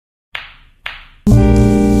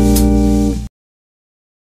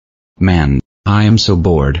Man, I am so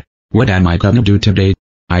bored. What am I gonna do today?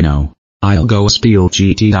 I know. I'll go spiel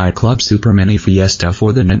GTI Club Super Mini Fiesta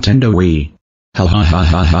for the Nintendo Wii. Ha ha ha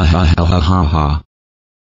ha ha ha ha ha ha ha.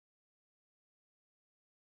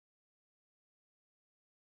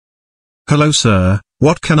 Hello sir,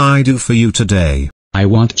 what can I do for you today? I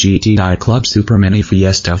want GTI Club Super Mini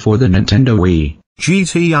Fiesta for the Nintendo Wii.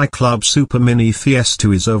 GTI Club Super Mini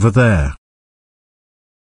Fiesta is over there.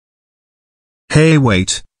 Hey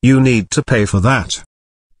wait, you need to pay for that.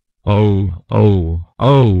 Oh.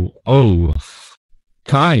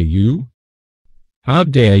 Caillou? How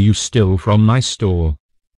dare you steal from my store?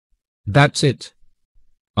 That's it.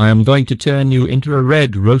 I am going to turn you into a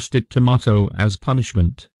red roasted tomato as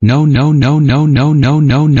punishment. No.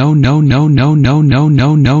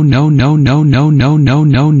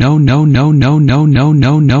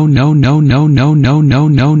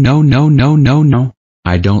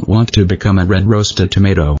 I don't want to become a red roasted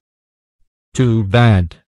tomato. Too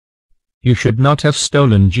bad. You should not have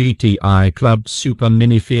stolen GTI Club Super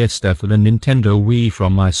Mini Fiesta for the Nintendo Wii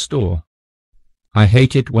from my store. I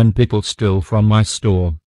hate it when people steal from my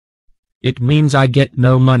store. It means I get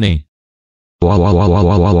no money. Ha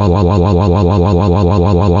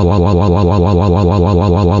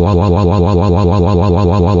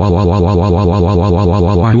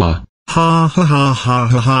ha ha ha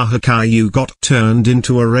ha ha, Caillou got turned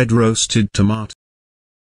into a red roasted tomato.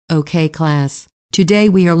 Okay class, today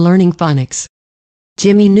we are learning phonics.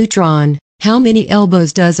 Jimmy Neutron, how many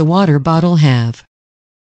elbows does a water bottle have?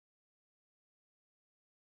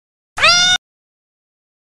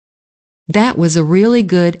 That was a really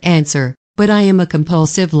good answer, but I am a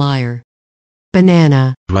compulsive liar.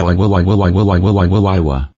 Banana. And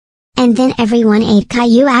then everyone ate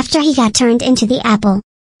Caillou after he got turned into the apple.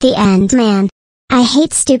 The end. Man. I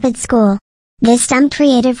hate stupid school. This dumb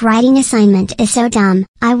creative writing assignment is so dumb,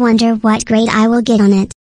 I wonder what grade I will get on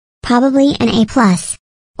it. Probably an A+.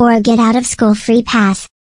 Or a get out of school free pass.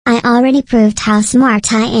 I already proved how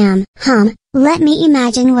smart I am. Let me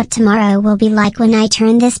imagine what tomorrow will be like when I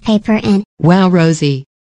turn this paper in. Wow Rosie.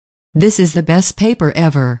 This is the best paper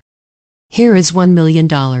ever. Here is $1 million.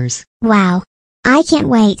 Wow. I can't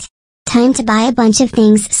wait. Time to buy a bunch of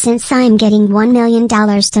things since I'm getting $1 million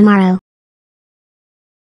tomorrow.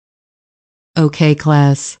 Okay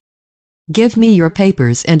class. Give me your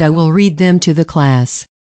papers and I will read them to the class.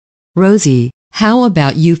 Rosie, how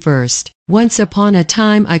about you first? Once upon a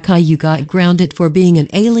time Caillou got grounded for being an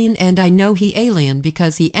alien, and I know he alien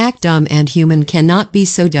because he act dumb and human cannot be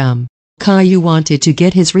so dumb. Caillou wanted to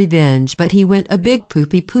get his revenge, but he went a big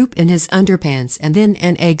poop in his underpants, and then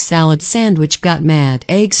an egg salad sandwich got mad.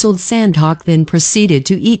 Egg sold Sandhawk then proceeded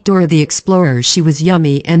to eat Dora the Explorer. She was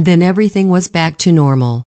yummy, and then everything was back to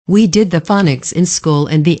normal. We did the phonics in school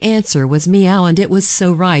and the answer was meow, and it was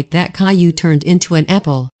so right that Caillou turned into an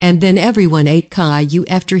apple, and then everyone ate Caillou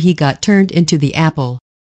after he got turned into the apple.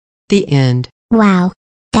 The end. Wow.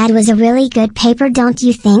 That was a really good paper, don't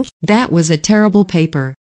you think? That was a terrible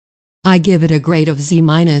paper. I give it a grade of Z-.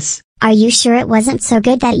 Are you sure it wasn't so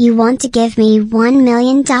good that you want to give me $1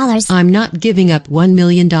 million? I'm not giving up $1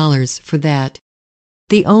 million for that.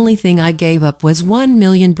 The only thing I gave up was 1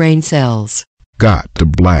 million brain cells. Got to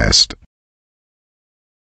blast.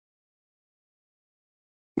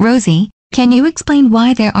 Rosie, can you explain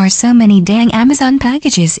why there are so many dang Amazon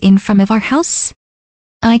packages in front of our house?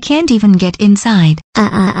 I can't even get inside.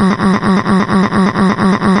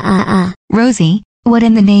 Rosie, what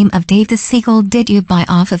in the name of Dave the Seagull did you buy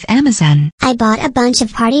off of Amazon? I bought a bunch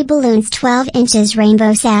of party balloons, 12 inches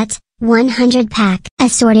rainbow set, 100 pack,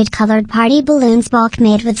 assorted colored party balloons, bulk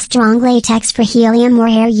made with strong latex for helium or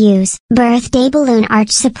air use, birthday balloon, arch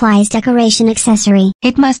supplies, decoration accessory.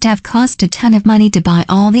 It must have cost a ton of money to buy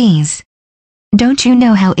all these. Don't you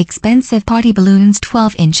know how expensive party balloons,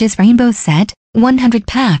 12 inches rainbow set, 100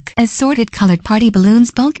 pack, assorted colored party balloons,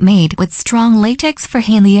 bulk made with strong latex for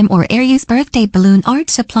helium or air use, birthday balloon, art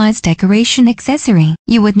supplies, decoration accessory?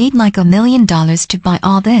 You would need like $1 million to buy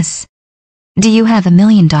all this. Do you have $1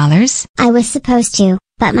 million? I was supposed to,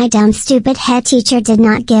 but my dumb stupid head teacher did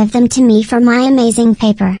not give them to me for my amazing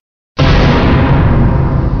paper.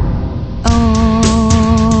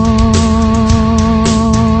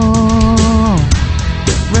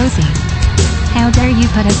 Rosie, how dare you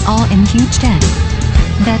put us all in huge debt?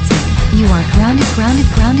 That's it. You are grounded for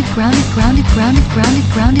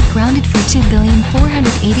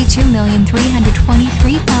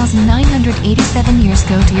 2,482,323,987 years.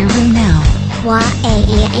 Go to your room now.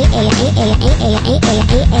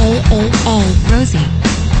 Rosie,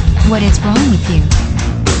 what is wrong with you?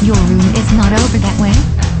 Your room is not over that way.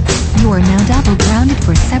 You are now double grounded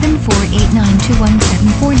for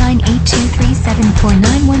 74892174988.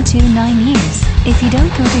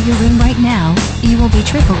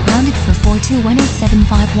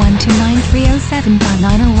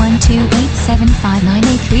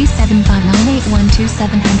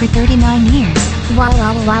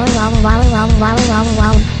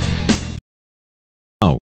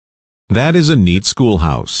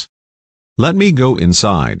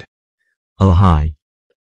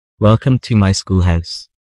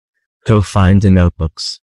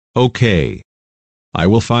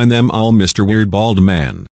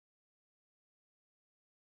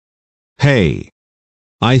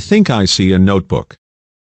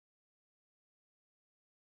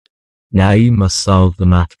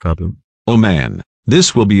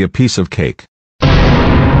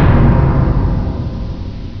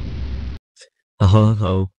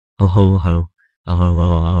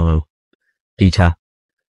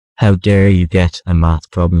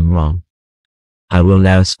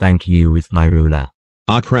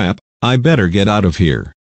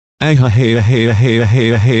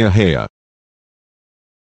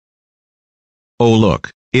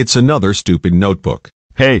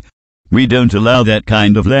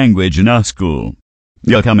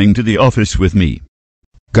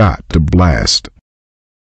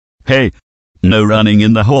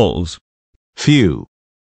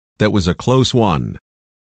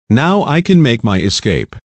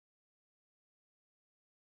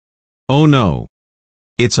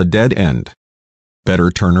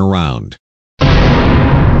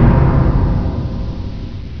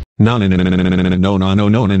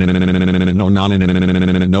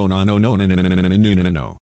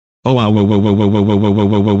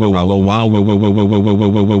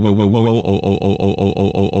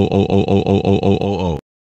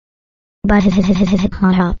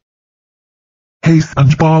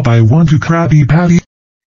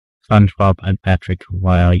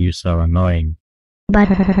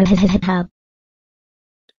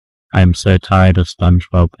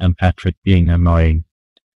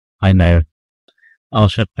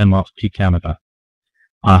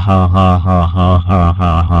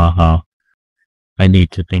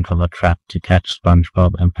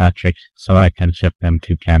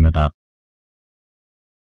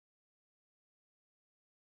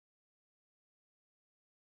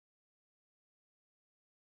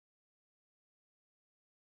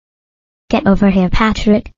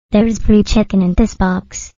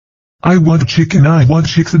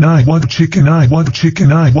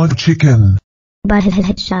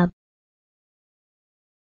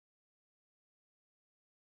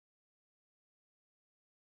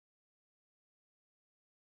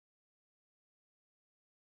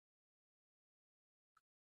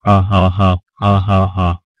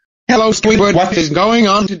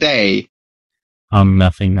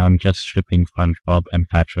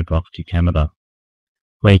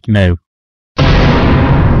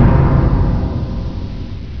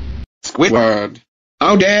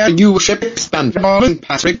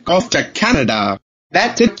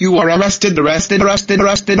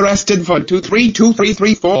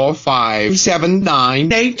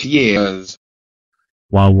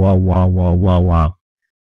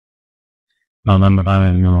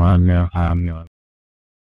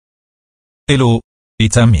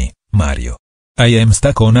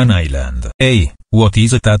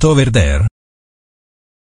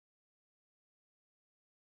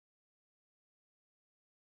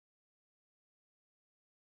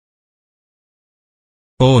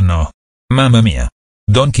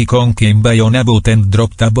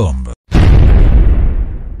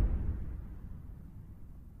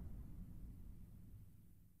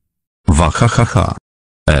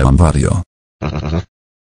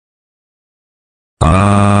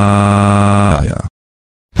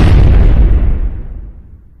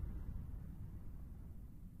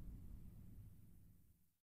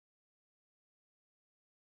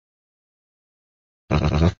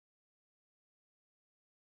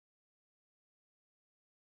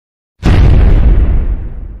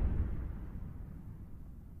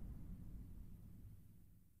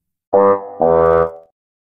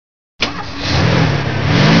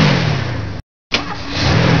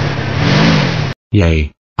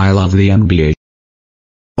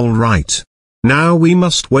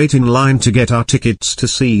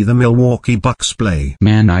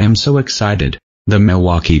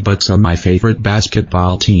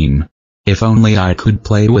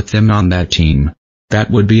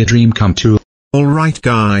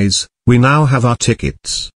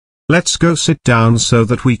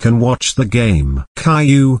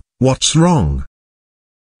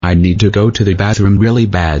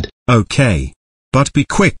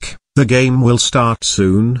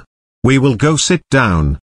 We will go sit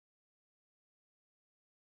down.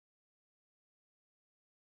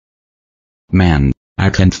 Man, I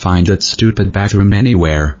can't find that stupid bathroom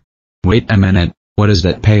anywhere. Wait a minute, what is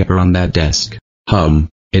that paper on that desk?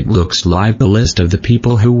 It looks like the list of the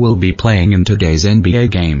people who will be playing in today's NBA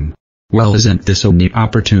game. Well, isn't this a neat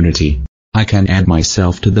opportunity? I can add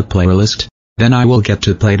myself to the playlist, then I will get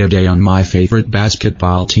to play today on my favorite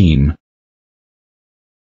basketball team.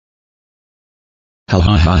 Ha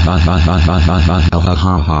ha ha ha ha ha ha ha ha ha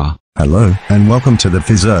ha ha. Hello, and welcome to the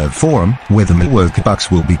Fiserv Forum, where the Milwaukee Bucks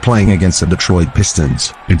will be playing against the Detroit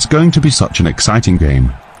Pistons. It's going to be such an exciting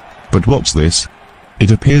game. But what's this?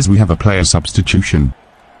 It appears we have a player substitution.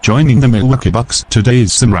 Joining the Milwaukee Bucks today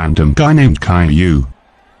is some random guy named Caillou.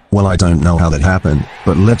 Well, I don't know how that happened,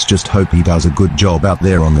 but let's just hope he does a good job out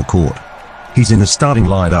there on the court. He's in the starting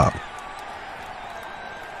lineup.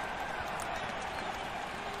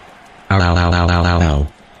 Ow ow ow ow ow ow ow.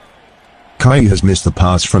 Caillou has missed the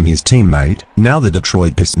pass from his teammate. Now the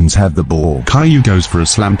Detroit Pistons have the ball. Caillou goes for a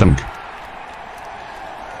slam dunk.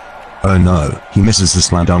 Oh no, he misses the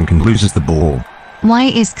slam dunk and loses the ball. Why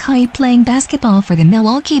is Caillou playing basketball for the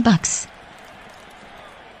Milwaukee Bucks?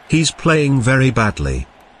 He's playing very badly.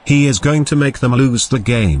 He is going to make them lose the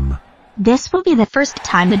game. This will be the first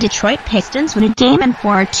time the Detroit Pistons win a game in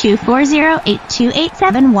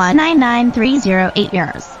 4240828719930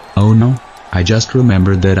 years. Oh no, I just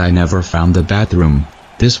remembered that I never found the bathroom.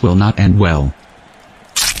 This will not end well.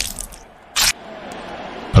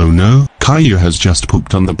 Oh no, Caillou has just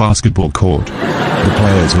pooped on the basketball court. The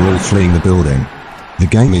players are all fleeing the building. The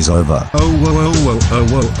game is over. Oh whoa oh whoa oh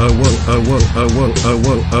whoa oh whoa oh whoa oh whoa oh whoa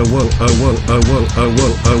oh whoa oh whoa oh whoa oh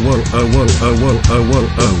whoa oh whoa oh whoa oh whoa oh whoa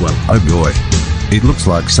oh whoa. Oh boy. It looks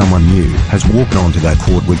like someone new has walked onto that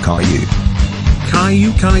court with Caillou.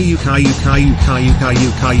 Caillou, Caillou, Caillou, Caillou, Caillou, Caillou,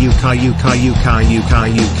 Caillou, Caillou, Caillou, Caillou,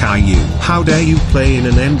 Caillou, Caillou. How dare you play in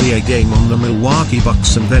an NBA game on the Milwaukee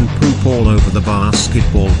Bucks and then poop all over the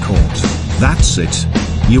basketball court? That's it.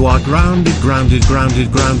 You are grounded, grounded,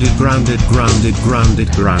 grounded, grounded, grounded, grounded,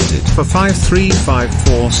 grounded, grounded. For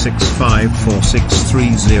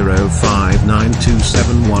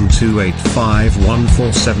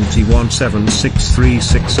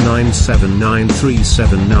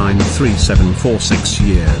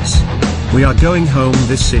years. We are going home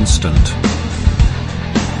this instant.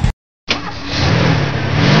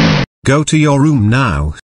 Go to your room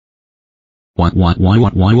now. What?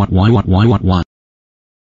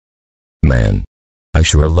 Man. I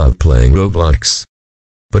sure love playing Roblox.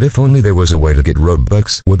 But if only there was a way to get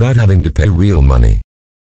Robux without having to pay real money.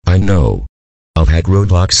 I know. I'll hack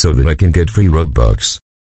Roblox so that I can get free Robux.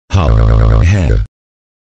 Ha ha ha.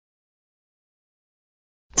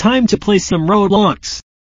 Time to play some Roblox.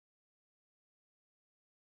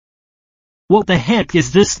 What the heck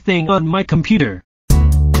is this thing on my computer?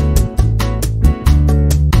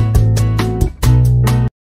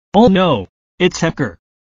 Oh no, it's hacker.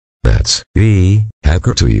 That's the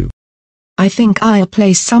hacker to you. I think I'll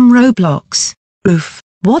play some Roblox. Oof,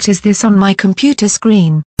 what is this on my computer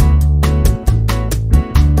screen?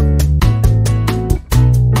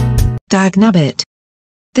 Dagnabbit.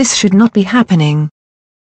 This should not be happening.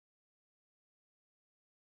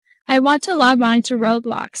 I want to log on to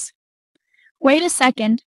Roblox. Wait a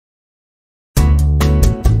second.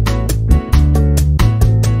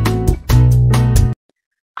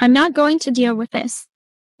 I'm not going to deal with this.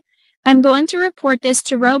 I'm going to report this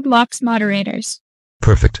to Roblox moderators.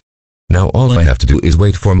 Perfect. Now all I have to do is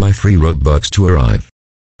wait for my free Robux to arrive.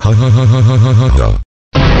 Ha ha ha ha ha ha ha ha.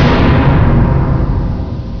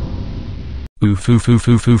 Oof oof oof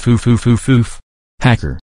oof oof oof oof oof oof.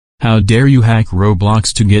 Hacker. How dare you hack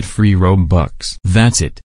Roblox to get free Robux? That's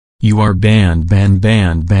it. You are banned for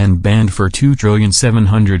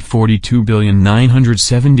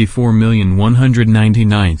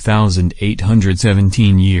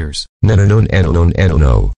 2,742,974,199,817 years.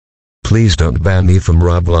 No. Please don't ban me from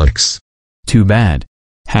Roblox. Too bad.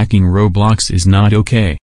 Hacking Roblox is not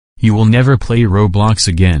okay. You will never play Roblox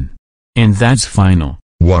again. And that's final.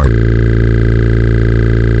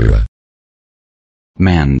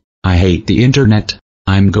 Man, I hate the internet.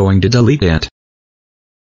 I'm going to delete it.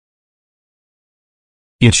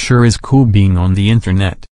 It sure is cool being on the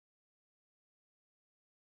internet.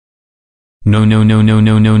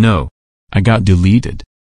 No. I got deleted.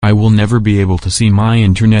 I will never be able to see my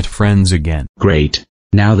internet friends again. Great.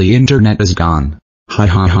 Now the internet is gone. Ha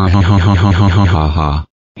ha ha ha ha ha ha ha ha ha ha.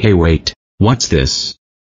 Hey wait, what's this?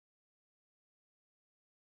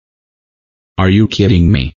 Are you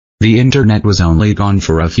kidding me? The internet was only gone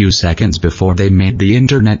for a few seconds before they made the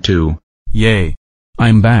internet too. Yay.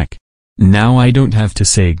 I'm back. Now I don't have to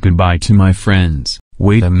say goodbye to my friends.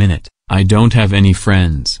 Wait a minute, I don't have any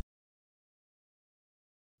friends.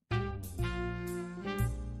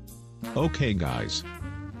 Okay guys.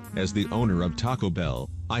 As the owner of Taco Bell,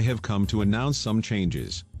 I have come to announce some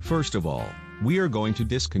changes. First of all, we are going to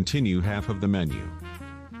discontinue half of the menu.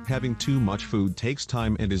 Having too much food takes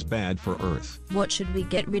time and is bad for Earth. What should we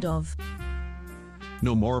get rid of?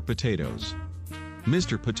 No more potatoes.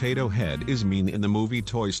 Mr. Potato Head is mean in the movie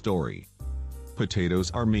Toy Story.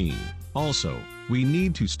 Potatoes are mean. Also, we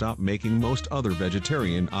need to stop making most other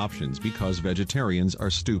vegetarian options because vegetarians are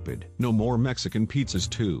stupid. No more Mexican pizzas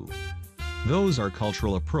too. Those are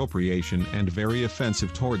cultural appropriation and very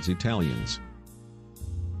offensive towards Italians.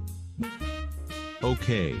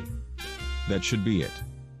 Okay. That should be it.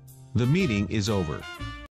 The meeting is over.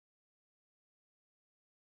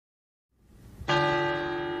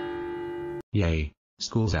 Yay,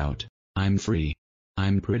 school's out. I'm free.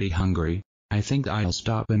 I'm pretty hungry. I think I'll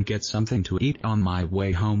stop and get something to eat on my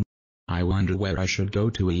way home. I wonder where I should go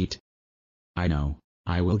to eat. I know.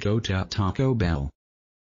 I will go to Taco Bell.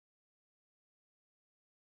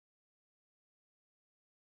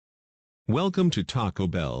 Welcome to Taco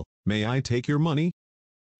Bell. May I take your money?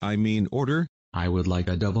 I mean order? I would like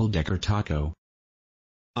a double-decker taco.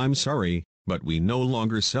 I'm sorry, but we no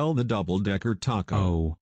longer sell the double-decker taco.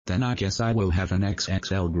 Oh, then I guess I will have an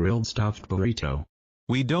XXL grilled stuffed burrito.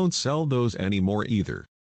 We don't sell those anymore either.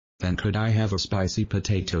 Then could I have a spicy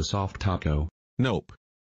potato soft taco? Nope.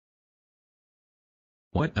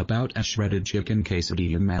 What about a shredded chicken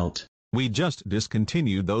quesadilla melt? We just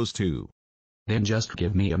discontinued those two. Then just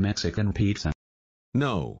give me a Mexican pizza.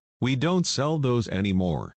 No, we don't sell those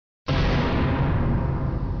anymore.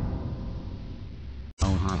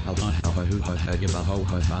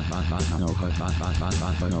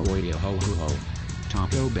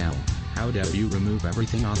 Taco Bell, how dare you remove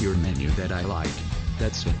everything off your menu that I like?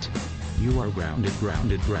 That's it. You are grounded for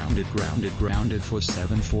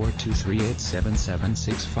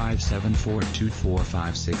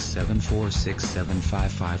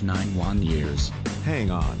 742387765742456746746755591 years.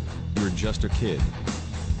 Hang on, you're just a kid.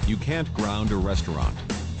 You can't ground a restaurant.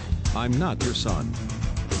 I'm not your son.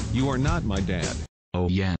 You are not my dad. Oh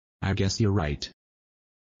yeah, I guess you're right.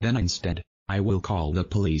 Then instead, I will call the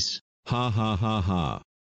police. Ha ha ha ha.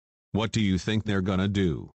 What do you think they're gonna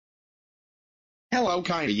do? Hello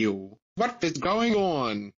Caillou. What is going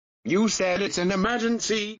on? You said it's an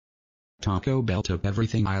emergency. Taco Bell took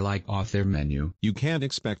everything I like off their menu. You can't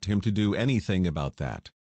expect him to do anything about that.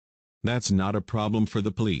 That's not a problem for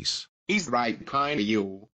the police. He's right,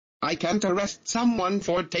 Caillou. I can't arrest someone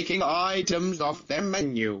for taking items off their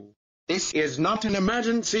menu. This is not an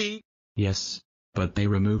emergency. Yes, but they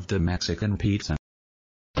removed the Mexican pizza.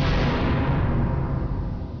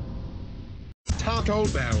 Taco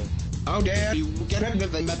Bell, how dare you get rid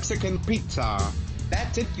of the Mexican pizza?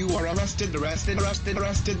 That's it, you are arrested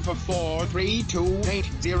for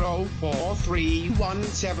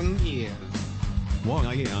 432804317 years.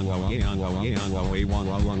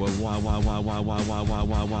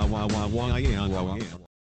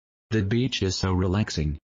 The beach is so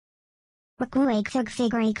relaxing.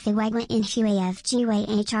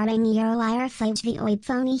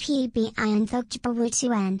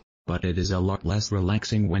 But it is a lot less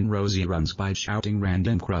relaxing when Rosie runs by shouting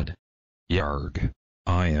random crud. Yarg.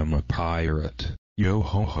 I am a pirate. Yo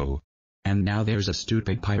ho ho. And now there's a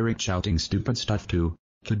stupid pirate shouting stupid stuff too.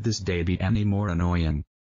 Could this day be any more annoying?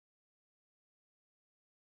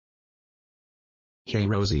 Hey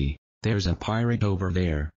Rosie, there's a pirate over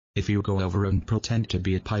there. If you go over and pretend to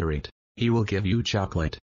be a pirate, he will give you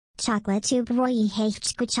chocolate. Chocolate to boy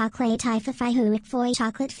chocolate chocolate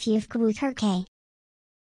fufk.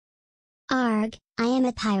 Arg, I am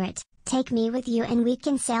a pirate. Take me with you and we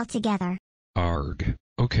can sail together. Arg.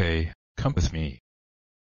 Okay, come with me.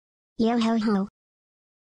 Yo ho ho.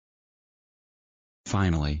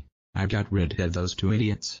 Finally, I got rid of those two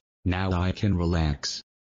idiots. Now I can relax.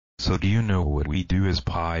 So do you know what we do as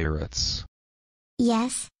pirates?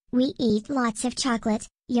 Yes, we eat lots of chocolate,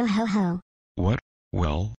 yo ho ho. What?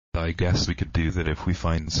 Well, I guess we could do that if we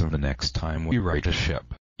find some the next time we ride a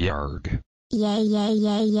ship. Yarg. Yay yay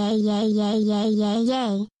yay yay yay yay yay yay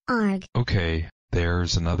yay, arg. Okay,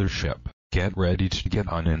 there's another ship. Get ready to get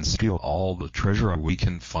on and steal all the treasure we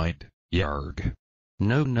can find. Yarg.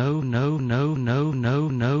 No no no no no no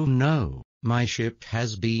no no. My ship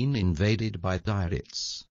has been invaded by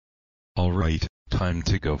pirates. Alright, time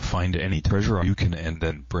to go find any treasure you can and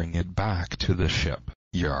then bring it back to the ship.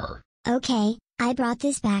 Yar. Okay, I brought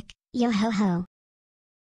this back, yo ho ho.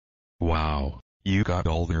 Wow, you got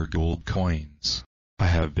all their gold coins. I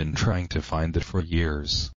have been trying to find it for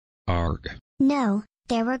years. Arg. No,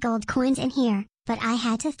 there were gold coins in here, but I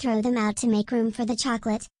had to throw them out to make room for the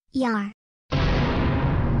chocolate. Yar.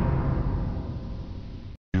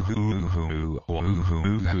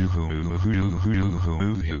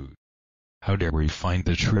 How dare we find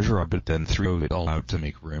the treasure but then throw it all out to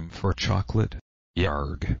make room for chocolate?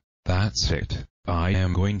 Yarg. That's it. I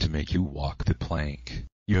am going to make you walk the plank.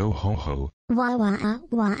 Yo ho ho. Wah wah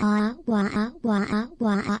wah wah wah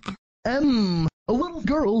wah. A little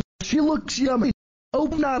girl, she looks yummy. Oh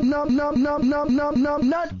nom nom nom nom nom nom nom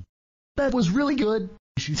nom. That was really good.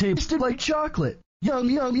 She tasted like chocolate. Yum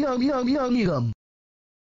yum yum yum yum yum.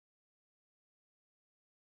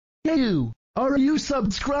 Hey you, are you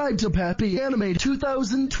subscribed to Pappy Animate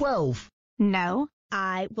 2012? No,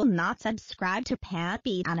 I will not subscribe to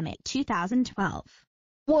Pappy Animate 2012.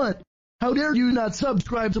 What? How dare you not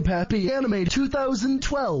subscribe to Pappy Animate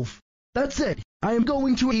 2012? That's it. I am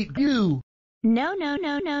going to eat you. No no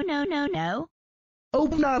no no no no no. Oh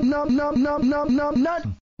nom nom nom nom nom nom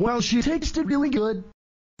nom. Well, she tasted really good.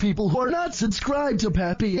 People who are not subscribed to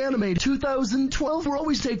Pappy Animate 2012 will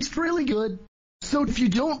always taste really good. So if you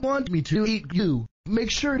don't want me to eat you, make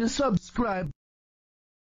sure to subscribe.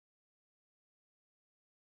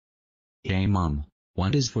 Hey Mom,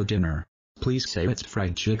 what is for dinner? Please say it's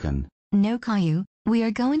fried chicken. No, Caillou, we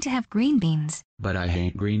are going to have green beans. But I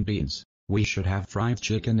hate green beans. We should have fried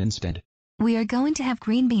chicken instead. We are going to have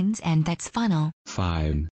green beans and that's final.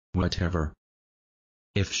 Fine, whatever.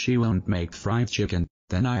 If she won't make fried chicken,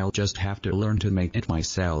 then I'll just have to learn to make it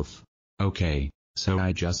myself. Okay, so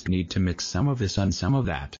I just need to mix some of this and some of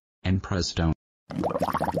that, and presto.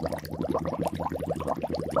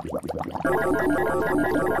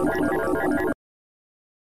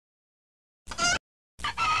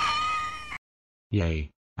 Yay,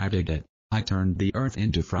 I did it. I turned the earth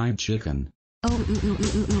into fried chicken.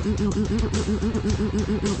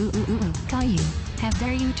 Caillou, how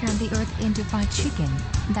dare you turn the earth into fried chicken?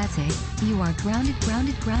 That's it, you are grounded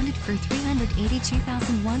for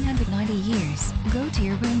 382,190 years. Go to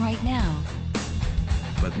your room right now.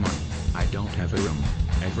 But Mom, I don't have a room.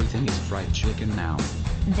 Everything is fried chicken now.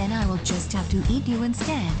 Then I will just have to eat you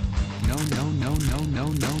instead. No no no no no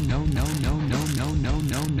no no no no no no no no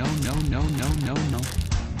no no no no no no.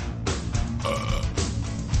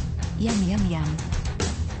 Yum yum yum.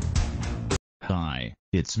 Hi,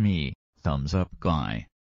 it's me, Thumbs Up Guy.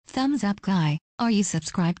 Thumbs Up Guy, are you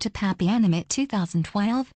subscribed to Pappy Animate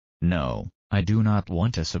 2012? No, I do not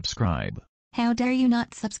want to subscribe. How dare you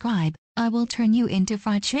not subscribe, I will turn you into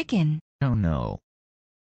fried chicken. Oh no.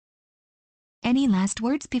 Any last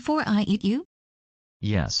words before I eat you?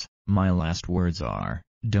 Yes, my last words are,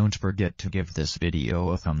 don't forget to give this video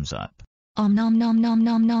a thumbs up. Nom nom nom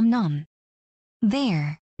nom nom nom.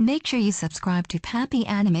 There, make sure you subscribe to Pappy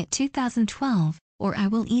Animate 2012, or I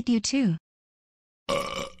will eat you too.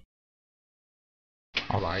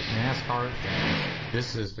 Alright NASCAR fans,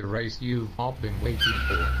 this is the race you've all been waiting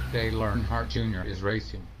for. Dale Earnhardt Jr. is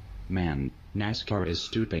racing. Man, NASCAR is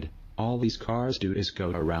stupid. All these cars do is go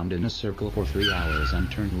around in a circle for 3 hours and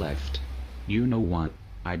turn left. You know what?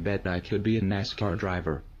 I bet I could be a NASCAR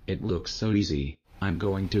driver. It looks so easy. I'm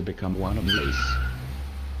going to become one of these.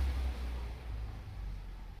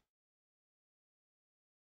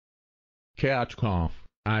 Catch cough.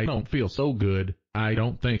 I don't feel so good. I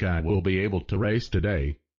don't think I will be able to race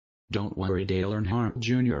today. Don't worry, Dale Earnhardt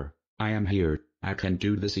Jr. I am here. I can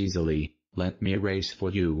do this easily. Let me race for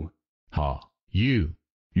you. Ha.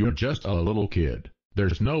 You're just a little kid.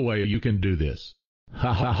 There's no way you can do this.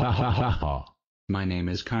 Ha ha ha ha ha ha. My name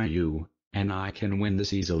is Caillou, and I can win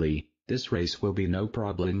this easily. This race will be no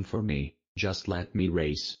problem for me. Just let me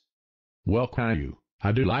race. Well, Caillou,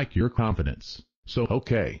 I do like your confidence. So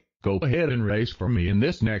okay, go ahead and race for me in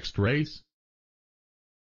this next race.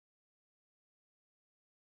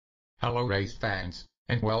 Hello race fans,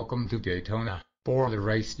 and welcome to Daytona, for the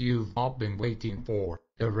race you've all been waiting for.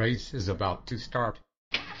 The race is about to start.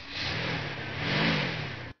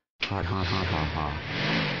 Ha ha ha ha ha.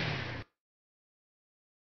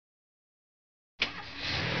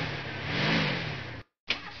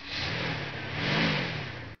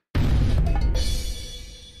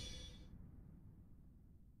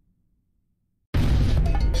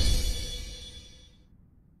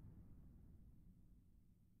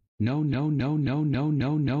 No no no no no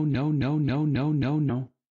no no no no no no no no.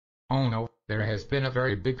 Oh no, there has been a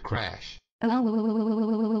very big crash.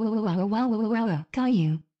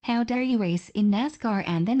 Caillou, how dare you race in NASCAR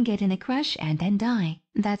and then get in a crash and then die?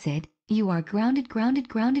 That's it. You are grounded for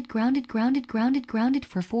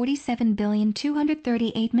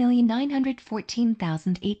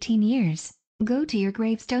 47,238,914,018 years. Go to your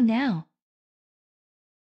gravestone now.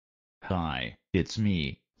 Hi, it's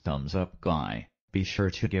me, Thumbs Up Guy. Be sure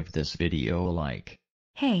to give this video a like.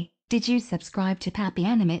 Hey, did you subscribe to Pappy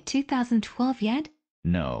Animate 2012 yet?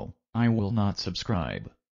 No, I will not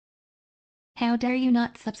subscribe. How dare you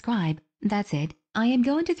not subscribe? That's it, I am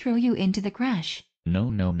going to throw you into the crash. No.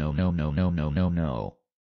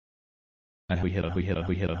 We hit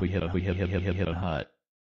a hut.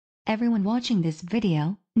 Everyone watching this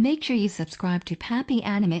video, make sure you subscribe to Pappy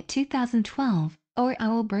Animate 2012, or I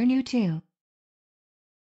will burn you too.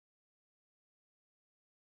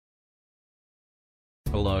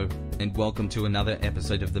 Hello, and welcome to another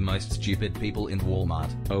episode of the most stupid people in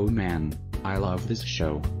Walmart. Oh man, I love this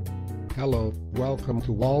show. Hello, welcome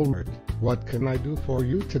to Walmart. What can I do for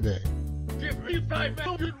you today? Give me 5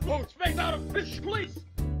 million votes made out of fish, please!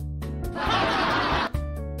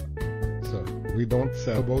 So, we don't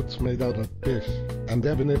sell boats made out of fish, and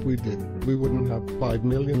even if we did, we wouldn't have 5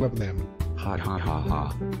 million of them. Ha ha ha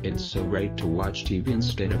ha, it's so great to watch TV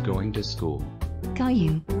instead of going to school.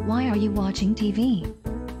 Caillou, why are you watching TV?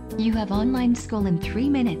 You have online school in 3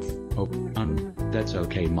 minutes. Oh, that's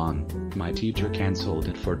okay Mom, my teacher cancelled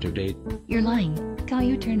it for today. You're lying.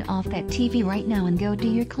 Caillou, turn off that TV right now and go to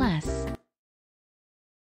your class.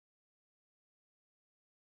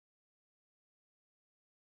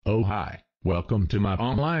 Oh hi, welcome to my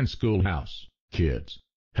online schoolhouse, kids.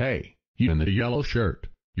 Hey, you in the yellow shirt,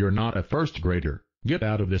 you're not a first grader, get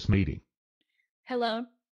out of this meeting. Hello.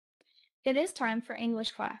 It is time for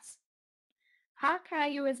English class.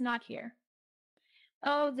 Caillou is not here.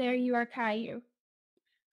 Oh, there you are, Caillou.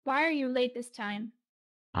 Why are you late this time?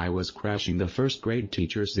 I was crashing the first grade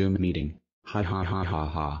teacher's Zoom meeting. Ha ha ha ha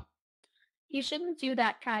ha. You shouldn't do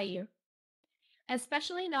that, Caillou.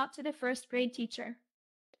 Especially not to the first grade teacher.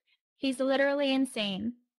 He's literally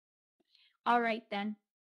insane. Alright then.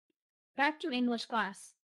 Back to English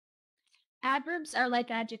class. Adverbs are like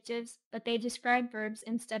adjectives, but they describe verbs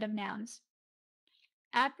instead of nouns.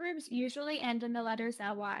 Adverbs usually end in the letters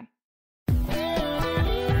ly.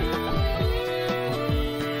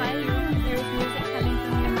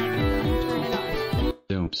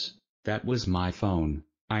 Oops, that was my phone.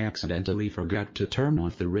 I accidentally forgot to turn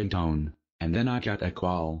off the ringtone, and then I got a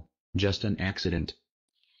call. Just an accident.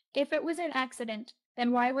 If it was an accident,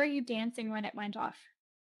 then why were you dancing when it went off?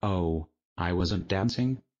 Oh, I wasn't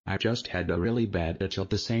dancing, I just had a really bad itch at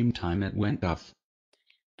the same time it went off.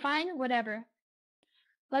 Fine, whatever.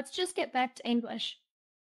 Let's just get back to English.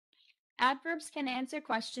 Adverbs can answer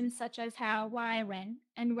questions such as how, why, when,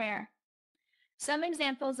 and where. Some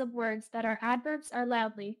examples of words that are adverbs are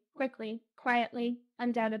loudly, quickly, quietly,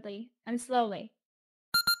 undoubtedly, and slowly.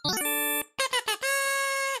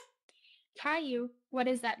 Caillou, what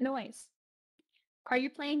is that noise? Are you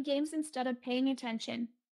playing games instead of paying attention?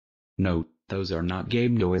 No, those are not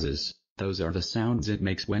game noises, those are the sounds it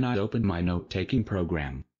makes when I open my note-taking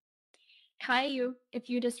program. Caillou, if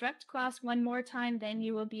you disrupt class one more time then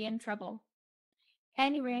you will be in trouble.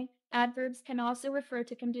 Anyway, adverbs can also refer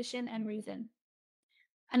to condition and reason.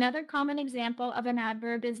 Another common example of an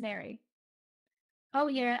adverb is very. Oh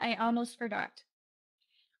yeah, I almost forgot.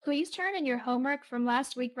 Please turn in your homework from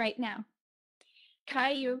last week right now.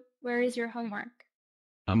 Caillou, where is your homework?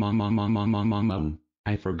 I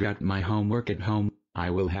forgot my homework at home, I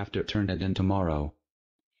will have to turn it in tomorrow.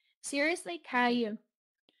 Seriously, Caillou?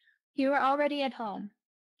 You are already at home.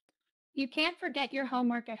 You can't forget your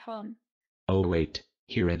homework at home. Oh wait,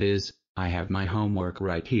 here it is, I have my homework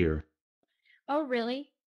right here. Oh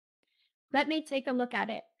really? Let me take a look at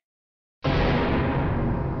it.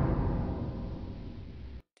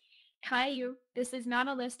 Caillou, this is not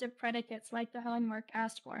a list of predicates like the homework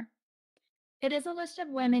asked for. It is a list of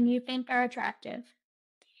women you think are attractive.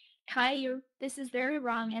 Caillou, this is very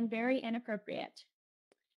wrong and very inappropriate.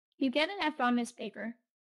 You get an F on this paper.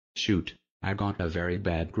 Shoot, I got a very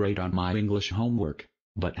bad grade on my English homework,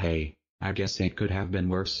 but hey, I guess it could have been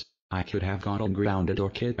worse. I could have gotten grounded or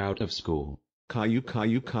kicked out of school.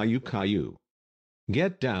 Caillou.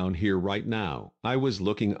 Get down here right now. I was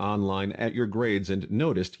looking online at your grades and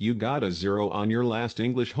noticed you got a 0 on your last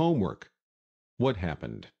English homework. What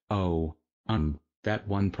happened? Oh, that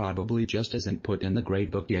one probably just isn't put in the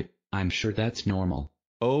gradebook yet. I'm sure that's normal.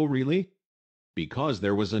 Oh really? Because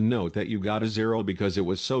there was a note that you got a 0 because it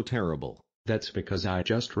was so terrible. That's because I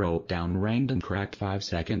just wrote down random crap 5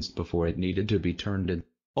 seconds before it needed to be turned in.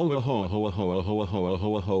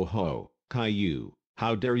 Caillou,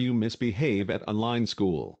 how dare you misbehave at online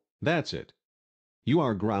school? That's it. You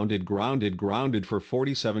are grounded for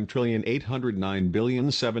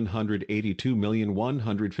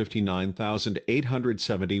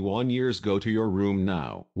 47,809,782,159,871 years. Go to your room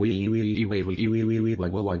now.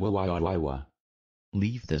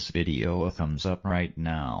 Leave this video a thumbs up right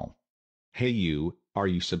now. Hey you, are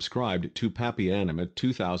you subscribed to Pappy Animate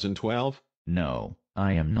 2012? No,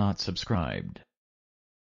 I am not subscribed.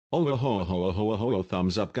 Oh,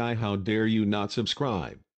 thumbs up guy, how dare you not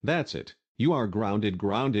subscribe? That's it. You are grounded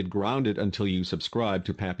until you subscribe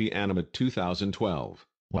to Pappy Animate 2012.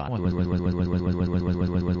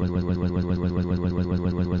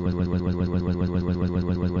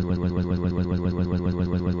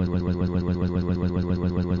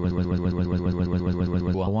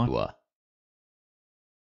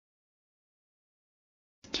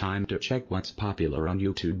 Time to check what's popular on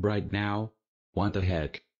YouTube right now. What the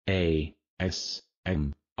heck? ASMR,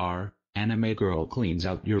 anime girl cleans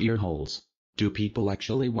out your ear holes. Do people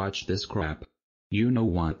actually watch this crap? You know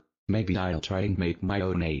what? Maybe I'll try and make my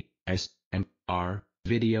own ASMR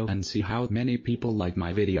video and see how many people like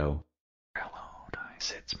my video. Hello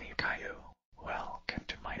guys, it's me Caillou. Welcome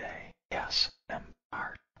to my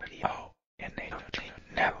ASMR video. Inevitably,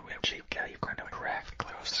 never will you get craft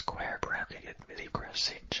close square bracketed with a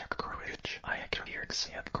grassy check courage. I appear to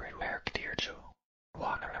see a great work, dear Joe.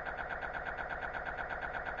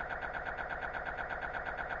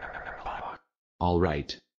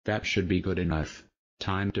 Alright, that should be good enough.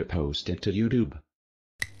 Time to post it to YouTube.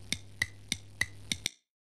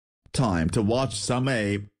 Time to watch some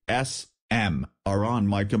ASMR on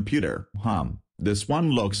my computer. This one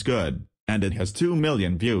looks good, and it has 2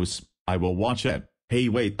 million views. I will watch it. Hey,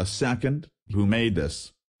 wait a second, who made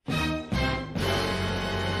this?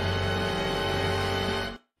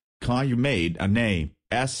 Caillou made an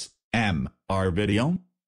ASMR video?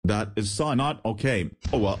 That is so not okay.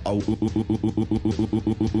 Whoa,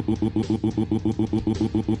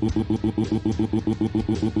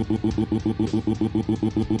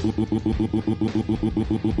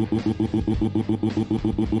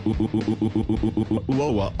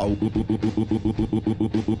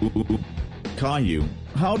 Caillou,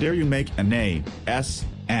 how dare you make an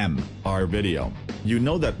ASMR video? You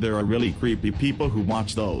know that there are really creepy people who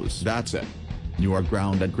watch those. That's it. You are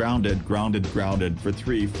grounded for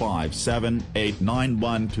 3, 5, 7, 8, 9,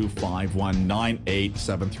 1, 2, 5, 1, 9, 8,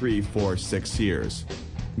 7, 3, 4, 6 years.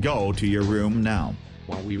 Go to your room now.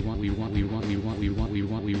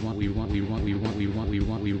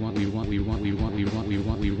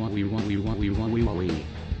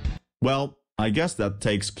 Well, I guess that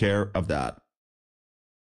takes care of that.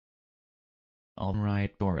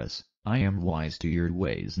 Alright Boris, I am wise to your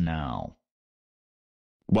ways now.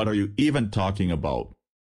 What are you even talking about?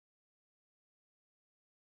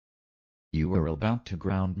 You were about to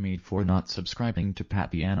ground me for not subscribing to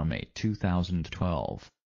Pappy Animate 2012.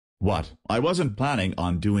 What? I wasn't planning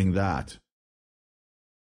on doing that.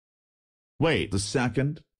 Wait a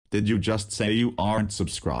second, did you just say you aren't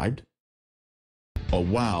subscribed? Oh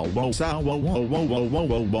wow, whoa,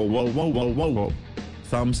 whoa.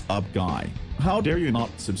 Thumbs up guy. How dare you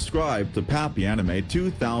not subscribe to Pappy Animate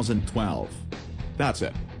 2012? That's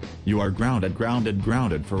it. You are grounded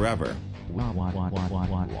forever.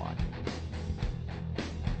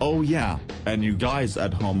 Oh yeah, and you guys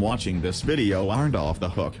at home watching this video aren't off the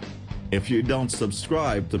hook. If you don't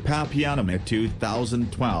subscribe to Pappy Animate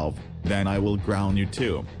 2012, then I will ground you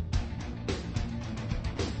too.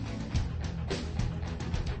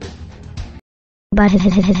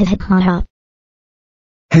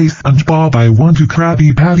 Hey SpongeBob, I want to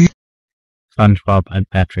Krabby Patty. SpongeBob and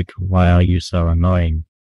Patrick, why are you so annoying?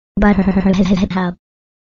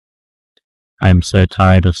 I'm so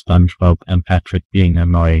tired of SpongeBob and Patrick being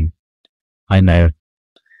annoying. I know.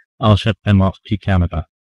 I'll ship them off to Canada.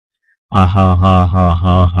 Ha ha ha ha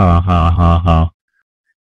ha ha ha ha ha.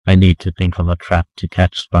 I need to think of a trap to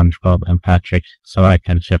catch SpongeBob and Patrick so I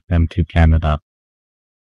can ship them to Canada.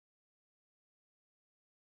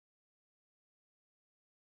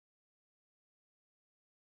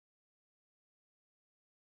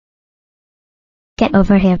 Get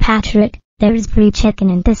over here, Patrick. There's free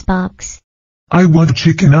chicken in this box. I want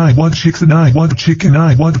chicken, I want chicken, I want chicken,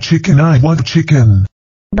 I want chicken, I want chicken.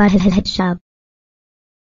 But shop.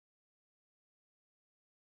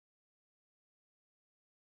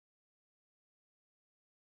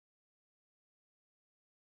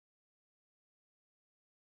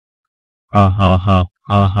 Ha ha ha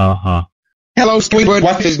ha ha ha. Hello Squidward,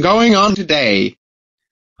 what is going on today?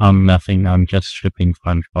 Nothing, I'm just shipping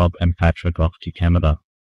SpongeBob and Patrick off to Canada.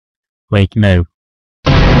 Wait, no.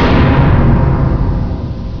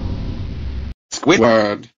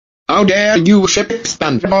 Squidward, how dare you ship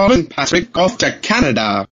SpongeBob and Patrick off to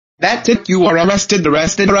Canada? That's it, you are arrested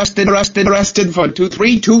for 2,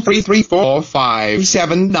 3, 2, 3, 3, 4, 5,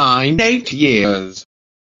 7, 9, 8 years.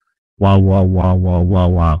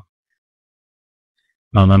 Wow.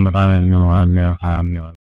 Man,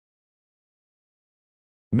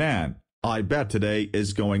 I bet today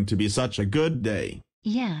is going to be such a good day.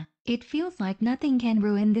 Yeah, it feels like nothing can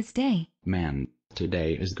ruin this day. Man,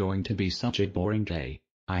 today is going to be such a boring day.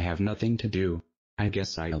 I have nothing to do. I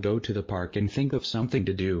guess I'll go to the park and think of something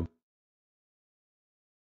to do.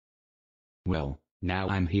 Well, now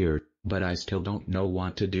I'm here, but I still don't know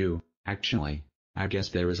what to do. Actually, I guess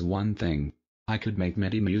there is one thing. I could make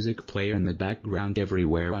MIDI music play in the background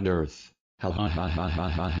everywhere on Earth. Ha ha ha ha ha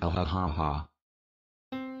ha ha ha ha ha.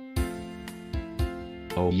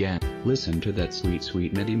 Oh yeah, listen to that sweet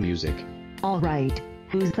sweet MIDI music. Alright,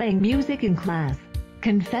 who's playing music in class?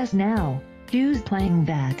 Confess now, who's playing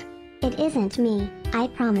that? It isn't me, I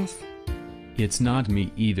promise. It's not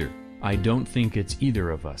me either. I don't think it's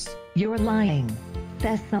either of us. You're lying.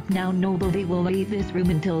 Fess up now, nobody will leave this room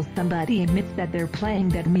until somebody admits that they're playing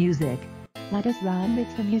that music. What is wrong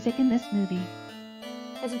with the music in this movie?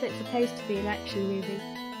 Isn't it supposed to be an action movie?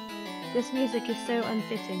 This music is so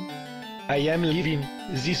unfitting. I am leaving.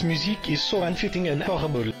 This music is so unfitting and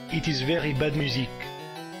horrible. It is very bad music.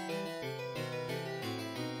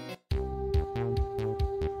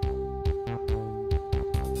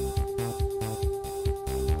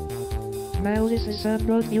 Now this is some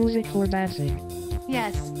good music for dancing.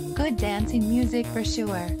 Yes, good dancing music for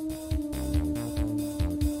sure.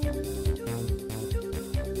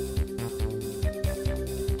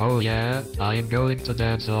 Oh yeah, I am going to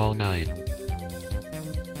dance all night.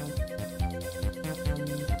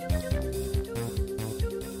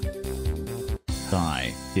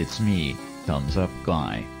 Hi, it's me, Thumbs Up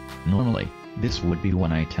Guy. Normally, this would be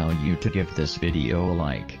when I tell you to give this video a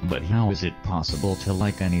like, but how is it possible to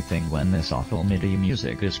like anything when this awful MIDI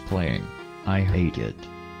music is playing? I hate it.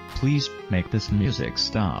 Please, make this music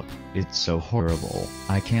stop, it's so horrible,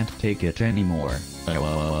 I can't take it anymore.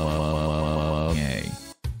 Okay.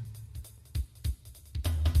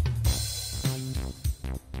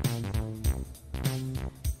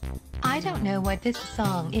 I don't know what this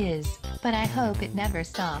song is, but I hope it never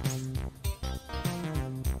stops.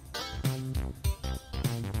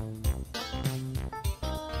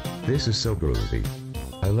 This is so groovy.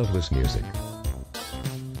 I love this music.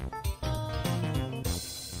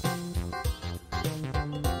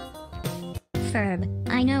 Ferb,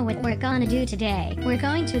 I know what we're gonna do today. We're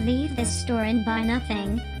going to leave this store and buy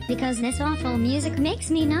nothing, because this awful music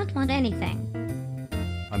makes me not want anything.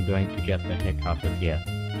 I'm going to get the heck out of here.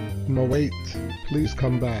 No wait, please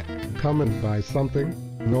come back. Come and buy something.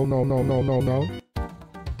 No no no no no no.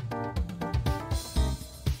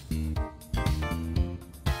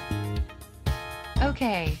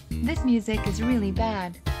 Okay, this music is really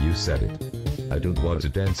bad. You said it. I don't want to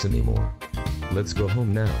dance anymore. Let's go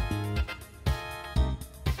home now.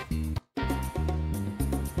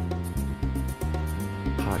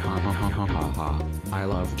 Ha ha ha ha ha ha ha. I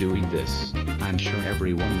love doing this. I'm sure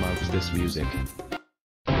everyone loves this music.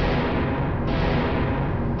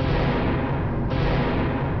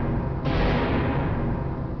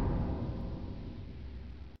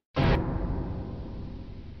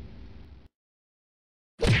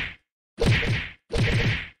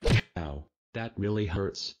 Ow, that really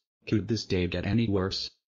hurts. Could this day get any worse?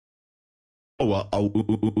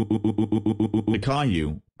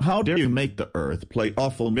 Caillou, how dare you make the Earth play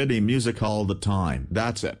awful MIDI music all the time?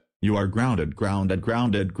 That's it. You are grounded, grounded,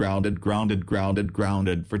 grounded, grounded, grounded, grounded,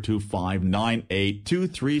 grounded for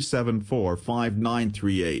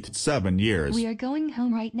 259823745938 7 years. We are going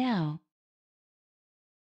home right now.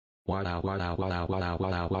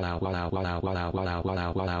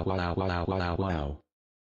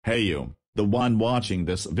 Hey you, the one watching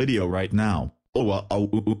this video right now.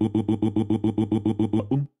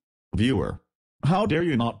 Viewer, how dare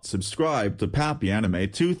you not subscribe to Pappy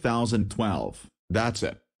Animate 2012? That's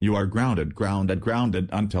it. You are grounded, grounded, grounded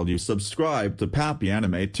until you subscribe to Pappy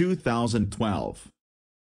Animate 2012.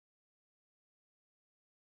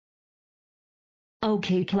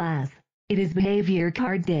 Okay class, it is behavior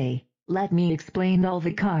card day. Let me explain all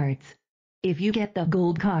the cards. If you get the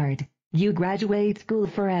gold card, you graduate school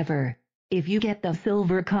forever. If you get the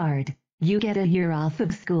silver card, you get a year off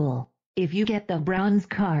of school. If you get the bronze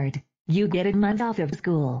card, you get a month off of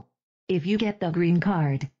school. If you get the green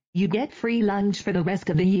card, you get free lunch for the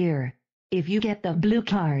rest of the year. If you get the blue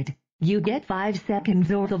card, you get 5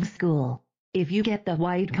 seconds off of school. If you get the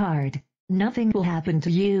white card, nothing will happen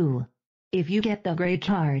to you. If you get the gray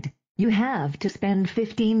card, you have to spend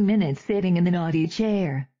 15 minutes sitting in the naughty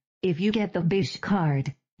chair. If you get the beige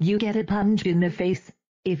card, you get a punch in the face.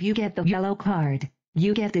 If you get the yellow card,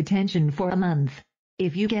 you get detention for a month.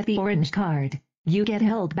 If you get the orange card, you get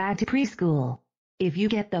held back to preschool. If you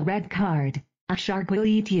get the red card, a shark will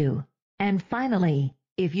eat you. And finally,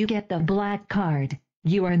 if you get the black card,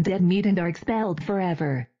 you are dead meat and are expelled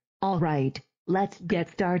forever. Alright, let's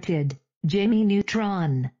get started. Jimmy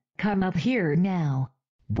Neutron, come up here now.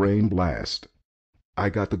 Brain blast. I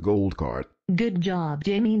got the gold card. Good job,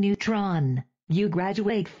 Jimmy Neutron. You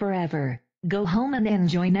graduate forever. Go home and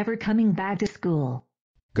enjoy never coming back to school.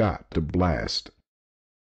 Got the blast.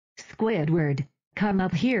 Squidward, come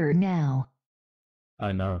up here now.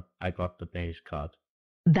 I know, I got the beige card.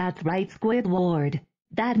 That's right, Squidward.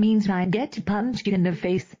 That means I get to punch you in the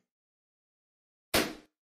face.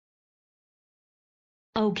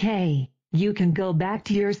 Okay, you can go back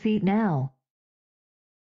to your seat now.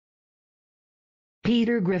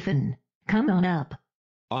 Peter Griffin, come on up.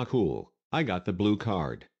 Ah, cool. I got the blue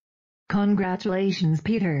card. Congratulations,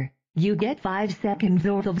 Peter. You get 5 seconds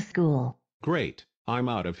off of school. Great. I'm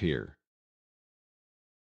out of here.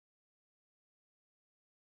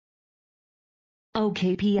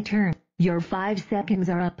 Okay, Peter. Your 5 seconds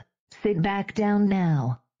are up. Sit back down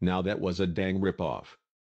now. Now that was a dang ripoff.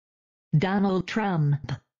 Donald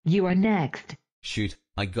Trump, you are next. Shoot,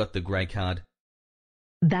 I got the grey card.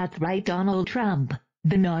 That's right, Donald Trump.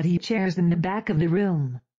 The naughty chair's in the back of the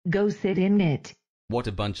room. Go sit in it. What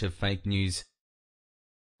a bunch of fake news.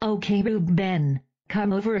 Okay, Ruben,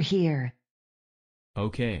 come over here.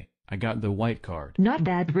 Okay, I got the white card. Not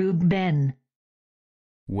that, Ruben.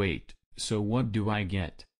 Wait, so what do I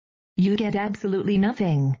get? You get absolutely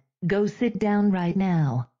nothing. Go sit down right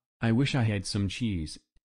now. I wish I had some cheese.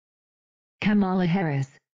 Kamala Harris,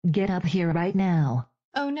 get up here right now.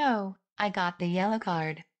 Oh no, I got the yellow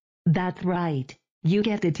card. That's right. You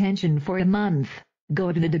get detention for a month.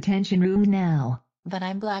 Go to the detention room now. But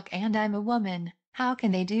I'm black and I'm a woman. How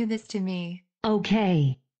can they do this to me?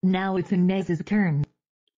 Okay, now it's Inez's turn.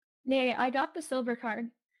 Nay, I got the silver card.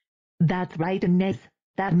 That's right, Inez.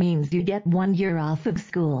 That means you get 1 year off of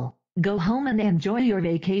school. Go home and enjoy your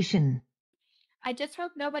vacation. I just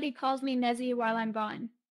hope nobody calls me Nezzy while I'm gone.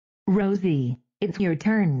 Rosie, it's your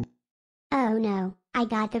turn. Oh no, I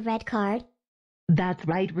got the red card. That's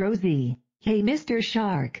right, Rosie. Hey, Mr.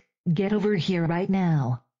 Shark, get over here right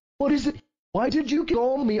now. What is it? Why did you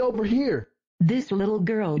call me over here? This little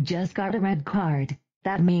girl just got a red card.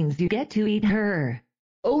 That means you get to eat her.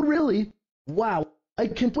 Oh really? Wow, I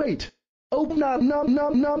can't wait. Oh nom nom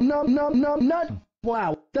nom nom nom nom nom nom.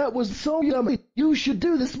 Wow, that was so yummy. You should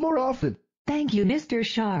do this more often. Thank you, Mr.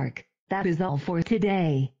 Shark. That is all for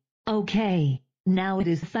today. Okay, now it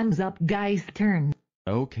is Thumbs Up Guy's turn.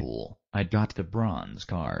 Oh cool, I got the bronze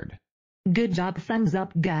card. Good job, Thumbs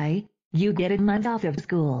Up Guy. You get a month off of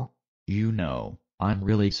school. You know, I'm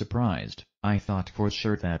really surprised. I thought for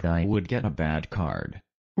sure that I would get a bad card.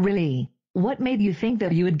 Really? What made you think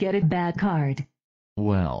that you would get a bad card?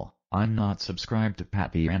 Well, I'm not subscribed to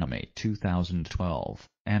Pappy Animate 2012,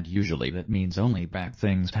 and usually that means only bad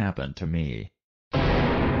things happen to me.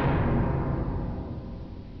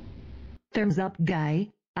 Thumbs Up Guy,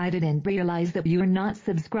 I didn't realize that you're not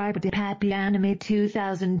subscribed to Pappy Animate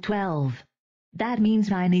 2012. That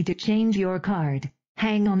means I need to change your card.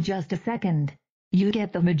 Hang on just a second. You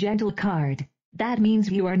get the magenta card. That means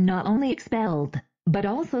you are not only expelled, but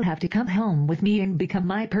also have to come home with me and become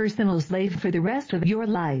my personal slave for the rest of your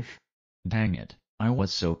life. Dang it, I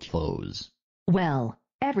was so close. Well,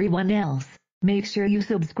 everyone else, make sure you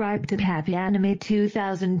subscribe to Pappy Animate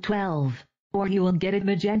 2012, or you will get a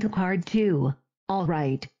magenta card too.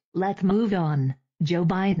 Alright, let's move on. Joe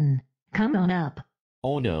Biden, come on up.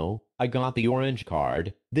 Oh no, I got the orange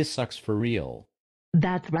card. This sucks for real.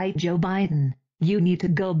 That's right, Joe Biden. You need to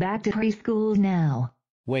go back to preschool now.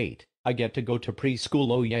 Wait, I get to go to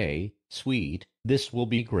preschool, oh yay, sweet, this will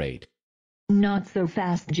be great. Not so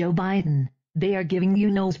fast, Joe Biden. They are giving you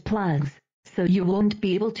nose plugs, so you won't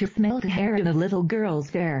be able to smell the hair in a little girl's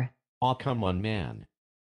hair. Aw come on man.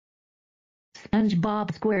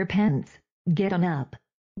 SpongeBob SquarePants, get on up.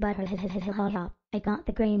 But I got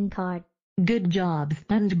the green card. Good job,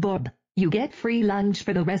 SpongeBob. You get free lunch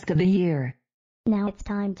for the rest of the year. Now it's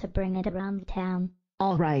time to bring it around town.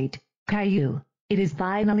 Alright, Caillou, it is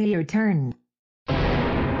finally your turn.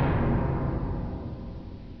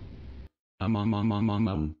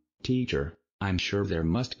 Teacher, I'm sure there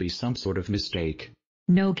must be some sort of mistake.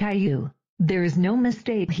 No, Caillou, there is no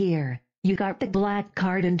mistake here. You got the black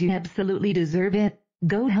card and you absolutely deserve it.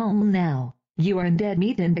 Go home now. You are dead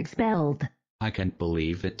meat and expelled. I can't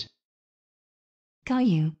believe it.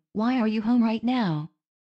 Caillou, why are you home right now?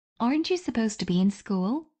 Aren't you supposed to be in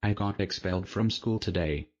school? I got expelled from school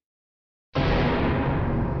today.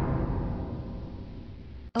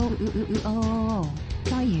 Oh,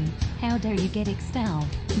 Caillou, How dare you get expelled?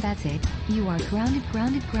 That's it. You are grounded for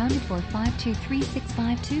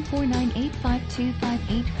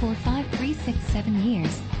 52365249852584537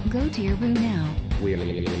 years. Go to your room now.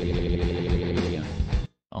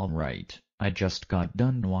 Alright, I just got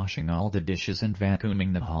done washing all the dishes and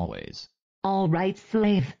vacuuming the hallways. Alright,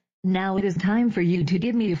 slave. Now it is time for you to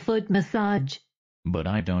give me a foot massage. But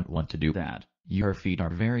I don't want to do that. Your feet are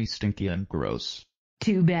very stinky and gross.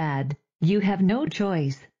 Too bad. You have no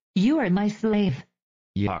choice. You are my slave.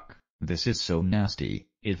 Yuck, this is so nasty.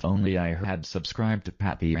 If only I had subscribed to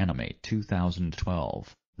Pappy Animate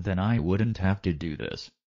 2012, then I wouldn't have to do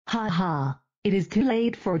this. Ha ha. It is too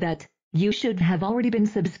late for that. You should have already been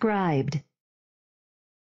subscribed.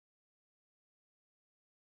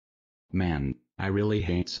 Man, I really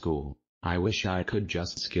hate school. I wish I could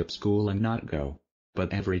just skip school and not go.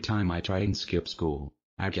 But every time I try and skip school,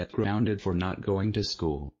 I get grounded for not going to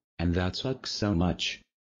school, and that sucks so much.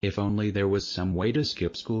 If only there was some way to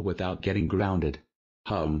skip school without getting grounded.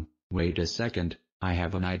 Wait a second, I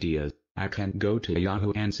have an idea. I can go to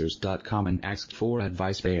yahooanswers.com and ask for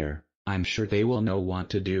advice there. I'm sure they will know what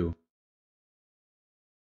to do.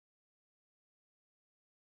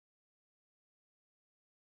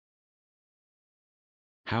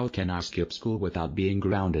 How can I skip school without being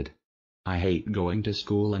grounded? I hate going to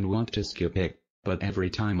school and want to skip it, but every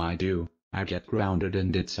time I do, I get grounded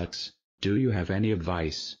and it sucks. Do you have any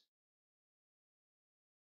advice?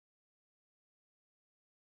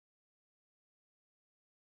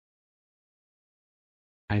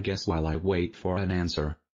 I guess while I wait for an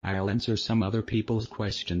answer, I'll answer some other people's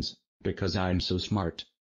questions, because I'm so smart.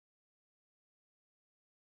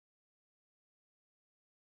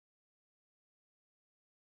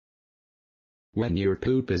 When your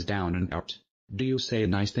poop is down and out, do you say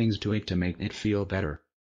nice things to it to make it feel better?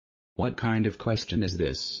 What kind of question is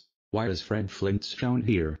this? Why is Fred Flintstone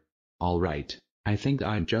here? Alright, I think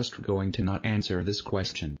I'm just going to not answer this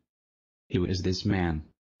question. Who is this man?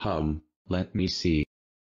 Let me see.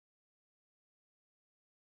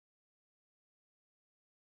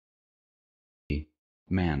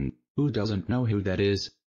 Man, who doesn't know who that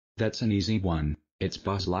is? That's an easy one, it's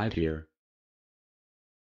Buzz Lightyear.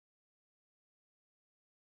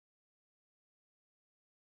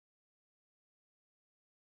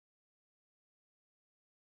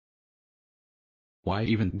 Why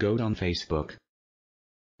even go on Facebook?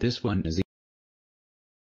 This one is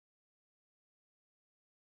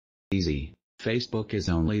easy. Facebook is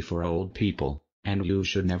only for old people, and you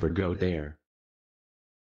should never go there.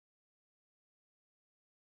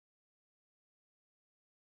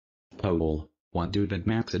 Poll, what do Big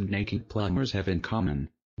Macs and naked plumbers have in common?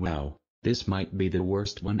 Wow, this might be the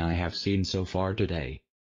worst one I have seen so far today.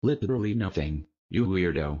 Literally nothing, you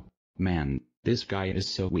weirdo. Man, this guy is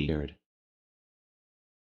so weird.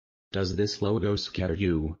 Does this logo scare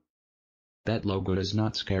you? That logo is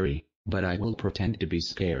not scary, but I will pretend to be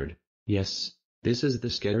scared. Yes, this is the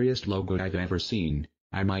scariest logo I've ever seen.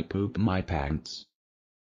 I might poop my pants.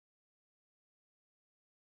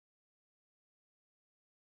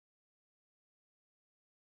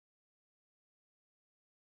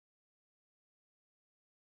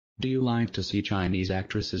 Do you like to see Chinese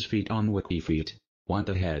actresses' feet on WikiFeet? What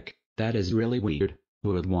the heck, that is really weird.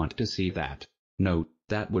 Who would want to see that? No,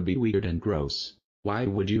 that would be weird and gross. Why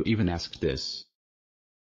would you even ask this?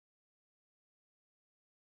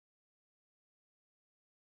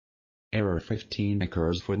 Error 15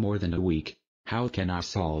 occurs for more than a week. How can I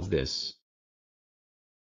solve this?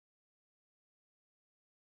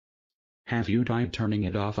 Have you tried turning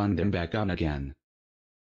it off and then back on again?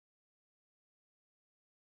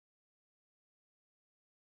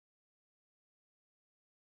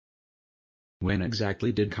 When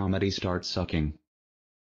exactly did comedy start sucking?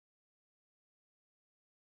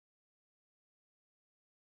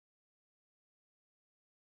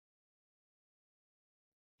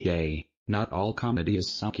 Yay, not all comedy is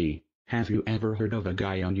sucky. Have you ever heard of a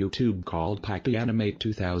guy on YouTube called Pappy Animate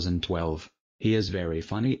 2012? He is very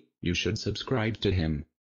funny, you should subscribe to him.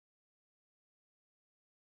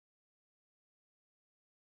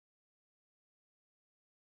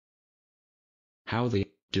 How the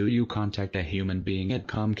do you contact a human being at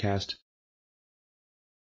Comcast?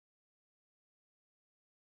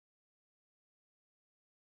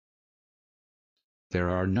 There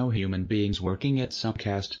are no human beings working at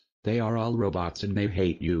Subcast, they are all robots and they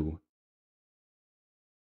hate you.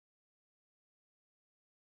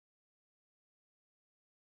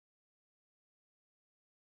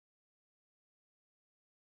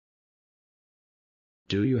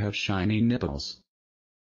 Do you have shiny nipples?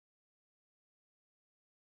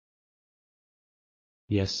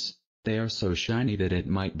 Yes,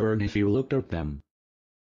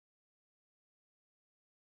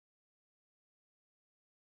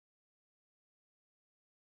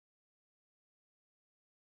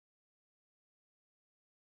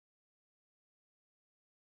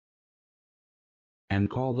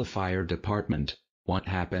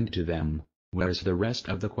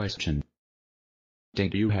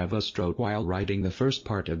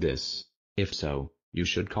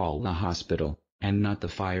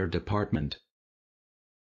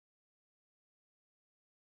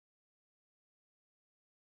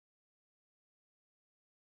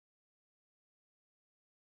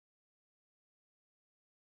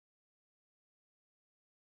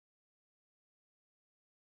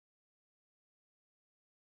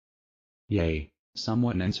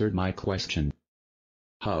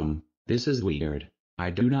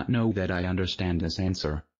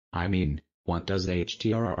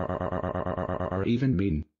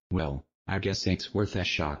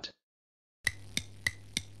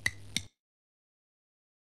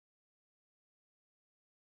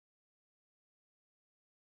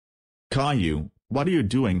 Caillou, what are you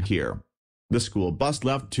doing here? The school bus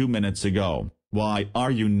left 2 minutes ago. Why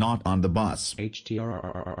are you not on the bus?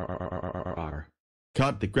 HTRRRRR.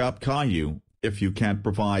 Cut the crap, Caillou. If you can't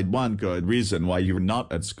provide one good reason why you're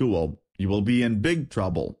not at school, you will be in big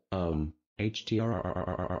trouble.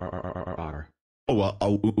 HTRRRRR.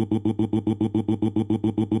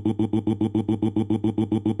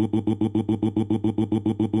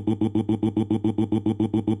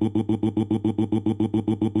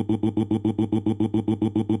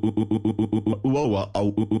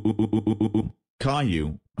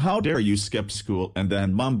 Caillou, how dare you skip school and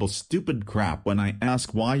then mumble stupid crap when I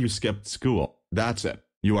ask why you skipped school? That's it.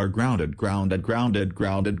 You are grounded for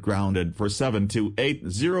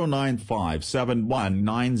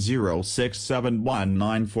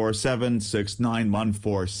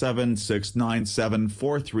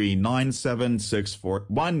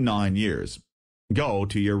years. Go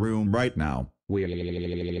to your room right now.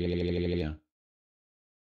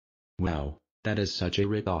 Wow, that is such a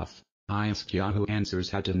rip-off. I asked Yahoo Answers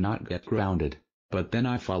how to not get grounded, but then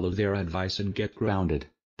I follow their advice and get grounded.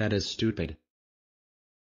 That is stupid.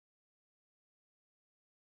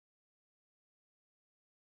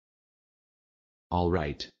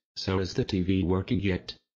 Alright, so is the TV working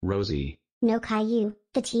yet, Rosie? No, Caillou,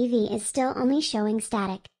 the TV is still only showing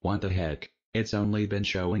static. What the heck? It's only been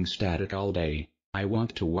showing static all day. I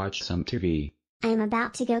want to watch some TV. I'm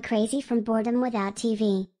about to go crazy from boredom without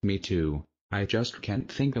TV. Me too. I just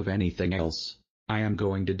can't think of anything else. I am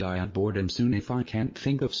going to die of boredom soon if I can't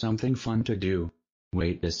think of something fun to do.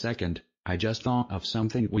 Wait a second, I just thought of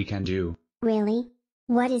something we can do. Really?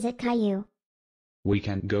 What is it, Caillou? We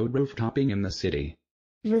can go rooftopping in the city.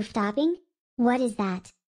 Rooftopping? What is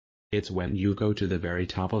that? It's when you go to the very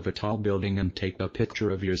top of a tall building and take a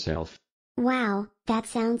picture of yourself. Wow, that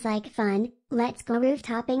sounds like fun. Let's go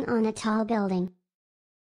rooftopping on a tall building.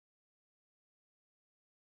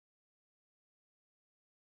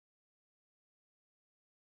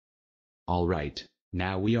 Alright,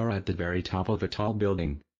 now we are at the very top of a tall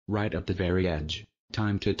building, right at the very edge.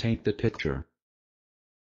 Time to take the picture.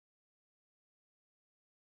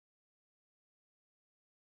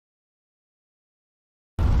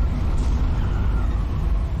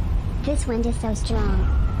 This wind is so strong.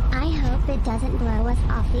 I hope it doesn't blow us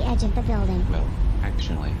off the edge of the building. Well,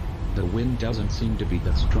 actually, the wind doesn't seem to be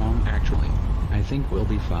that strong actually. I think we'll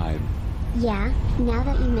be fine. Yeah, now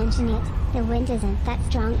that you mention it, the wind isn't that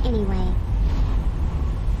strong anyway.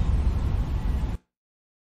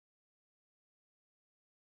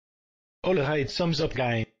 Alright, thumbs up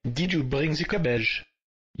guy. Did you bring the cabbage?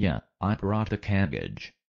 Yeah, I brought the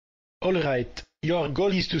cabbage. Alright, your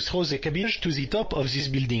goal is to throw the cabbage to the top of this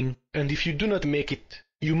building, and if you do not make it,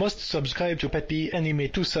 you must subscribe to Pappy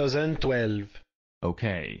Animate 2012.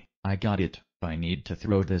 Okay, I got it. I need to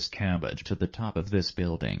throw this cabbage to the top of this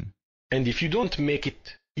building. And if you don't make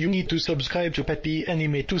it, you need to subscribe to Pappy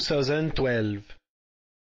Animate 2012.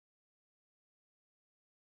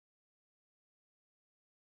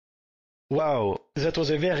 Wow, that was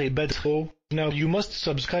a very bad throw. Now you must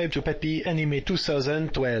subscribe to Pappy Animate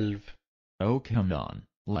 2012. Oh come on,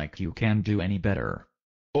 like you can do any better.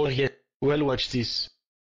 Oh yeah, well watch this.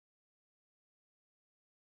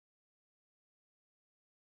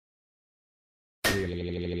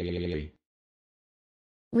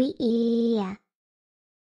 Yeah.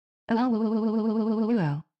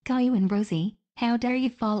 Oh, Caillou and Rosie, how dare you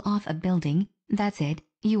fall off a building? That's it,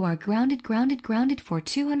 you are grounded for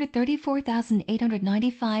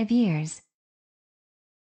 234,895 years.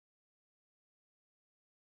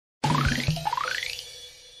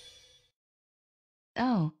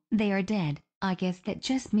 Oh, they are dead. I guess that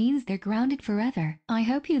just means they're grounded forever. I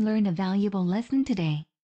hope you learned a valuable lesson today.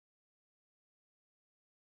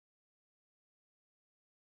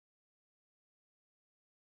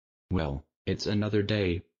 Well, it's another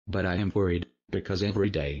day, but I am worried, because every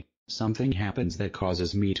day, something happens that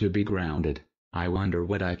causes me to be grounded. I wonder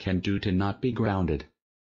what I can do to not be grounded.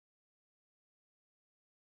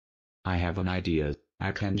 I have an idea.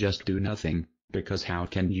 I can just do nothing, because how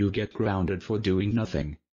can you get grounded for doing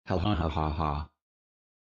nothing? Ha ha ha ha ha.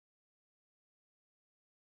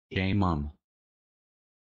 Hey Mom.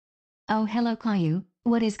 Oh, hello Caillou,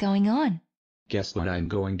 what is going on? Guess what I'm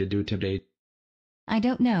going to do today? I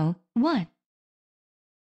don't know, what?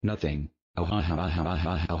 Nothing. Oh ha ha ha ha ha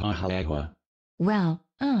ha ha ha ha. Well,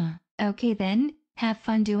 okay then, have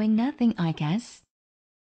fun doing nothing I guess.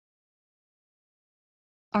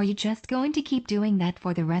 Are you just going to keep doing that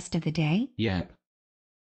for the rest of the day? Yep.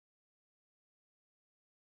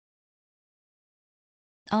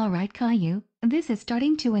 Alright Caillou, this is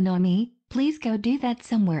starting to annoy me, please go do that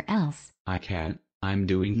somewhere else. I can't, I'm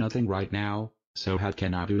doing nothing right now, so how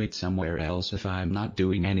can I do it somewhere else if I'm not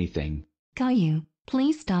doing anything? Caillou,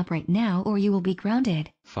 please stop right now or you will be grounded.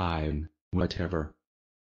 Fine, whatever.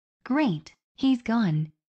 Great, he's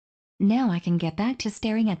gone. Now I can get back to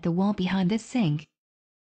staring at the wall behind the sink.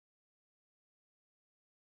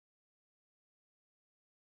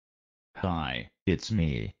 Hi, it's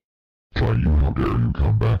me. Caillou, how dare you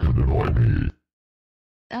come back and annoy me?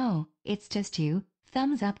 Oh, it's just you,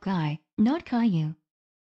 thumbs up guy, not Caillou.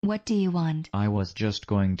 What do you want? I was just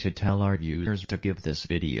going to tell our users to give this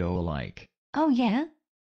video a like. Oh yeah?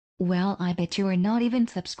 Well, I bet you are not even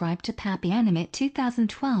subscribed to Pappy Animate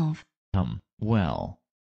 2012. Well.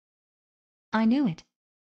 I knew it.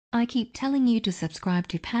 I keep telling you to subscribe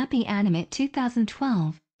to Pappy Animate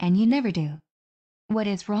 2012, and you never do. What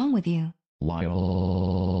is wrong with you?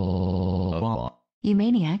 You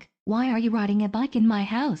maniac, why are you riding a bike in my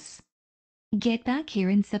house? Get back here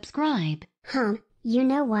and subscribe. You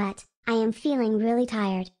know what? I am feeling really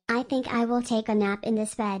tired. I think I will take a nap in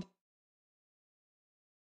this bed.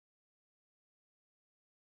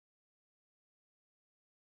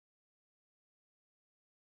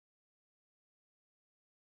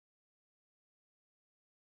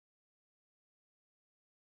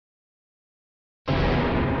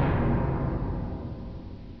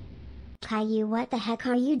 Caillou, what the heck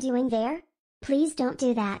are you doing there? Please don't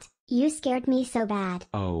do that. You scared me so bad.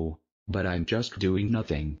 Oh, but I'm just doing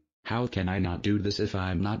nothing. How can I not do this if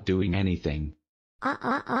I'm not doing anything?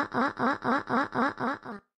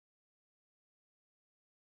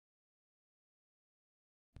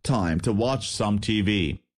 Time to watch some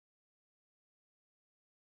TV.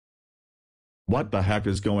 What the heck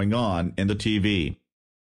is going on in the TV?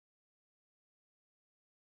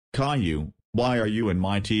 Caillou, why are you in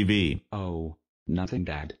my TV? Oh, nothing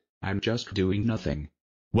Dad. I'm just doing nothing.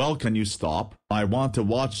 Well, can you stop? I want to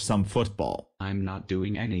watch some football. I'm not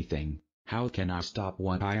doing anything. How can I stop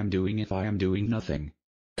what I am doing if I am doing nothing?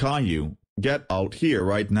 Caillou, get out here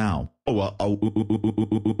right now.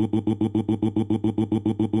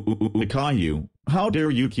 Caillou, how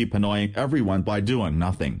dare you keep annoying everyone by doing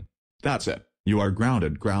nothing? That's it. You are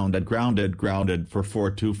grounded for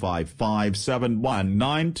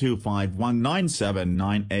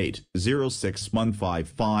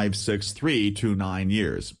 425571925197806155632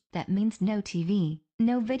 years. That means no TV,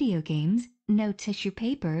 no video games, no tissue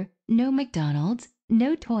paper, no McDonald's,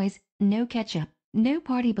 no toys, no ketchup, no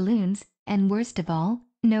party balloons, and worst of all,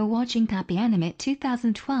 no watching Pappy Animate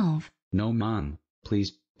 2012. No Mom,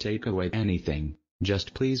 please, take away anything.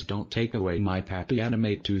 Just please don't take away my Pappy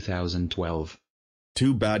Animate 2012.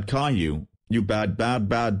 Too bad Caillou, you bad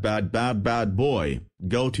boy.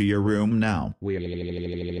 Go to your room now.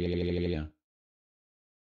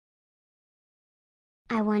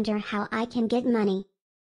 I wonder how I can get money.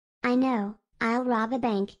 I know, I'll rob a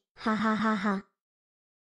bank, ha ha ha ha.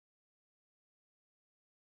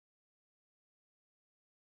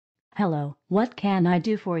 Hello, what can I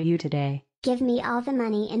do for you today? Give me all the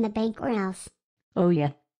money in the bank or else. Oh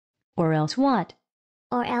yeah. Or else what?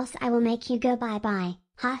 Or else I will make you go bye-bye,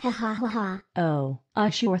 ha ha ha ha ha. Oh,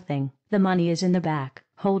 a sure thing. The money is in the back.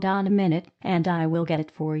 Hold on a minute, and I will get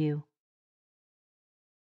it for you.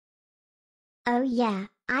 Oh yeah,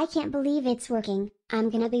 I can't believe it's working. I'm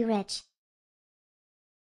gonna be rich.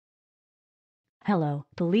 Hello,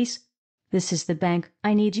 police. This is the bank.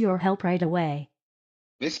 I need your help right away.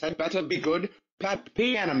 This had better be good.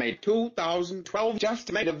 Pappy Animate 2012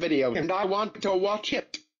 just made a video and I want to watch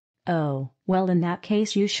it. Oh, well in that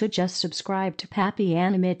case you should just subscribe to Pappy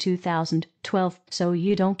Animate 2012 so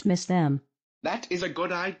you don't miss them. That is a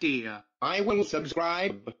good idea. I will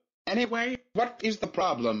subscribe. Anyway, what is the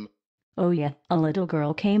problem? Oh yeah, a little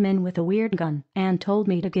girl came in with a weird gun and told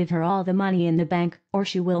me to give her all the money in the bank or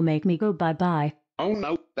she will make me go bye-bye. Oh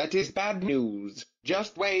no, that is bad news.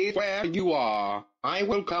 Just wait where you are. I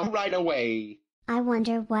will come right away. I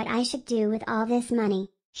wonder what I should do with all this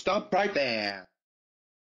money. Stop right there.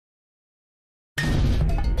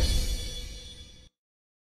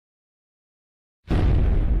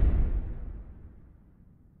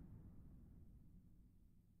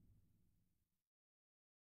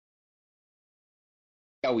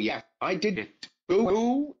 Oh yeah, I did it.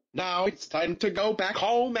 Boo-hoo. Now it's time to go back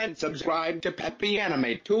home and subscribe to Pappy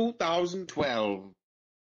Animate 2012.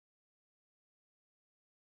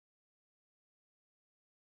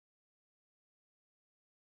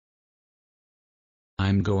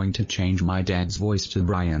 I'm going to change my dad's voice to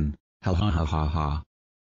Brian. Ha ha ha ha ha.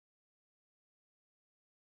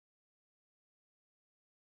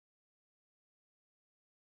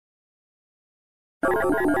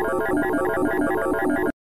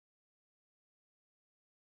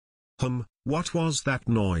 What was that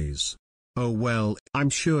noise? Oh well, I'm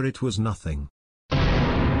sure it was nothing. Oh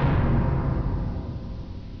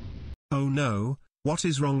no, what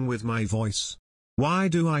is wrong with my voice? Why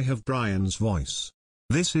do I have Brian's voice?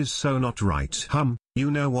 This is so not right.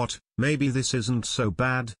 You know what, maybe this isn't so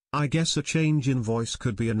bad. I guess a change in voice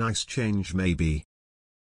could be a nice change maybe.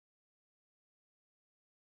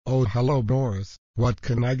 Oh hello Boris, what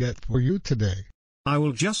can I get for you today? I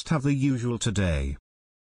will just have the usual today.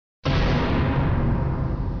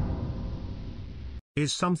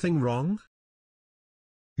 Is something wrong?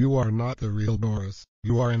 You are not the real Boris,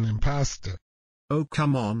 you are an imposter. Oh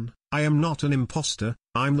come on, I am not an imposter,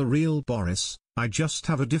 I'm the real Boris, I just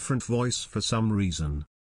have a different voice for some reason.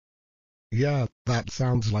 Yeah, that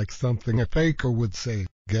sounds like something a faker would say.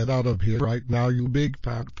 Get out of here right now you big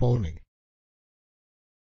fat phony.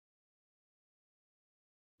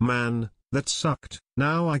 Man, that sucked,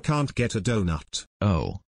 now I can't get a donut.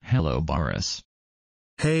 Oh, hello Boris.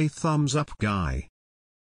 Hey thumbs up guy.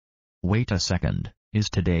 Wait a second, is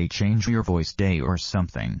today change your voice day or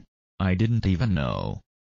something? I didn't even know.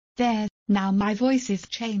 There, now my voice is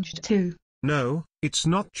changed too. No, it's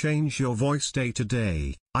not change your voice day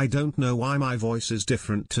today. I don't know why my voice is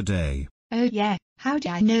different today. Oh yeah, how do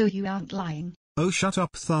I know you aren't lying? Oh shut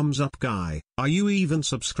up thumbs up guy, are you even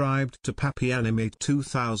subscribed to Pappy Animate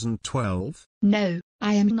 2012? No,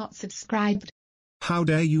 I am not subscribed. How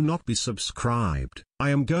dare you not be subscribed?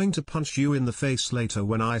 I am going to punch you in the face later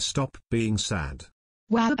when I stop being sad.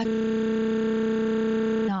 Wow.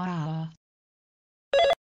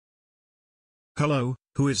 Hello,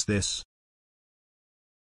 who is this?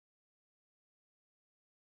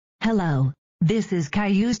 Hello, this is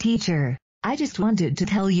Caillou's teacher. I just wanted to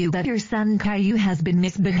tell you that your son Caillou has been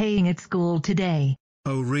misbehaving at school today.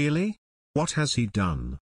 Oh really? What has he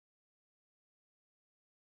done?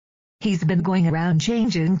 He's been going around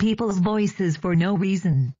changing people's voices for no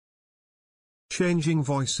reason. Changing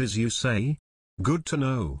voices you say? Good to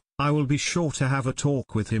know. I will be sure to have a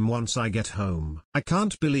talk with him once I get home. I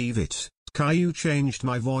can't believe it. Caillou changed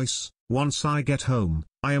my voice. Once I get home,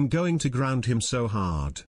 I am going to ground him so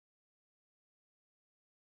hard.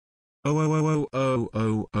 Oh oh oh oh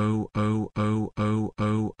oh oh oh oh oh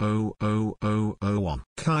oh oh oh oh.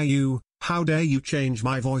 Caillou, how dare you change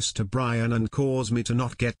my voice to Brian and cause me to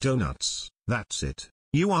not get donuts? That's it.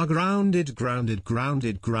 You are grounded for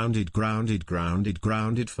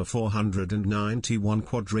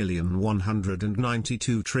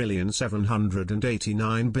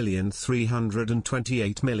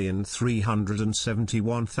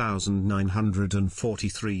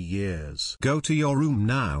years. Go to your room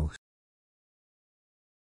now.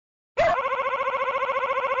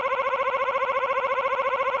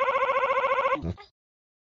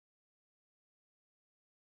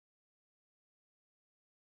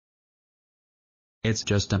 It's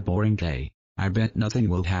just a boring day. I bet nothing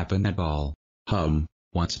will happen at all.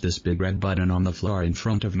 What's this big red button on the floor in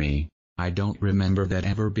front of me? I don't remember that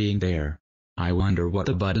ever being there. I wonder what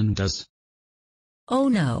the button does. Oh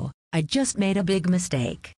no, I just made a big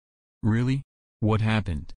mistake. Really? What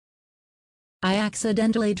happened? I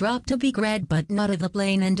accidentally dropped a big red button out of the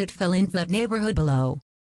plane and it fell into the neighborhood below.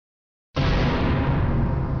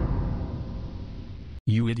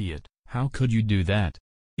 You idiot, how could you do that?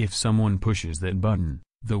 If someone pushes that button,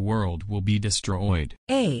 the world will be destroyed.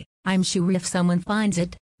 Hey, I'm sure if someone finds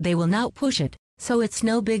it, they will not push it, so it's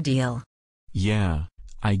no big deal. Yeah,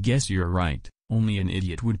 I guess you're right. Only an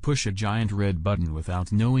idiot would push a giant red button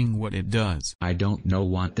without knowing what it does. I don't know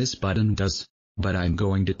what this button does, but I'm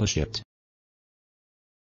going to push it.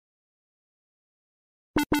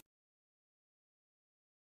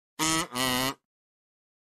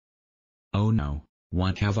 no.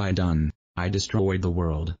 What have I done? I destroyed the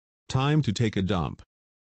world. Time to take a dump.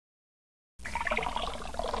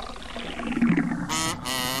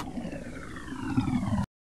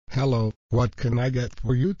 Hello, what can I get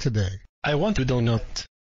for you today? I want a donut.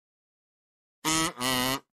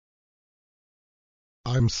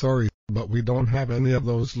 I'm sorry, but we don't have any of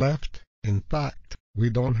those left. In fact, we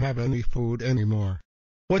don't have any food anymore.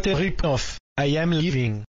 What a rip-off. I am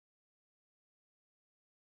leaving.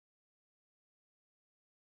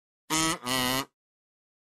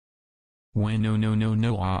 When no.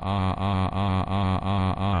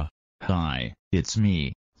 Hi, it's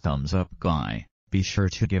me, Thumbs Up Guy. Be sure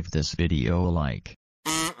to give this video a like.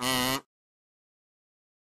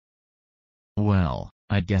 Well,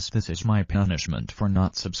 I guess this is my punishment for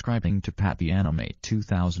not subscribing to Pappy Animate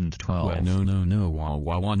 2012. No.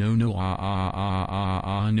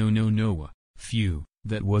 Phew,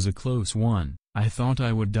 that was a close one. I thought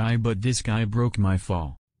I would die, but this guy broke my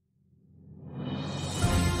fall.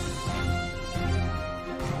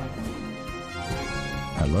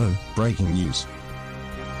 Hello, breaking news.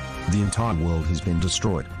 The entire world has been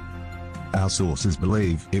destroyed. Our sources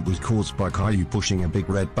believe it was caused by Caillou pushing a big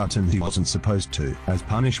red button he wasn't supposed to. As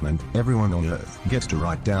punishment, everyone on Earth gets to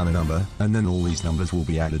write down a number, and then all these numbers will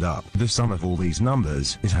be added up. The sum of all these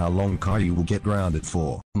numbers is how long Caillou will get grounded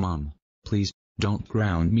for. Mom, please, don't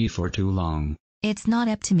ground me for too long. It's not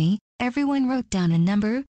up to me. Everyone wrote down a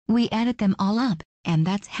number, we added them all up, and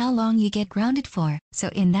that's how long you get grounded for. So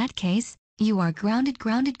in that case, you are grounded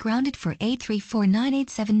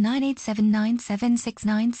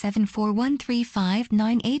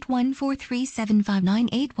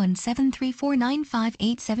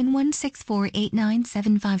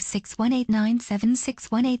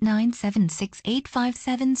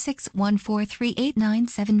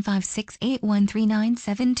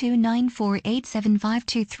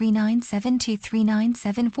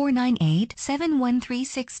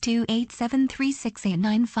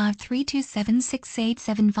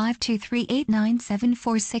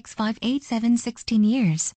for 16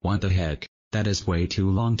 years. What the heck? That is way too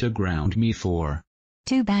long to ground me for.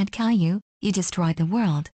 Too bad, Caillou. You destroyed the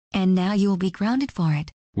world, and now you'll be grounded for it.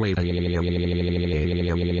 Wait.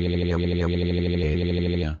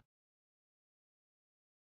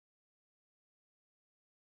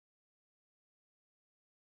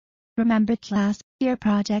 Remember class, your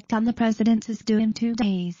project on the president is due in 2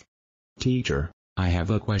 days. Teacher, I have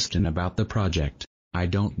a question about the project. I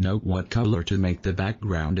don't know what color to make the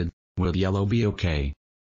background in. Will yellow be okay?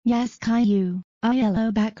 Yes, Caillou, a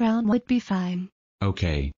yellow background would be fine.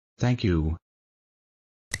 Okay, thank you.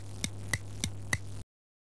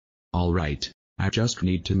 Alright, I just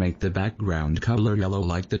need to make the background color yellow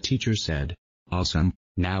like the teacher said. Awesome,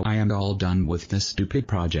 now I am all done with this stupid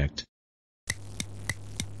project.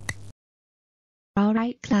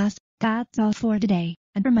 Alright class, that's all for today,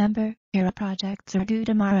 and remember, your projects are due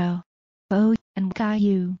tomorrow. Oh, and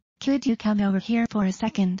Caillou, could you come over here for a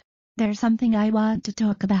second? There's something I want to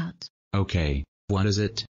talk about. Okay, what is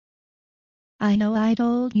it? I know I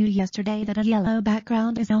told you yesterday that a yellow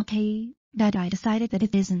background is okay, but I decided that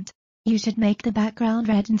it isn't. You should make the background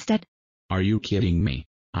red instead. Are you kidding me?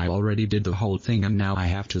 I already did the whole thing and now I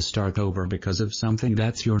have to start over because of something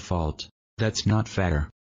that's your fault. That's not fair.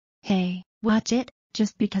 Hey, watch it,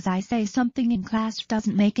 just because I say something in class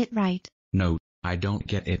doesn't make it right. No, I don't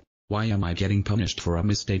get it. Why am I getting punished for a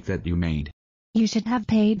mistake that you made? You should have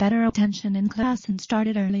paid better attention in class and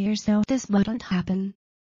started earlier so this wouldn't happen.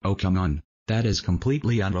 Oh come on, that is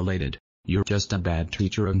completely unrelated. You're just a bad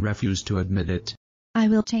teacher and refuse to admit it. I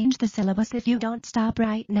will change the syllabus if you don't stop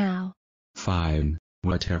right now. Fine,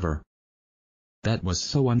 whatever. That was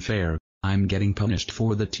so unfair. I'm getting punished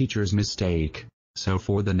for the teacher's mistake. So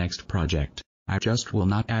for the next project, I just will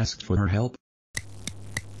not ask for her help.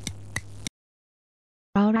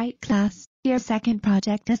 Alright class, your second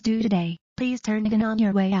project is due today. Please turn it in on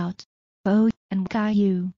your way out. Oh, and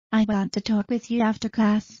Caillou, I want to talk with you after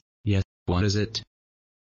class. Yes, what is it?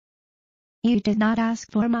 You did not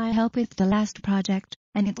ask for my help with the last project,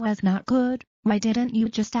 and it was not good. Why didn't you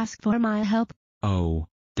just ask for my help? Oh,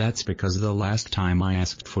 that's because the last time I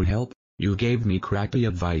asked for help, you gave me crappy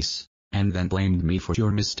advice, and then blamed me for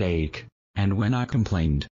your mistake. And when I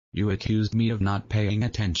complained, you accused me of not paying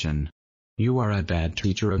attention. You are a bad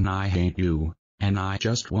teacher and I hate you, and I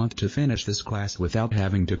just want to finish this class without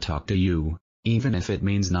having to talk to you, even if it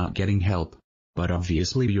means not getting help. But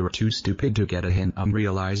obviously you're too stupid to get a hint and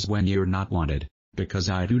realize when you're not wanted, because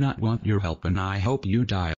I do not want your help and I hope you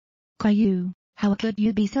die. Caillou, how could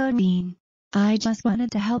you be so mean? I just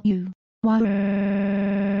wanted to help you.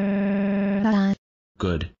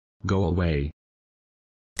 Good, go away.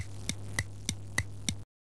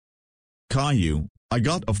 Caillou, I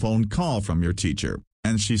got a phone call from your teacher,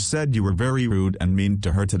 and she said you were very rude and mean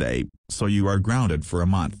to her today, so you are grounded for a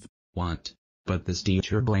month. What? But this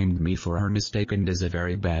teacher blamed me for her mistake and is a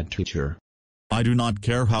very bad teacher. I do not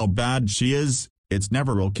care how bad she is, it's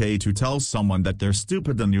never okay to tell someone that they're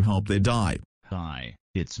stupid and you hope they die. Hi,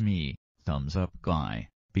 it's me, Thumbs Up Guy.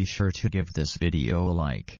 Be sure to give this video a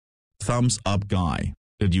like. Thumbs Up Guy,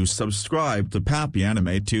 did you subscribe to Pappy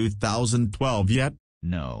Animate 2012 yet?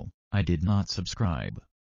 No, I did not subscribe.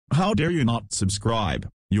 How dare you not subscribe?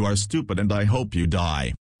 You are stupid and I hope you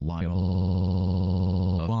die.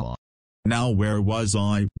 Now where was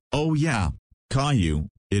I? Oh yeah, Caillou,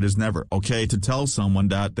 it is never okay to tell someone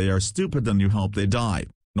that they are stupid and you hope they die.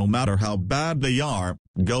 No matter how bad they are,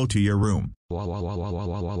 go to your room.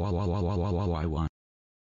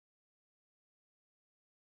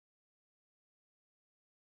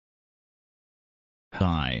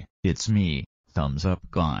 Hi, it's me, Thumbs Up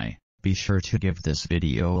Guy. Be sure to give this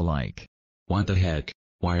video a like. What the heck?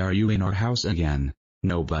 Why are you in our house again?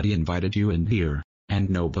 Nobody invited you in here, and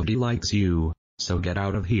nobody likes you, so get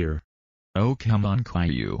out of here. Oh come on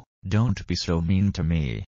Caillou, don't be so mean to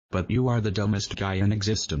me. But you are the dumbest guy in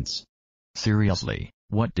existence. Seriously,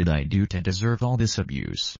 what did I do to deserve all this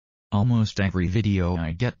abuse? Almost every video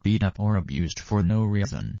I get beat up or abused for no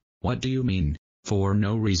reason. What do you mean, for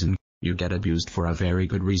no reason? You get abused for a very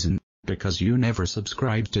good reason, because you never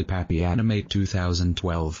subscribed to Pappy Animate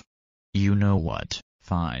 2012. You know what,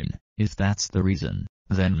 fine, if that's the reason,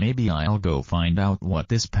 then maybe I'll go find out what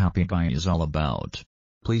this Pappy guy is all about.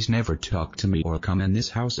 Please never talk to me or come in this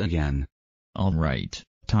house again. Alright,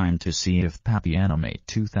 time to see if Pappy Animate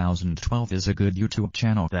 2012 is a good YouTube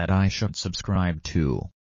channel that I should subscribe to.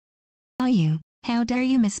 Caillou, how dare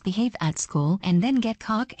you misbehave at school and then get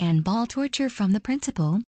cock and ball torture from the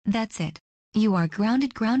principal? That's it. You are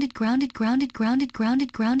grounded.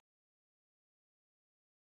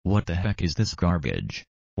 What the heck is this garbage?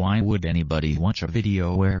 Why would anybody watch a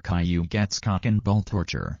video where Caillou gets cock and ball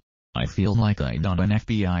torture? I feel like I'm on an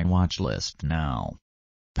FBI watch list now.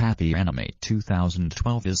 Pappy Animate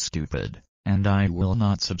 2012 is stupid, and I will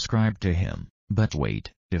not subscribe to him. But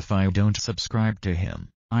wait, if I don't subscribe to him,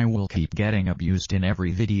 I will keep getting abused in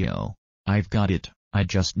every video. I've got it, I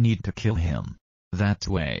just need to kill him. That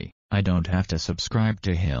way, I don't have to subscribe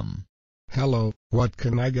to him. Hello, what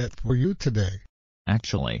can I get for you today?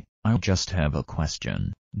 Actually, I just have a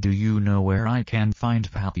question. Do you know where I can find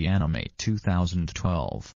Pappy Animate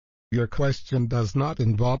 2012? Your question does not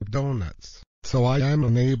involve donuts, so I am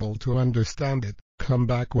unable to understand it. Come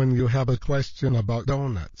back when you have a question about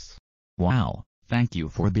donuts. Wow, thank you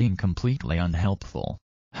for being completely unhelpful.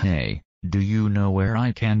 Hey, do you know where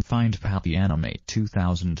I can find Pappy Animate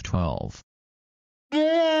 2012?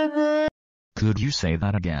 Could you say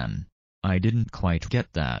that again? I didn't quite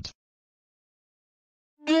get that.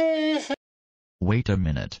 Wait a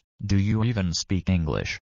minute, do you even speak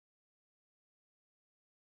English?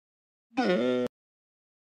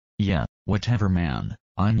 Yeah, whatever man,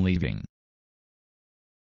 I'm leaving.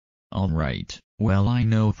 Alright, well I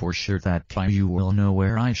know for sure that Caillou will know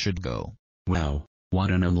where I should go. Wow,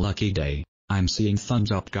 what an unlucky day. I'm seeing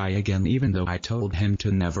Thumbs Up Guy again even though I told him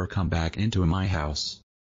to never come back into my house.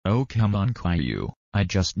 Oh come on Caillou, I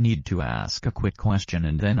just need to ask a quick question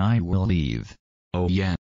and then I will leave. Oh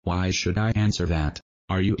yeah, why should I answer that?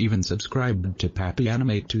 Are you even subscribed to Pappy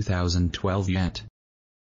Animate 2012 yet?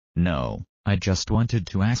 No, I just wanted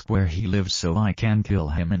to ask where he lives so I can kill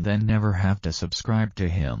him and then never have to subscribe to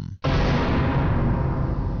him.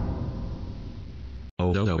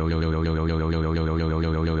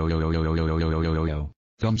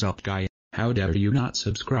 Thumbs Up Guy, how dare you not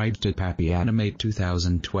subscribe to Pappy Animate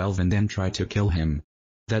 2012 and then try to kill him?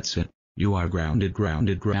 That's it, you are grounded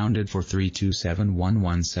for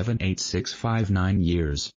 327117865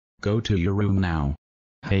 years. Go to your room now.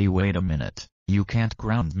 Hey wait a minute, you can't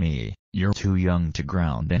ground me, you're too young to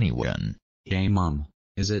ground anyone. Hey mom,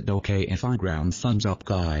 is it okay if I ground Thumbs Up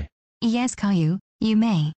Guy? Yes Caillou, you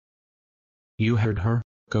may. You heard her,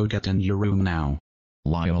 go get in your room now.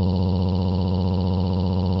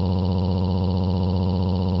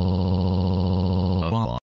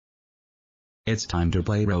 It's time to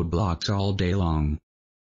play Roblox all day long.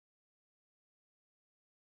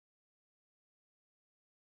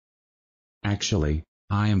 Actually,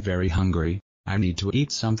 I am very hungry, I need to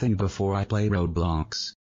eat something before I play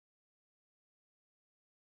Roblox.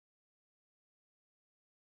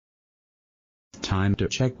 Time to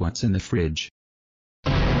check what's in the fridge.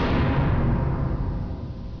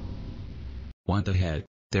 What the heck,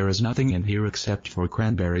 there is nothing in here except for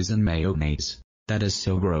cranberries and mayonnaise. That is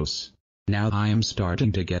so gross. Now I am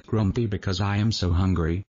starting to get grumpy because I am so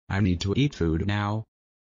hungry. I need to eat food now.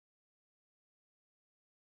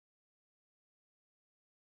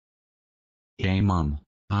 Hey Mom,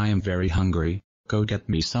 I am very hungry. Go get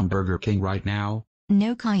me some Burger King right now.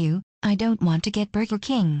 No Caillou, I don't want to get Burger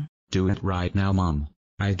King. Do it right now Mom.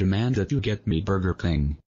 I demand that you get me Burger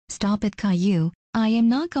King. Stop it Caillou, I am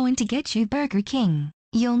not going to get you Burger King.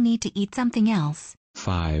 You'll need to eat something else.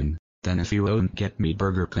 Fine, then if you won't get me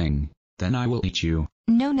Burger King, then I will eat you.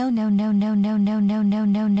 No no no no no no no no no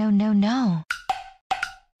no no no no.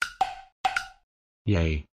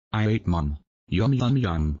 Yay, I ate Mom. Yum yum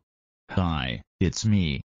yum. Hi, it's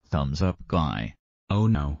me, Thumbs Up Guy. Oh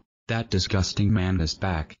no, that disgusting man is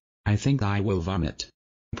back. I think I will vomit.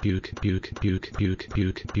 Puke puke puke puke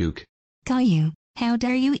puke puke. Caillou, how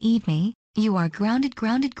dare you eat me? You are grounded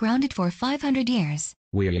for 500 years.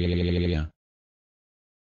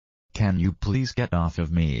 Can you please get off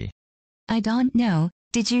of me? I don't know,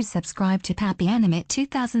 did you subscribe to Pappy Animate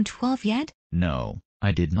 2012 yet? No,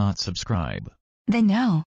 I did not subscribe. Then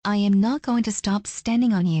no, I am not going to stop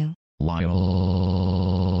standing on you.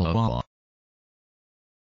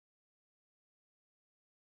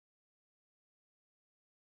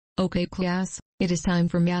 Okay class, it is time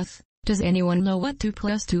for math. Does anyone know what 2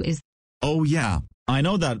 plus 2 is? Oh yeah, I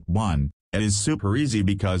know that one. It is super easy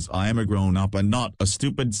because I am a grown-up and not a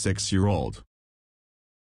stupid 6-year-old.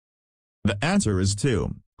 The answer is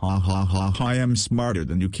 2. Ha ha ha ha, I am smarter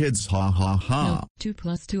than you kids, ha ha ha. No, 2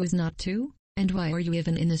 plus 2 is not 2, and why are you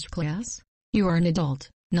even in this class? You are an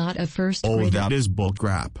adult, not a first grader. Oh, that is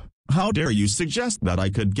bullcrap. How dare you suggest that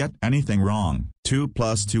I could get anything wrong? 2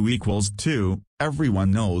 plus 2 equals 2,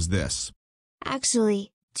 everyone knows this.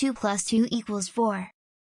 Actually, 2 plus 2 equals 4.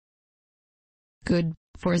 Good,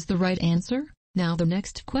 4 is the right answer. Now the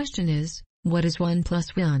next question is, what is 1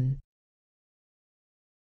 plus 1?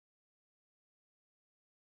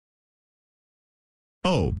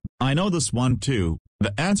 Oh, I know this one too.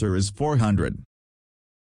 The answer is 400.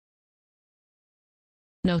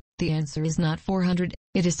 No, the answer is not 400,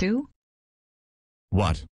 it is 2.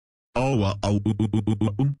 What? Oh,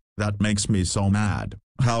 that makes me so mad.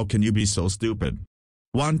 How can you be so stupid?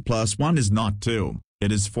 1 plus 1 is not 2,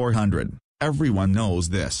 it is 400. Everyone knows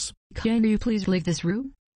this. Can you please leave this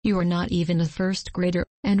room? You are not even a first grader,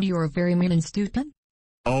 and you are very mean and stupid.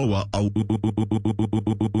 Oh,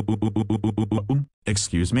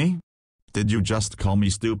 excuse me? Did you just call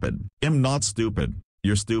me stupid? I'm not stupid,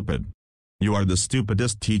 you're stupid. You are the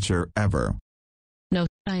stupidest teacher ever. No,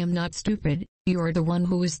 I am not stupid, you are the one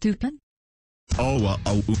who is stupid. Oh,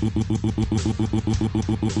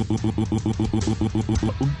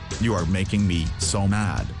 you are making me so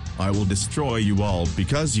mad. I will destroy you all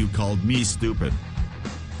because you called me stupid.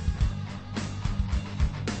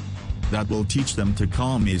 That will teach them to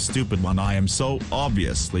call me stupid when I am so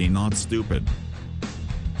obviously not stupid.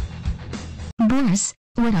 Boris,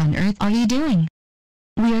 what on earth are you doing?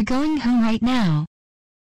 We are going home right now.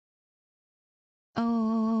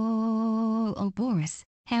 Oh, Boris,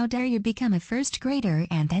 how dare you become a first grader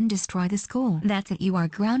and then destroy the school? That's it, you are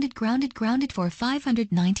grounded for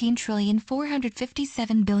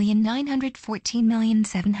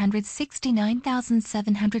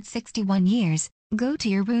 519,457,914,769,761 years. Go to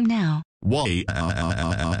your room now. Why?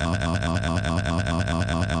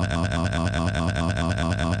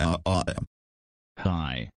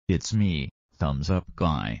 Hi, it's me, Thumbs Up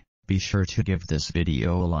Guy. Be sure to give this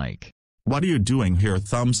video a like. What are you doing here,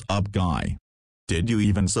 Thumbs Up Guy? Did you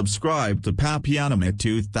even subscribe to Pappy Animate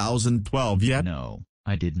 2012 yet? No,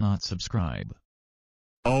 I did not subscribe.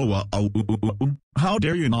 Oh, how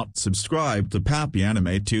dare you not subscribe to Pappy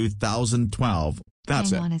Animate 2012?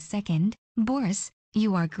 That's it. Hang on a second, Boris,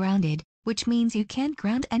 you are grounded, which means you can't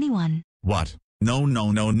ground anyone. What? No.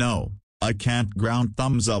 I can't ground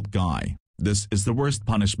Thumbs Up Guy. This is the worst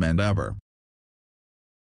punishment ever.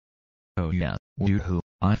 Oh yeah, woohoo,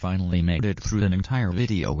 I finally made it through an entire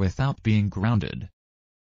video without being grounded.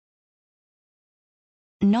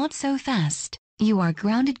 Not so fast. You are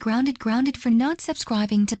grounded for not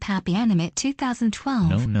subscribing to Pappy Animate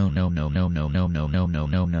 2012.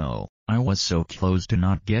 No. I was so close to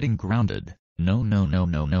not getting grounded. No.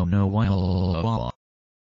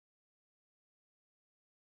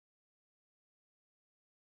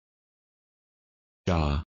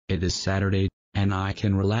 It is Saturday, and I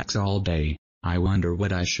can relax all day. I wonder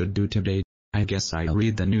what I should do today. I guess I'll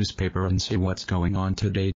read the newspaper and see what's going on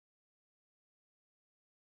today.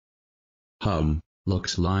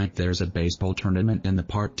 Looks like there's a baseball tournament in the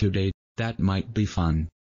park today. That might be fun.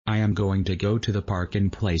 I am going to go to the park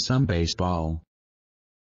and play some baseball.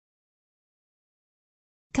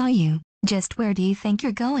 Caillou, just where do you think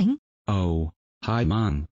you're going? Oh, hi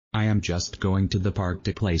Mom. I am just going to the park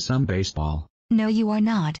to play some baseball. No, you are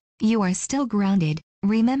not. You are still grounded,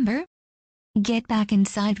 remember? Get back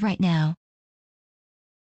inside right now.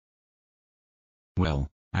 Well,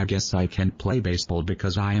 I guess I can't play baseball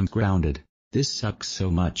because I am grounded. This sucks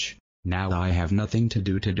so much. Now I have nothing to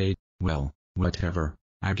do today. Well, whatever.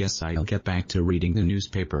 I guess I'll get back to reading the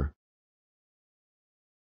newspaper.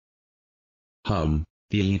 The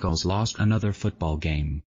Eagles lost another football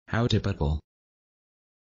game. How typical.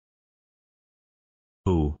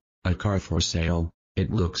 Ooh, a car for sale.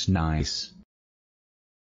 It looks nice.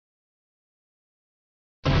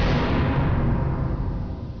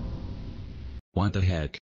 What the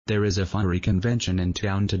heck? There is a furry convention in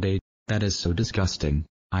town today. That is so disgusting.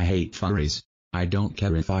 I hate furries. I don't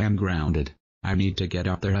care if I am grounded. I need to get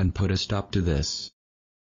up there and put a stop to this.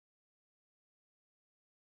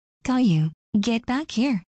 Caillou, get back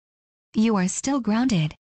here. You are still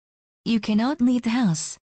grounded. You cannot leave the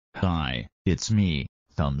house. Hi, it's me,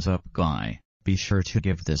 Thumbs Up Guy. Be sure to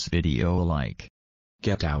give this video a like.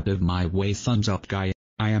 Get out of my way, Thumbs Up Guy.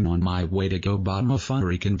 I am on my way to go bomb a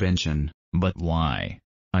furry convention. But why?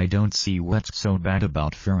 I don't see what's so bad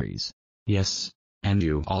about furries. Yes, and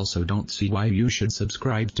you also don't see why you should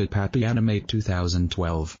subscribe to Pappy Animate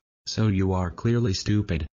 2012. So you are clearly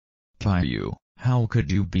stupid. Caillou, how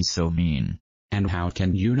could you be so mean? And how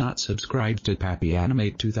can you not subscribe to Pappy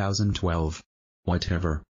Animate 2012?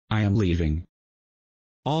 Whatever, I am leaving.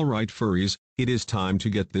 Alright furries, it is time to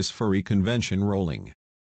get this furry convention rolling.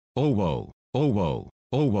 Oh whoa, oh whoa,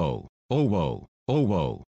 oh whoa, oh whoa, oh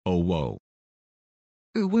whoa, oh whoa.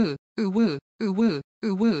 Ooh woo, ooh woo, ooh woo,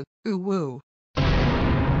 ooh woo, ooh woo.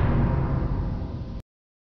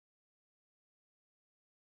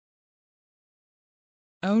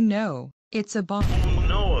 Oh no, it's a bomb.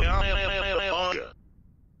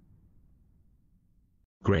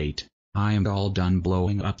 Great, I am all done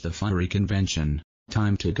blowing up the furry convention.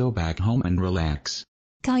 Time to go back home and relax.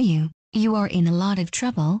 Caillou, you are in a lot of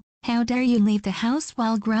trouble. How dare you leave the house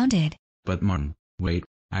while grounded? But Mom, wait,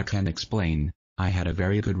 I can explain. I had a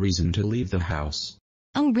very good reason to leave the house.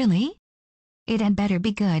 Oh really? It had better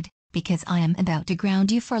be good, because I am about to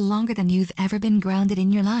ground you for longer than you've ever been grounded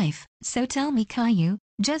in your life. So tell me, Caillou,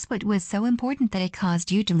 just what was so important that it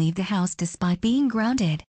caused you to leave the house despite being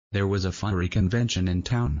grounded? There was a furry convention in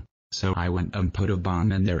town, so I went and put a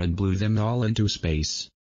bomb in there and blew them all into space.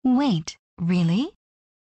 Wait, really?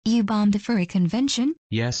 You bombed a furry convention?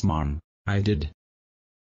 Yes, Mom, I did.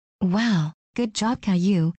 Wow, good job,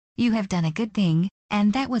 Caillou. You have done a good thing,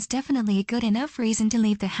 and that was definitely a good enough reason to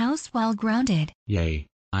leave the house while grounded. Yay,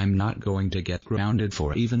 I'm not going to get grounded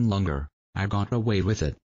for even longer. I got away with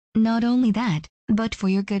it. Not only that, but for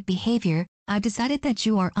your good behavior, I decided that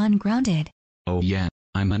you are ungrounded. Oh yeah,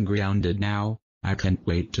 I'm ungrounded now. I can't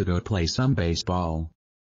wait to go play some baseball.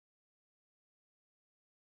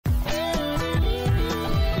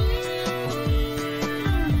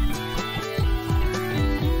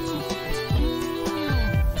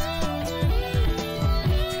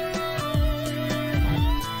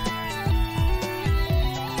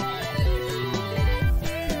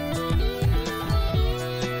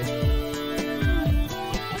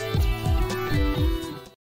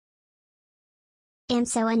 I'm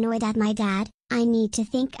so annoyed at my dad. I need to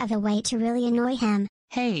think of a way to really annoy him.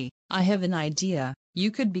 Hey, I have an idea. You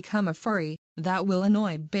could become a furry. That will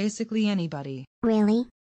annoy basically anybody. Really?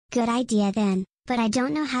 Good idea then, but I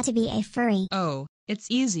don't know how to be a furry. Oh, it's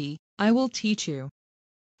easy. I will teach you.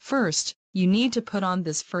 First, you need to put on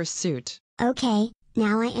this fursuit. Okay,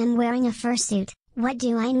 now I am wearing a fursuit. What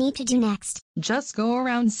do I need to do next? Just go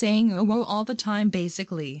around saying oh whoa all the time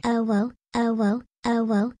basically. Oh whoa, oh whoa, oh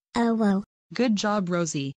whoa, oh whoa. Good job,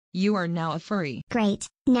 Rosie. You are now a furry. Great,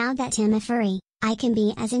 now that I'm a furry, I can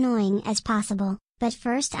be as annoying as possible. But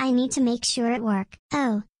first I need to make sure it works.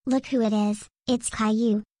 Oh, look who it is. It's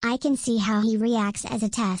Caillou. I can see how he reacts as a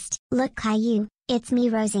test. Look Caillou, it's me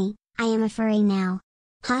Rosie. I am a furry now.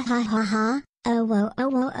 Ha ha ha ha. Oh whoa oh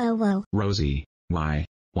whoa oh whoa. Rosie, why?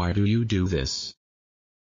 Why do you do this?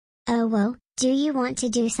 Oh whoa, do you want to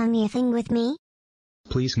do something with me?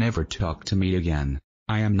 Please never talk to me again.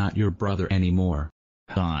 I am not your brother anymore.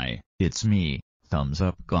 Hi, it's me, Thumbs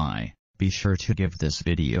Up Guy. Be sure to give this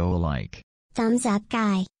video a like. Thumbs Up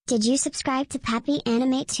Guy, did you subscribe to Pappy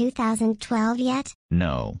Animate 2012 yet?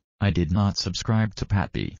 No, I did not subscribe to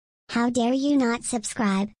Pappy. How dare you not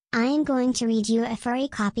subscribe? I am going to read you a furry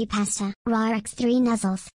copy pasta. Rarx 3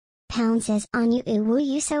 nuzzles. Pounces on you ooh woo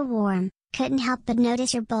you so warm. Couldn't help but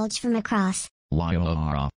notice your bulge from across.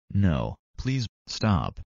 Wah, no, please,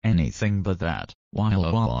 stop, anything but that.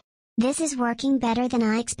 Wah. This is working better than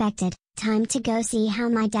I expected. Time to go see how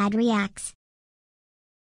my dad reacts.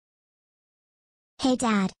 Hey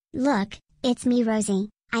Dad, look, it's me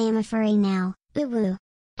Rosie, I am a furry now, ooh woo.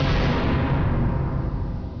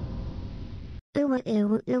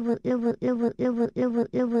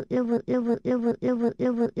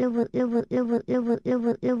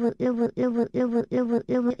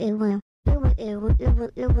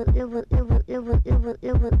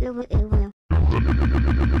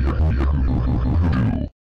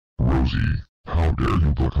 Rosie, how dare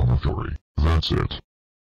you become a furry? That's it.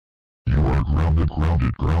 You are grounded for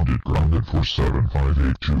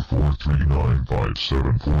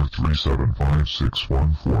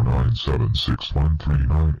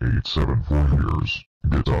 7582439574375614976139874 years.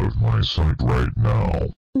 Get out of my sight right now.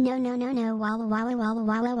 No, walla walla walla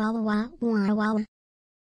walla walla walla walla.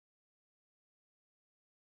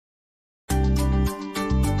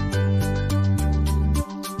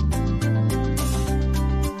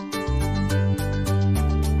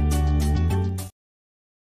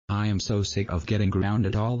 I am so sick of getting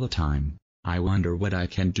grounded all the time. I wonder what I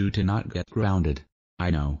can do to not get grounded.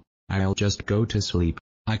 I know. I'll just go to sleep.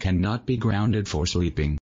 I cannot be grounded for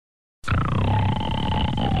sleeping.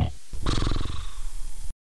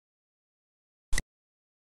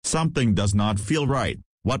 Something does not feel right.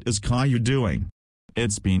 What is Caillou doing?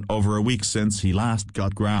 It's been over a week since he last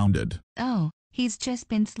got grounded. Oh, he's just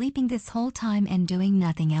been sleeping this whole time and doing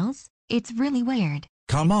nothing else? It's really weird.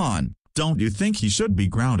 Come on! Don't you think he should be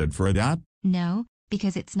grounded for that? No,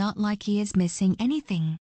 because it's not like he is missing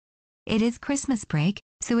anything. It is Christmas break,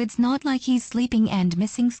 so it's not like he's sleeping and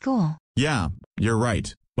missing school. Yeah, you're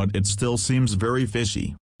right, but it still seems very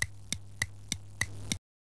fishy.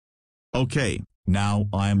 Okay, now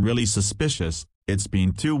I'm really suspicious. It's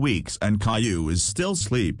been 2 weeks and Caillou is still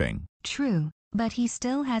sleeping. True, but he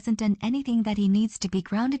still hasn't done anything that he needs to be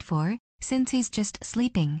grounded for, since he's just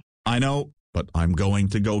sleeping. I know, but I'm going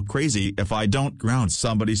to go crazy if I don't ground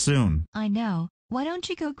somebody soon. I know. Why don't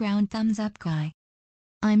you go ground Thumbs Up Guy?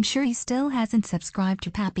 I'm sure he still hasn't subscribed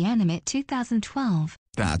to Pappy Animate 2012.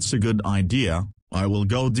 That's a good idea. I will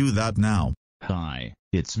go do that now. Hi,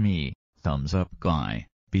 it's me, Thumbs Up Guy.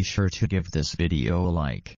 Be sure to give this video a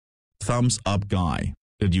like. Thumbs Up Guy,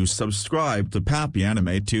 did you subscribe to Pappy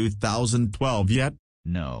Animate 2012 yet?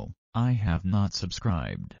 No, I have not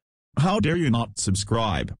subscribed. How dare you not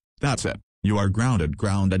subscribe? That's it. You are grounded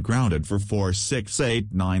for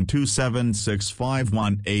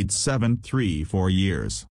 4689276518734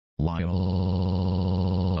 years.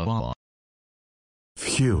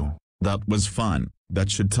 Phew, that was fun. That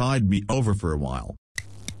should tide me over for a while.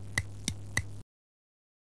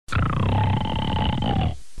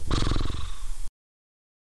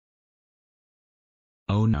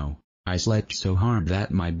 Oh no, I slept so hard that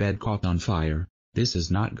my bed caught on fire. This is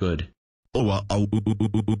not good.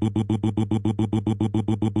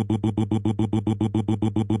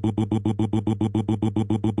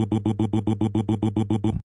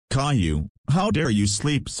 Caillou, how dare you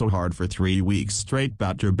sleep so hard for 3 weeks straight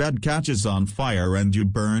that your bed catches on fire and you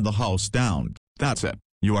burn the house down? That's it.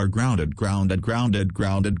 You are grounded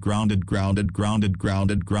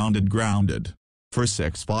for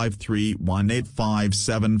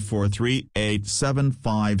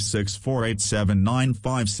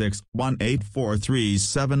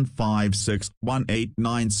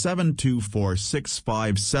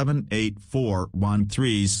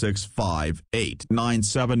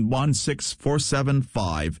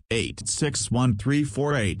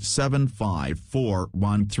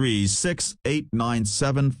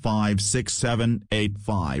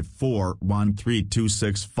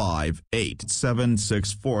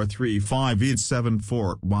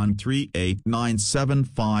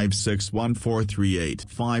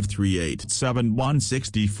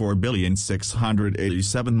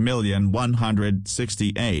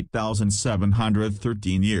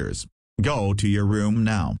years. Go to your room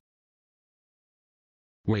now.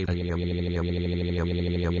 Wait.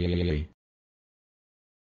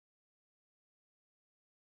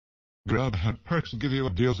 Grubhub perks give you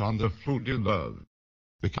deals on the food you love.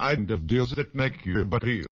 The kind of deals that make your butt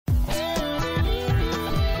heel.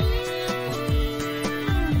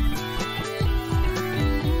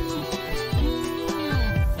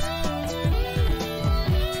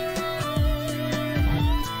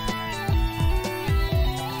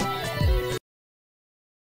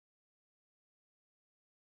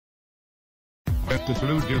 Get the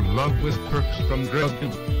food you love with perks from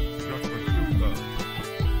Grubhub.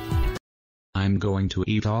 I'm going to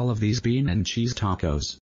eat all of these bean and cheese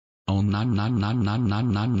tacos. Oh nom nom nom nom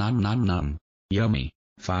nom nom nom nom nom. Yummy.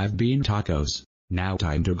 5 bean tacos. Now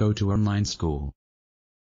time to go to online school.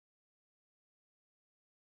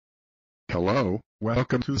 Hello,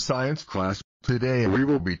 Welcome to science class. Today we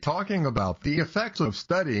will be talking about the effects of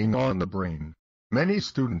studying on the brain. Many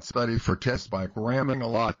students study for tests by cramming a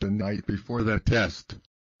lot the night before the test.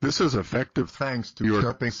 This is effective thanks to your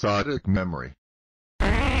episodic memory.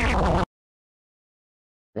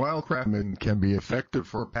 While cramming can be effective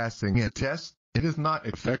for passing a test, it is not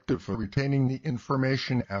effective for retaining the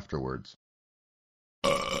information afterwards.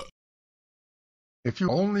 If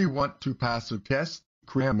you only want to pass a test,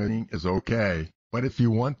 cramming is okay. But if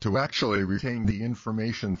you want to actually retain the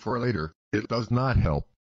information for later, it does not help.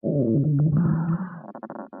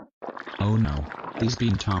 Oh no, these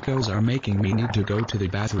bean tacos are making me need to go to the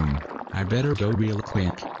bathroom. I better go real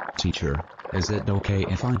quick. Teacher, is it okay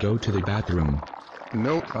if I go to the bathroom?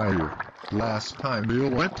 No, Caillou. Last time you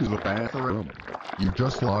went to the bathroom, you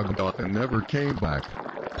just logged off and never came back.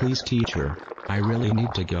 Please, teacher, I really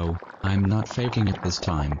need to go. I'm not faking it this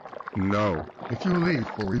time. No, if you leave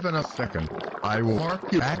for even a second, I will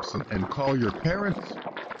mark you absent and call your parents.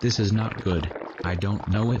 This is not good. I don't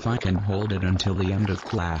know if I can hold it until the end of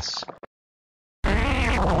class.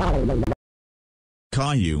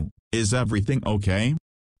 Caillou, is everything okay?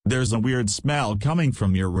 There's a weird smell coming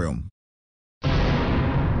from your room.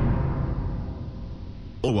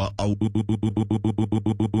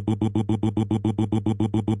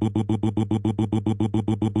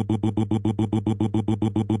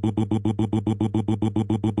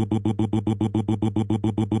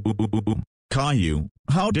 Caillou,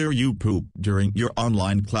 how dare you poop during your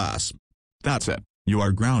online class? That's it. You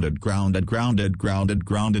are grounded for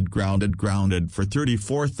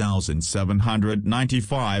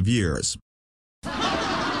 34,795 years.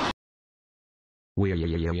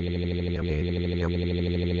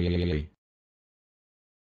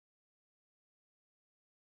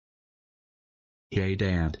 Hey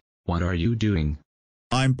Dad, what are you doing?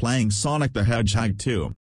 I'm playing Sonic the Hedgehog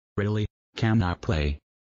 2. Really? Can I play?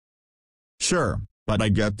 Sure, but I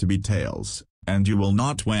get to be Tails, and you will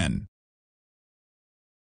not win.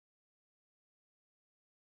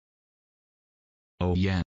 Oh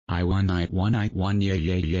yeah, I won,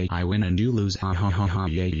 yay, I win and you lose, ha ha ha ha,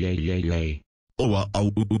 yay.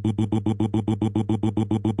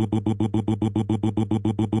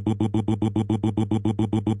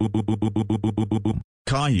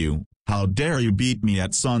 Caillou, how dare you beat me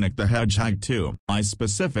at Sonic the Hedgehog 2? I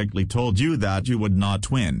specifically told you that you would not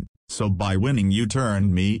win, so by winning you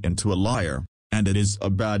turned me into a liar, and it is a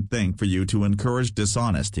bad thing for you to encourage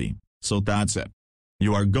dishonesty, so that's it.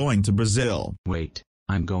 You are going to Brazil. Wait,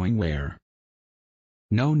 I'm going where?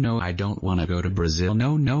 No, I don't want to go to Brazil.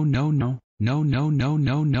 No.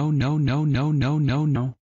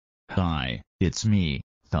 Hi, it's me,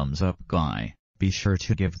 Thumbs Up Guy. Be sure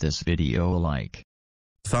to give this video a like.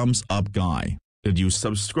 Thumbs Up Guy, did you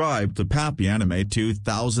subscribe to Pappy Animate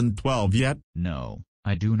 2012 yet? No,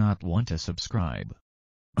 I do not want to subscribe.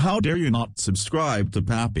 How dare you not subscribe to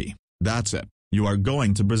Pappy? That's it. You are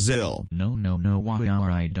going to Brazil. No,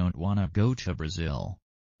 I don't wanna go to Brazil.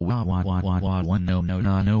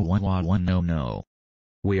 No.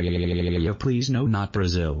 Please no, not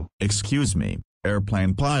Brazil. Excuse me,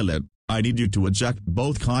 airplane pilot, I need you to eject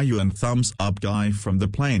both Caillou and Thumbs Up Guy from the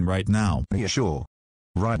plane right now. Yeah, sure.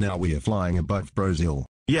 Right now we are flying above Brazil.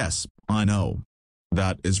 Yes, I know.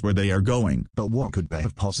 That is where they are going. But what could they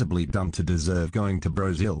have possibly done to deserve going to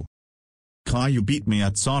Brazil? Caillou beat me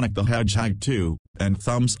at Sonic the Hedgehog 2, and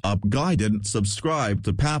Thumbs Up Guy didn't subscribe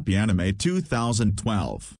to Pappy Animate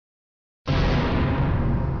 2012.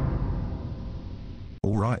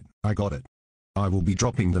 Alright, I got it. I will be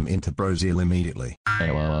dropping them into Brazil immediately.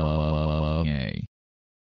 No.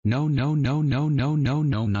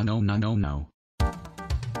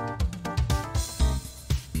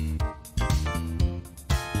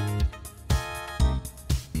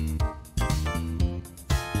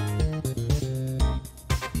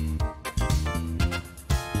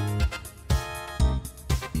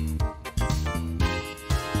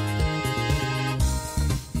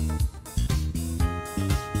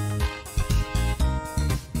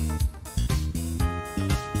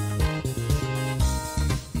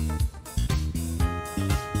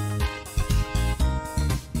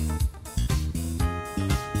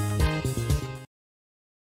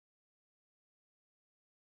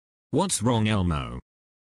 What's wrong, Elmo?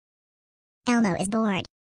 Elmo is bored.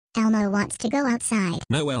 Elmo wants to go outside.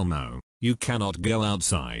 No, Elmo, you cannot go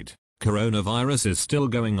outside. Coronavirus is still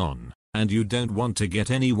going on, and you don't want to get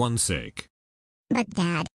anyone sick. But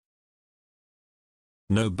Dad.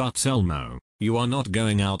 No buts, Elmo, you are not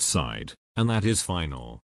going outside, and that is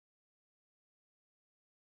final.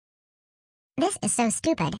 This is so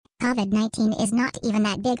stupid. COVID-19 is not even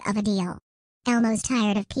that big of a deal. Elmo's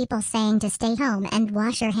tired of people saying to stay home and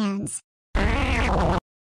wash your hands.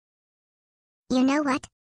 You know what?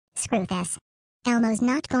 Screw this. Elmo's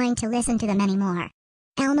not going to listen to them anymore.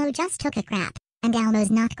 Elmo just took a crap, and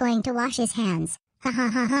Elmo's not going to wash his hands. Ha ha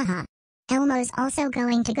ha ha ha. Elmo's also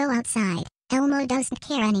going to go outside. Elmo doesn't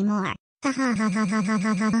care anymore. Ha ha ha ha ha ha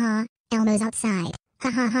ha ha ha. Elmo's outside.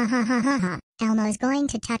 Ha ha ha ha ha ha ha. Elmo's going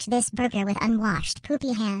to touch this burger with unwashed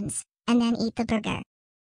poopy hands, and then eat the burger.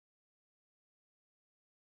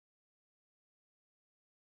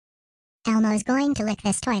 Elmo's going to lick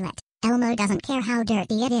this toilet. Elmo doesn't care how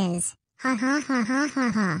dirty it is. Ha ha ha ha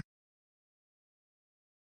ha ha.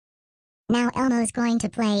 Now Elmo's going to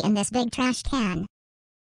play in this big trash can.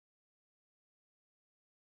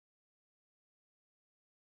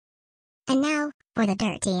 And now, for the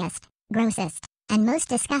dirtiest, grossest, and most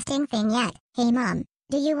disgusting thing yet. Hey Mom,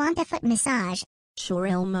 do you want a foot massage? Sure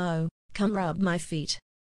Elmo, come rub my feet.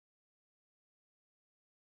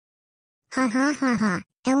 Ha ha ha ha.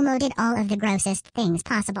 Elmo did all of the grossest things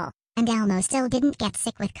possible, and Elmo still didn't get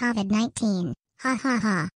sick with COVID-19. Ha ha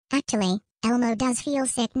ha. Actually, Elmo does feel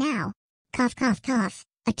sick now. Cough cough cough.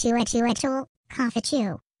 Achoo achoo achoo. Cough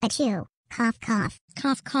achoo. Achoo. Cough cough.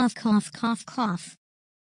 Cough cough cough cough cough.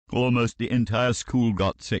 Almost the entire school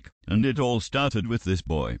got sick, and it all started with this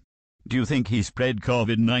boy. Do you think he spread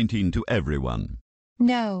COVID-19 to everyone?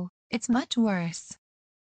 No, it's much worse.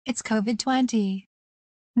 It's COVID-20.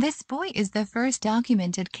 This boy is the first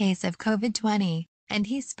documented case of COVID-20, and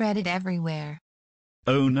he spread it everywhere.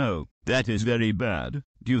 Oh no, that is very bad.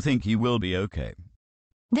 Do you think he will be okay?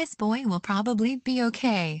 This boy will probably be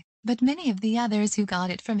okay, but many of the others who got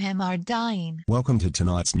it from him are dying. Welcome to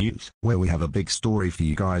tonight's news, where we have a big story for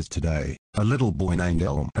you guys today. A little boy named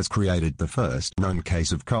Elmo has created the first known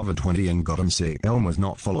case of COVID-20 and got him sick. Elmo was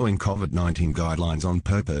not following COVID-19 guidelines on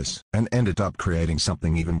purpose, and ended up creating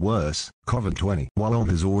something even worse, COVID-20. While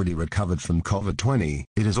Elmo has already recovered from COVID-20,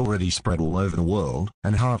 it has already spread all over the world,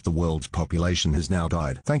 and half the world's population has now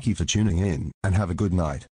died. Thank you for tuning in, and have a good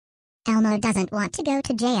night. Elmo doesn't want to go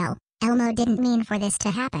to jail. Elmo didn't mean for this to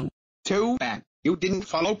happen. Too bad. You didn't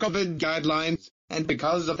follow COVID guidelines, and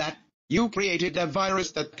because of that, you created a virus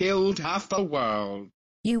that killed half the world.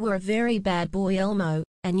 You were a very bad boy Elmo,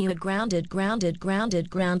 and you are grounded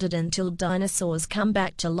until dinosaurs come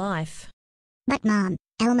back to life. But Mom,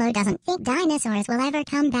 Elmo doesn't think dinosaurs will ever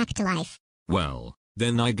come back to life. Well,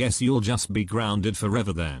 then I guess you'll just be grounded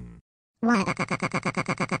forever then.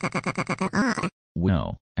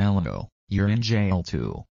 Well, Elmo, you're in jail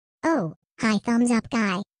too. Oh, hi thumbs up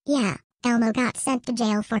guy. Yeah, Elmo got sent to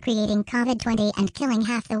jail for creating COVID-20 and killing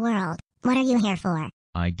half the world. What are you here for?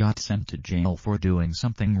 I got sent to jail for doing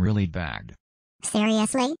something really bad.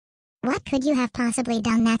 Seriously? What could you have possibly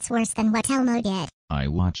done that's worse than what Elmo did? I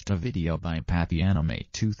watched a video by Pappy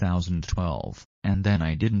Animate 2012, and then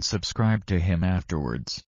I didn't subscribe to him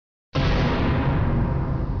afterwards.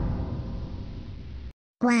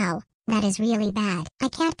 Wow, that is really bad. I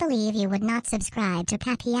can't believe you would not subscribe to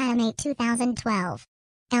Pappy Animate 2012.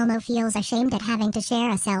 Elmo feels ashamed at having to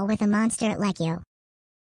share a cell with a monster like you.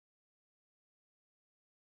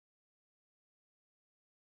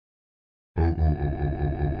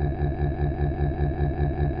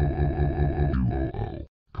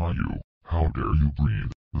 Caillou, how dare you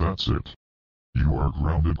breathe? That's it. You are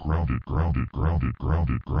grounded for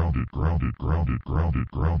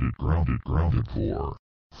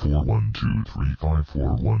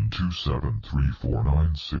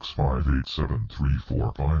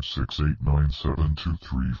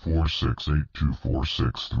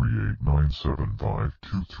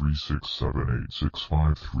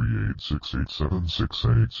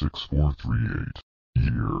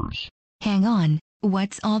years. Hang on,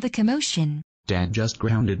 what's all the commotion? Dad just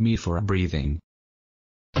grounded me for breathing.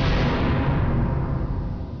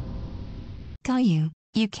 Caillou,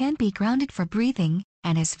 you can't be grounded for breathing,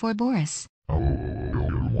 and as for Boris.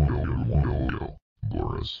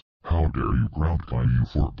 Boris, how dare you ground Caillou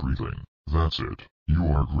for breathing? That's it. You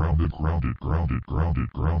are grounded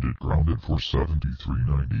for 73,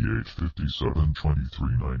 98, 57,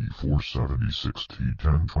 23, 94, 76, T,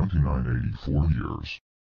 10, 29, 84 years.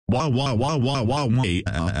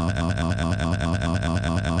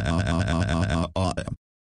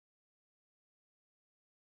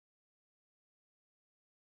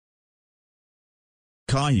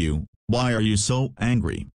 Caillou, why are you so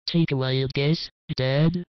angry? Take a wild guess,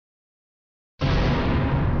 Dad.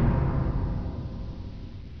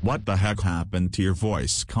 What the heck happened to your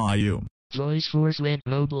voice, Caillou? Voice Force went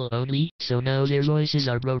mobile only, so now their voices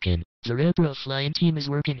are broken. The Repro Flying team is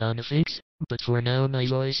working on a fix, but for now my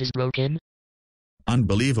voice is broken.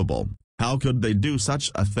 Unbelievable. How could they do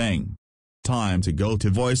such a thing? Time to go to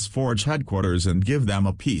VoiceForge headquarters and give them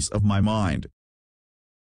a piece of my mind.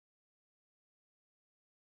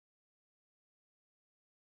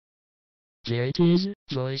 There it is,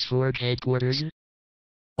 VoiceForge headquarters.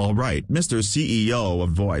 Alright, Mr. CEO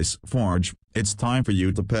of VoiceForge, it's time for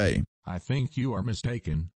you to pay. I think you are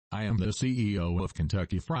mistaken. I am the CEO of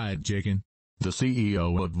Kentucky Fried Chicken. The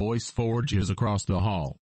CEO of VoiceForge is across the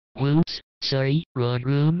hall. Whoops, sorry, wrong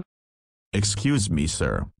room. Excuse me,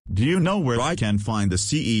 sir. Do you know where I can find the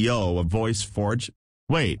CEO of VoiceForge?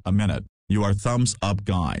 Wait a minute, you are thumbs up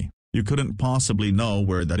guy. You couldn't possibly know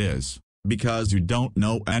where that is, because you don't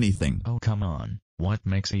know anything. Oh come on, what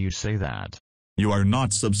makes you say that? You are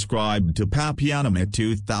not subscribed to Pappy Animate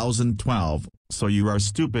 2012, so you are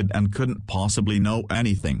stupid and couldn't possibly know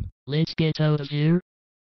anything. Let's get out of here.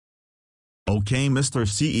 Okay, Mr.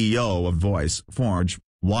 CEO of VoiceForge,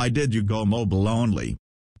 why did you go mobile only?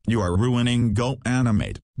 You are ruining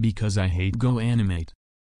GoAnimate. Because I hate GoAnimate.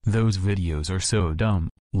 Those videos are so dumb,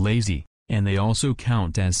 lazy, and they also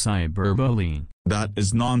count as cyberbullying. That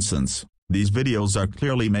is nonsense. These videos are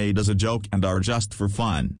clearly made as a joke and are just for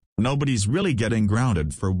fun. Nobody's really getting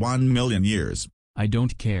grounded for 1 million years. I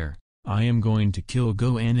don't care. I am going to kill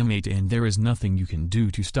GoAnimate and there is nothing you can do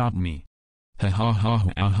to stop me. Ha ha ha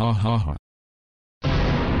ha ha ha ha.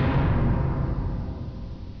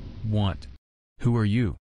 What? Who are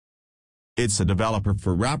you? It's a developer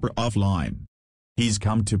for Rapper Offline. He's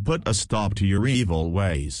come to put a stop to your evil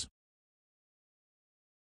ways.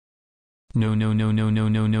 No no no no no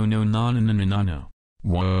no no no no no no no no no.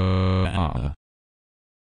 Wow.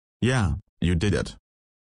 Yeah, you did it.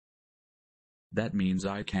 That means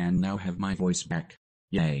I can now have my voice back.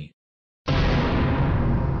 Yay.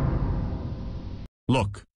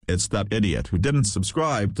 Look, it's that idiot who didn't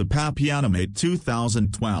subscribe to Pappy Animate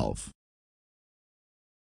 2012.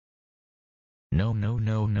 No no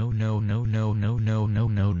no no no no no no no no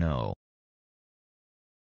no no.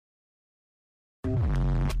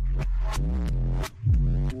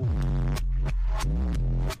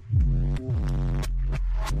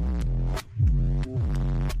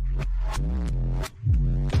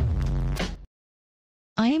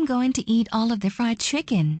 I am going to eat all of the fried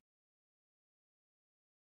chicken.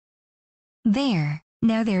 There,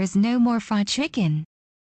 now there is no more fried chicken.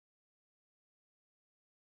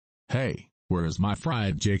 Hey, where is my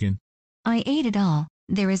fried chicken? I ate it all,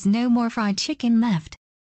 there is no more fried chicken left.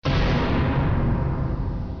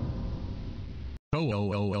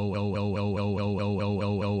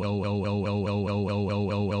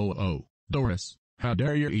 Doris, how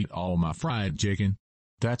dare you eat all my fried chicken?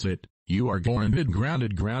 That's it. You are grounded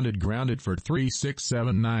for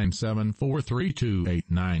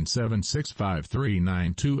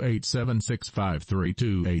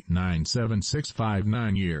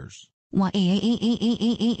 36797432897653928765329287659 years.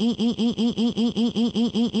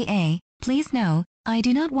 Please no, I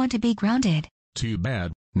do not want to be grounded. Too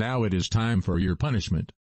bad, now it is time for your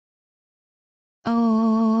punishment.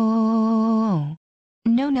 Oh.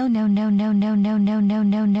 No no no no no no no no no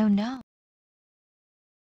no no no.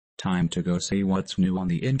 Time to go see what's new on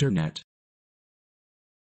the internet.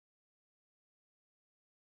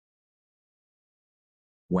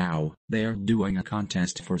 Wow, they're doing a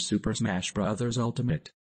contest for Super Smash Bros.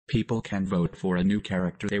 Ultimate. People can vote for a new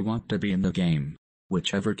character they want to be in the game.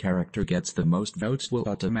 Whichever character gets the most votes will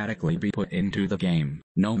automatically be put into the game,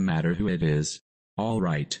 no matter who it is.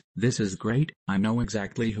 Alright, this is great, I know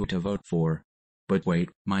exactly who to vote for. But wait,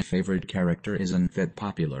 my favorite character isn't that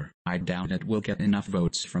popular. I doubt it will get enough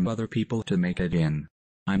votes from other people to make it in.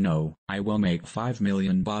 I know, I will make 5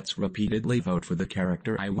 million bots repeatedly vote for the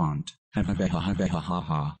character I want. Ha ha ha ha ha ha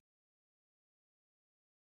ha.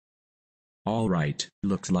 Alright,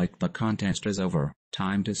 looks like the contest is over.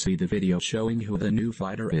 Time to see the video showing who the new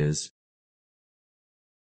fighter is.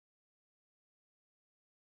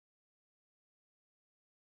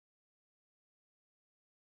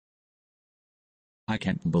 I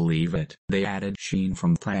can't believe it. They added Sheen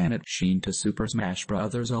from Planet Sheen to Super Smash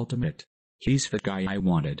Bros. Ultimate. He's the guy I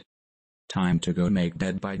wanted. Time to go make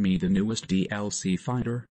Dead by Me the newest DLC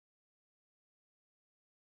fighter.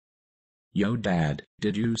 Yo Dad,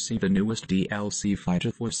 did you see the newest DLC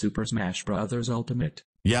fighter for Super Smash Bros. Ultimate?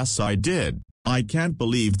 Yes I did. I can't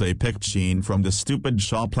believe they picked Sheen from the stupid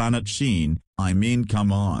Shaw Planet Sheen. I mean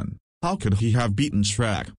come on. How could he have beaten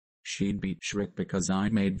Shrek? Sheen beat Shrek because I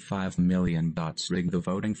made 5 million bots rig the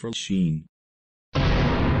voting for Sheen.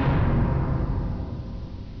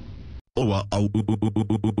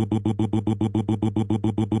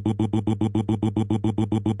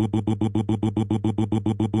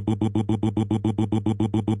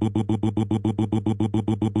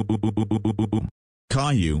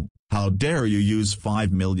 Caillou, how How dare you use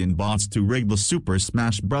 5 million bots to rig the Super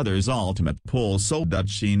Smash Bros. Ultimate poll so that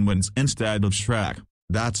Sheen wins instead of Shrek.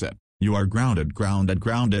 That's it. You are grounded for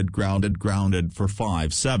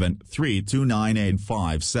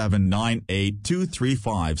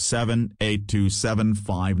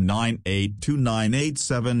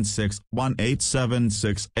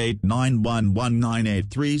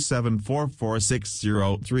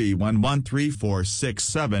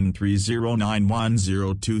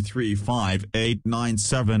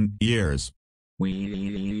years.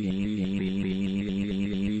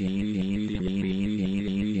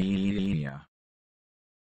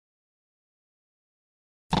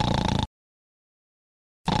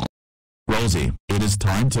 Rosie, it is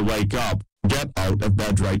time to wake up. Get out of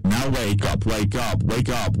bed right now. Wake up, wake up, wake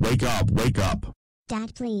up, wake up, wake up.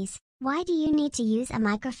 Dad, please. Why do you need to use a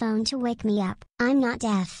microphone to wake me up? I'm not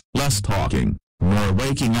deaf. Less talking, more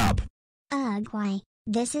waking up. Ugh, why?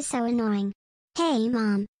 This is so annoying. Hey,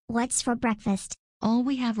 Mom, what's for breakfast? All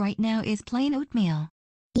we have right now is plain oatmeal.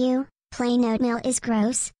 Plain oatmeal is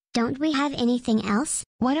gross. Don't we have anything else?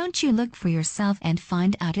 Why don't you look for yourself and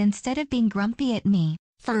find out instead of being grumpy at me?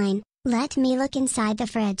 Fine. Let me look inside the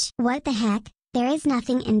fridge. What the heck? There is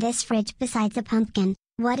nothing in this fridge besides a pumpkin.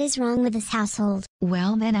 What is wrong with this household?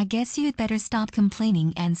 Well then I guess you'd better stop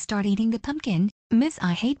complaining and start eating the pumpkin. Miss,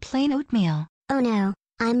 I hate plain oatmeal. Oh no,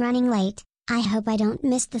 I'm running late. I hope I don't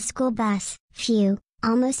miss the school bus. Phew,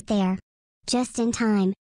 almost there. Just in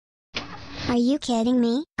time. Are you kidding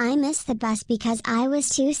me? I missed the bus because I was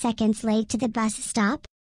 2 seconds late to the bus stop?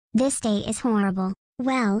 This day is horrible.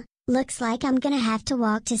 Well, looks like I'm gonna have to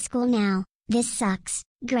walk to school now. This sucks.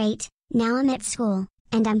 Great, now I'm at school,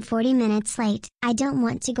 and I'm 40 minutes late. I don't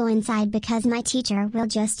want to go inside because my teacher will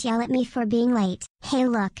just yell at me for being late. Hey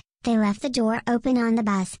look, they left the door open on the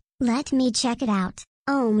bus. Let me check it out.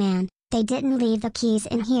 Oh man, they didn't leave the keys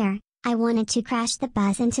in here. I wanted to crash the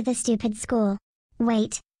bus into the stupid school.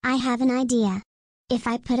 Wait, I have an idea. If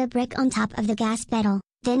I put a brick on top of the gas pedal,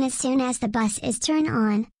 then as soon as the bus is turned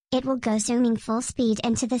on, it will go zooming full speed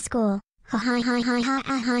into the school. Ha ha ha ha ha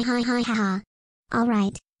ha ha ha ha ha.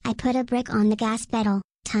 Alright, I put a brick on the gas pedal.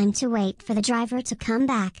 Time to wait for the driver to come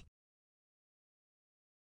back.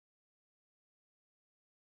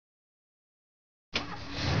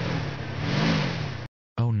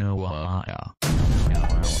 Oh no, ow, ow, ow,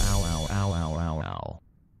 ow, ow, ow, ow.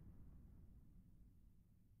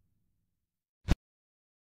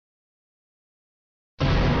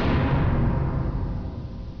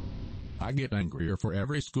 I get angrier for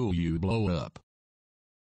every school you blow up.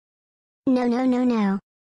 No no no no.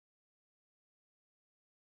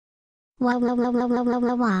 Wah wah wah wah wah wah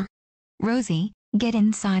wah wah. Rosie, get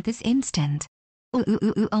inside this instant. Ooh ooh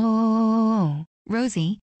ooh ooh oh.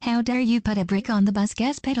 Rosie, how dare you put a brick on the bus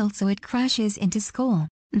gas pedal so it crashes into school.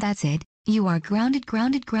 That's it, you are grounded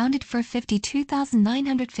for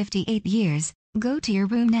 52,958 years. Go to your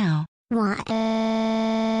room now. Oh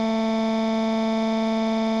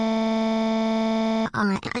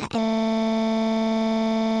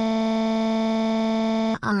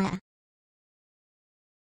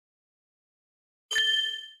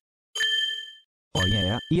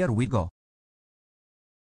yeah, here we go.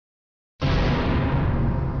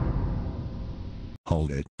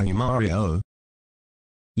 Hold it, are you Mario?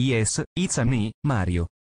 Yes, it's me, Mario.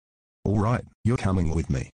 Alright, you're coming with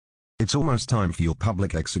me. It's almost time for your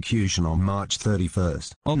public execution on March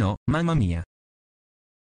 31st. Oh no, mamma mia.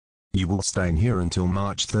 You will stay in here until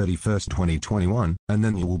March 31st, 2021, and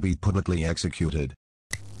then you will be publicly executed.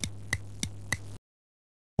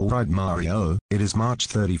 Alright Mario, it is March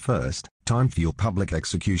 31st, time for your public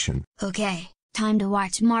execution. Okay, time to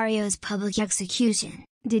watch Mario's public execution.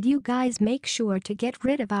 Did you guys make sure to get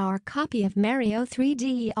rid of our copy of Mario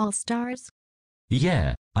 3D All-Stars?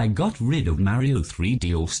 Yeah, I got rid of Mario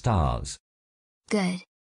 3D All-Stars. Good.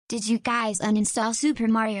 Did you guys uninstall Super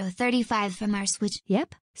Mario 35 from our Switch?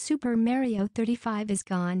 Yep, Super Mario 35 is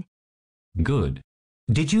gone. Good.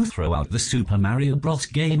 Did you throw out the Super Mario Bros.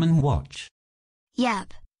 Game & Watch?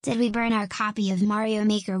 Yep. Did we burn our copy of Mario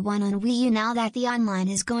Maker 1 on Wii U now that the online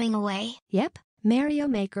is going away? Yep, Mario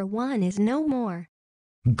Maker 1 is no more.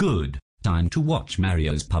 Good. Time to watch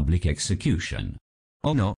Mario's public execution.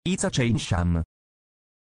 Oh no, it's a chain sham.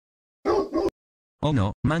 Oh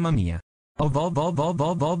no, mamma mia. Oh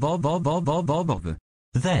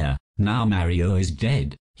There, now Mario is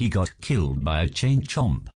dead. He got killed by a chain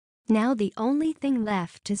chomp. Now the only thing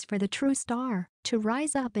left is for the true star to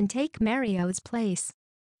rise up and take Mario's place.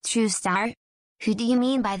 True star? Who do you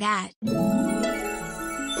mean by that?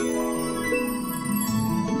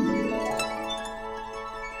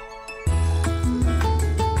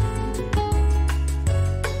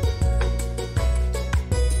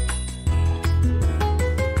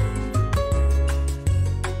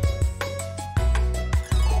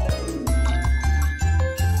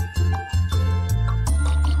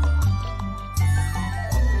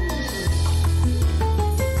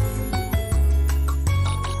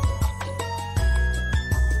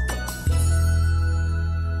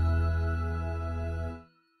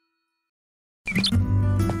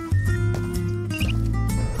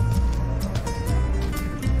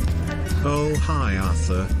 Oh hi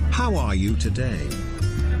Arthur, how are you today?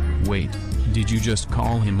 Wait, did you just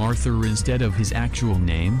call him Arthur instead of his actual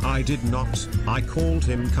name? I did not, I called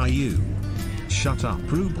him Caillou. Shut up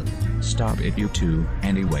Ruben. Stop it you two.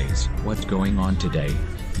 Anyways, what's going on today?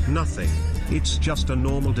 Nothing, it's just a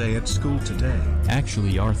normal day at school today.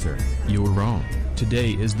 Actually Arthur, you're wrong.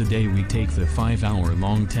 Today is the day we take the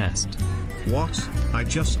 5-hour-long test. What? I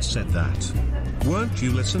just said that. Weren't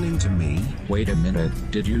you listening to me? Wait a minute,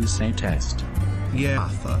 did you say test? Yeah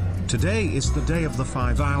Arthur, today is the day of the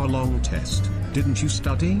 5-hour-long test. Didn't you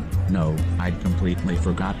study? No, I completely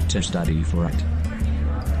forgot to study for it.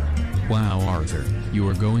 Wow Arthur, you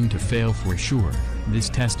are going to fail for sure. This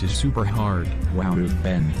test is super hard. Wow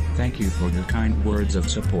Ben, thank you for your kind words of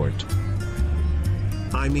support.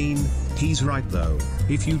 I mean, he's right though.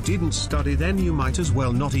 If you didn't study then you might as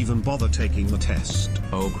well not even bother taking the test.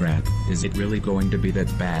 Oh crap, is it really going to be that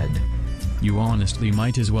bad? You honestly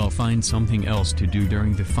might as well find something else to do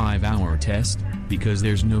during the 5-hour test, because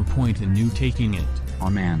there's no point in you taking it. Oh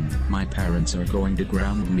man, my parents are going to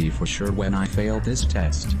ground me for sure when I fail this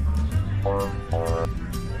test.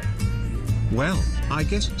 Well, I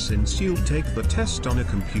guess since you'll take the test on a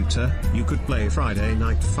computer, you could play Friday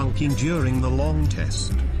Night Funkin' during the long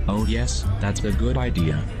test. Oh yes, that's a good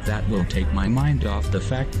idea. That will take my mind off the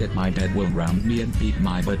fact that my dad will round me and beat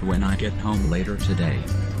my butt when I get home later today.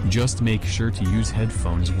 Just make sure to use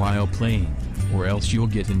headphones while playing, or else you'll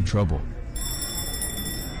get in trouble.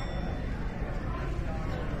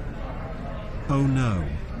 Oh no,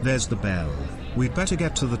 there's the bell. We'd better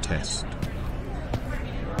get to the test.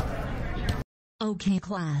 Okay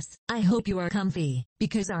class, I hope you are comfy,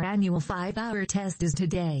 because our annual 5-hour test is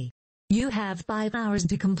today. You have 5 hours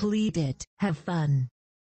to complete it. Have fun.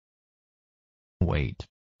 Wait.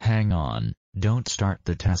 Hang on, don't start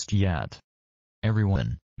the test yet.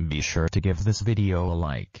 Everyone, be sure to give this video a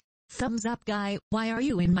like. Thumbs up guy, why are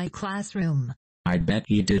you in my classroom? I bet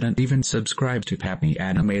he didn't even subscribe to Pappy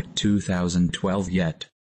Animate 2012 yet.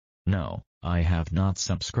 No, I have not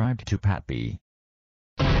subscribed to Pappy.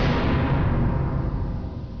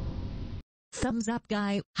 Thumbs up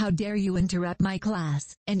guy, how dare you interrupt my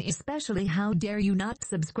class, and especially how dare you not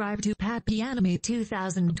subscribe to Pappy Animate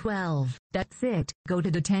 2012. That's it, go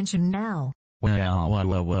to detention now.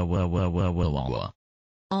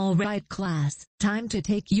 Alright class, time to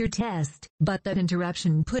take your test, but that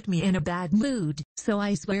interruption put me in a bad mood, so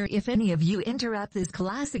I swear if any of you interrupt this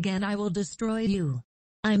class again I will destroy you.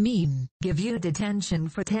 I mean, give you detention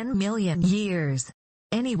for 10 million years.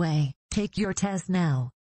 Anyway, take your test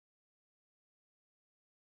now.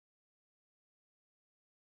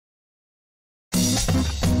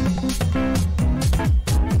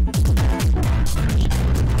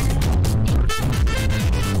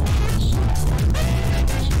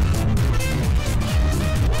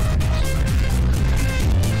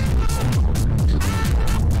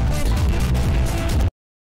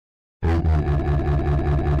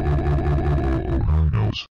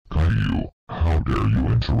 Caillou, how dare you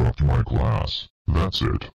interrupt my class? That's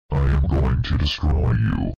it. I am going to destroy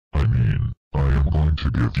you. I mean, I am going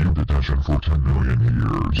to give you detention for 10 million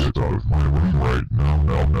years. Get out of my room right now,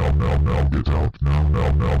 now, get out, now.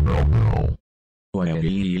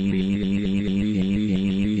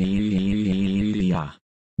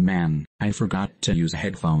 Man, I forgot to use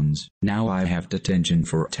headphones. Now I have detention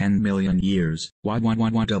for 10 million years.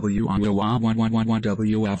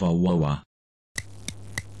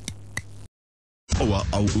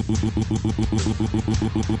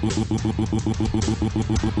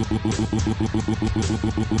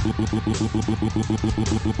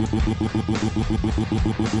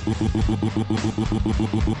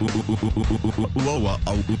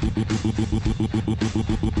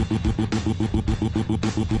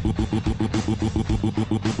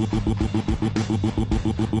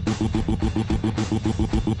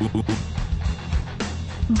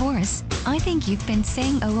 Boris, I think you've been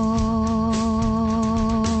saying oh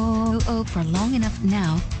for long enough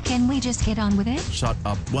now. Can we just get on with it? Shut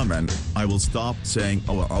up, woman. I will stop saying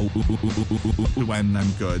when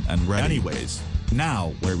I'm good and ready. Anyways,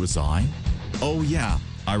 now, where was I? Oh yeah,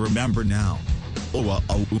 I remember now.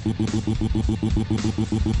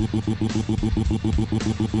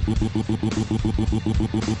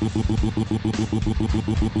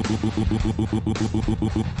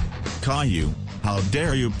 Caillou, how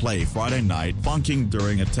dare you play Friday Night Funkin'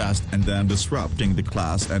 during a test and then disrupting the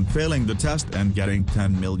class and failing the test and getting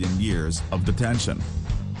 10 million years of detention.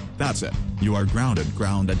 That's it. You are grounded for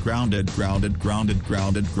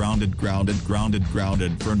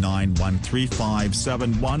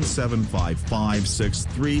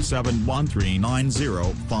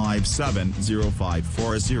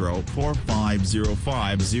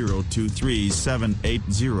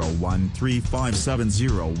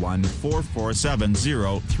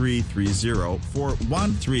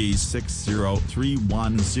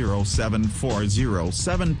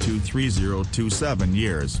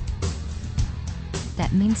years.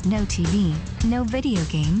 That means no TV, no video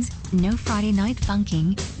games, no Friday night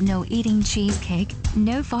funking, no eating cheesecake,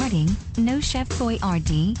 no farting, no Chef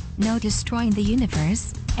Boyardee, no destroying the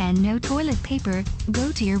universe, and no toilet paper.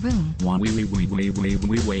 Go to your room.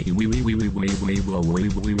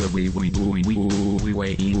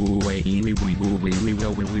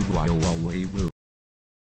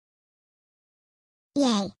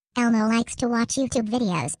 Yay, Elmo likes to watch YouTube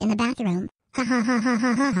videos in the bathroom. Ha ha ha ha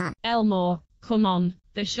ha ha ha. Elmo, come on,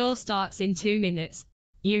 the show starts in 2 minutes.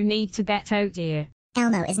 You need to get out here.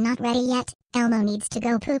 Elmo is not ready yet. Elmo needs to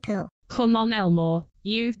go poo-poo. Come on Elmo,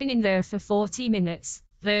 you've been in there for 40 minutes.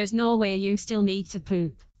 There's no way you still need to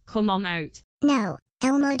poop. Come on out. No,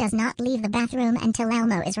 Elmo does not leave the bathroom until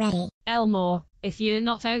Elmo is ready. Elmo, if you're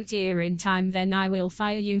not out here in time then I will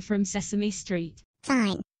fire you from Sesame Street.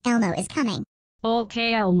 Fine, Elmo is coming.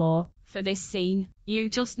 Okay Elmo, for this scene, you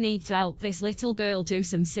just need to help this little girl do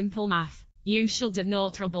some simple math. You should have no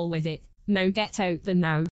trouble with it. Now get out the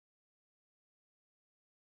now.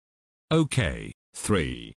 Okay,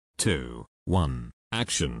 3, 2, 1,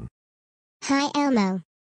 action. Hi Elmo.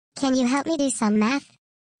 Can you help me do some math?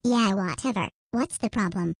 Yeah, whatever. What's the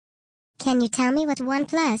problem? Can you tell me what 1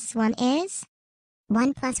 plus 1 is?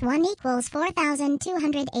 1 plus 1 equals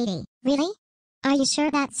 4,280. Really? Are you sure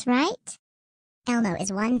that's right? Elmo is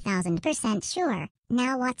 1000% sure.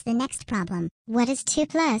 Now what's the next problem? What is 2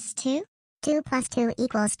 plus 2? 2 plus 2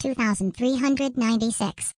 equals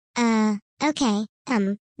 2,396. Okay,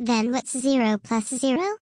 then what's 0 plus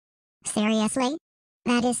 0? Seriously?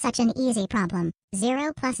 That is such an easy problem.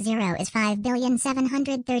 0 plus 0 is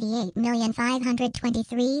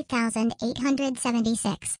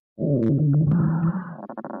 5,738,523,876.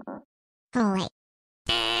 Holy.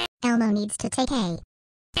 Elmo needs to take a.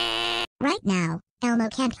 Right now, Elmo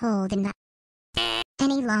can't hold in the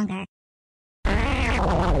any longer.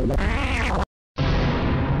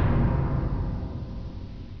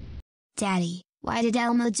 Daddy, why did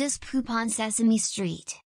Elmo just poop on Sesame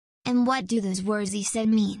Street? And what do those words he said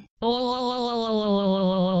mean?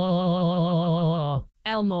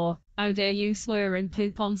 Elmo, how dare you swear and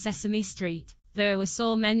poop on Sesame Street? There were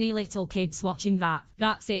so many little kids watching that.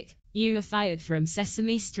 That's it. You are fired from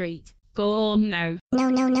Sesame Street. Go home now.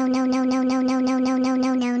 No.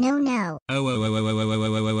 Oh,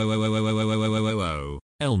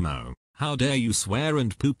 Elmo, how dare you swear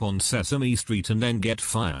and poop on Sesame Street and then get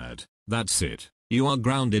fired? That's it. You are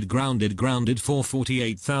grounded for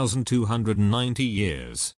 48,290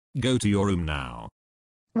 years. Go to your room now.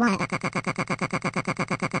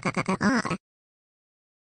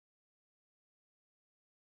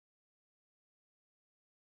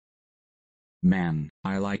 Man,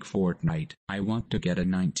 I like Fortnite. I want to get a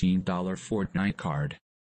 $19 Fortnite card.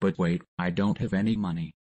 But wait, I don't have any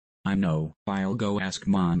money. I know, I'll go ask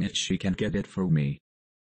Mom if she can get it for me.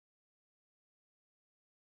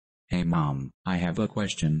 Hey Mom, I have a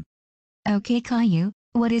question. Okay Caillou,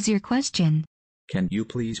 what is your question? Can you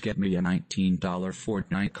please get me a $19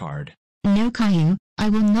 Fortnite card? No Caillou, I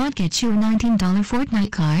will not get you a $19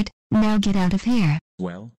 Fortnite card. Now get out of here.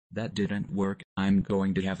 Well, that didn't work. I'm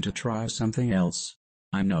going to have to try something else.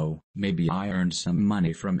 I know, maybe I earned some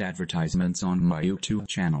money from advertisements on my YouTube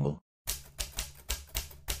channel.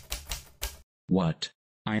 What?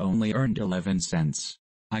 I only earned 11 cents.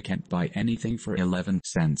 I can't buy anything for 11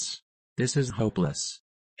 cents. This is hopeless.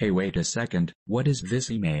 Hey, wait a second, what is this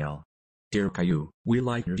email? Dear Caillou, we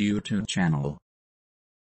like your YouTube channel.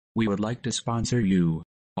 We would like to sponsor you.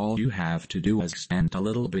 All you have to do is spend a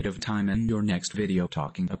little bit of time in your next video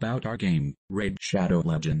talking about our game, Raid Shadow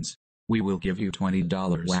Legends. We will give you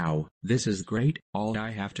 $20. Wow, this is great. All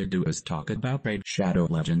I have to do is talk about Raid Shadow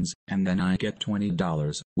Legends, and then I get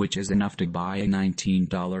 $20, which is enough to buy a $19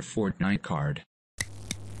 Fortnite card.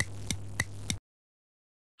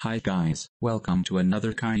 Hi guys, welcome to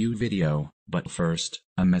another Caillou video, but first,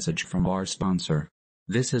 a message from our sponsor.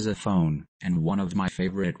 This is a phone, and one of my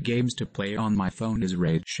favorite games to play on my phone is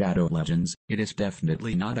Raid Shadow Legends. It is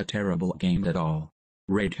definitely not a terrible game at all.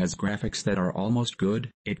 Raid has graphics that are almost good,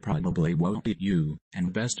 it probably won't beat you,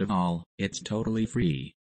 and best of all, it's totally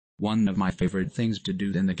free. One of my favorite things to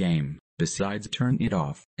do in the game, besides turn it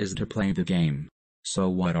off, is to play the game. So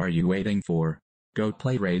what are you waiting for? Go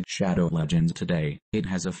play Raid Shadow Legends today. It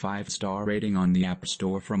has a 5-star rating on the App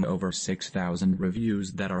Store from over 6,000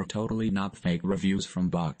 reviews that are totally not fake reviews from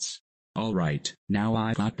bots. Alright, now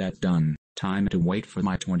I got that done. Time to wait for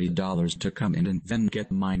my $20 to come in and then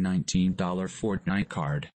get my $19 Fortnite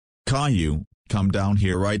card. Caillou, come down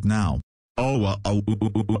here right now.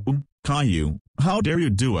 Caillou, how dare you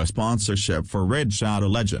do a sponsorship for Raid Shadow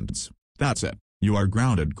Legends? That's it. You are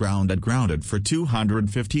grounded for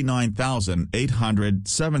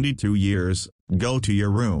 259,872 years. Go to your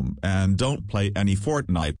room and don't play any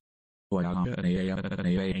Fortnite.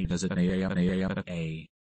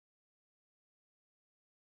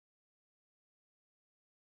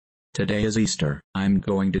 Today is Easter. I'm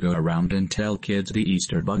going to go around and tell kids the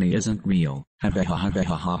Easter Bunny isn't real.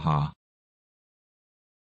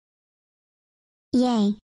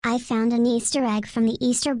 Yay, I found an Easter egg from the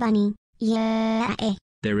Easter Bunny. Yeah.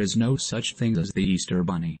 There is no such thing as the Easter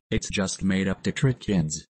Bunny. It's just made up to trick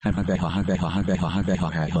kids. You're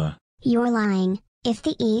lying. If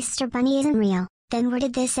the Easter Bunny isn't real, then where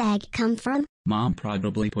did this egg come from? Mom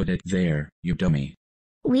probably put it there, you dummy.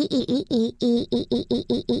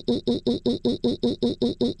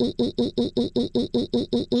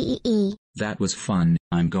 That was fun.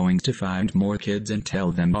 I'm going to find more kids and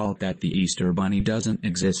tell them all that the Easter Bunny doesn't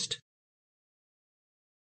exist.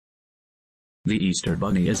 The Easter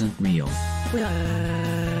Bunny isn't real.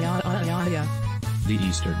 The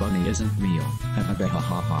Easter Bunny isn't real.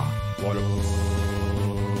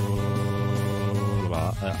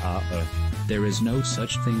 There is no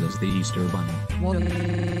such thing as the Easter Bunny.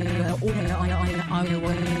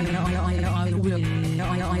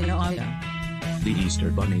 The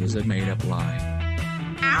Easter Bunny is a made-up lie.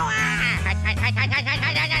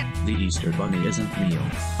 The Easter Bunny isn't real.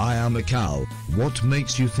 I am a cow. What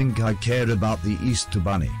makes you think I care about the Easter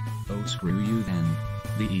Bunny? Oh, screw you then.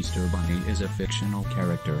 The Easter Bunny is a fictional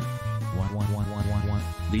character.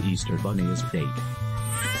 The Easter Bunny is fake.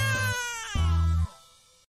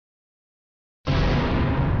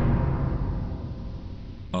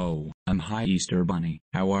 Oh, I'm hi Easter Bunny.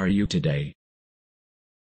 How are you today?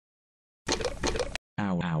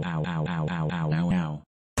 Ow ow ow ow ow ow ow ow ow.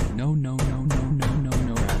 No no no no no no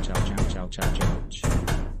no ouch ouch ouch ouch ouch ouch.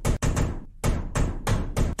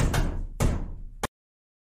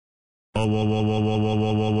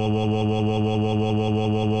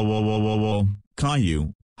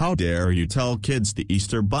 Caillou, how dare you tell kids the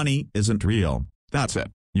Easter Bunny isn't real? That's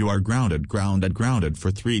it. You are grounded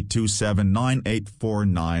for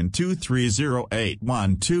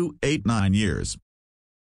 327984923081289 years.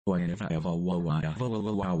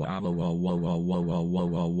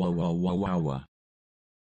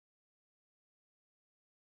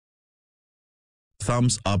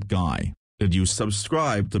 Thumbs up guy. Did you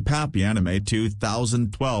subscribe to Pappy Animate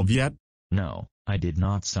 2012 yet? No, I did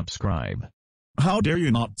not subscribe. How dare you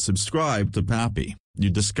not subscribe to Pappy? You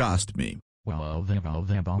disgust me.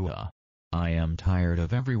 I am tired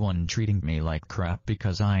of everyone treating me like crap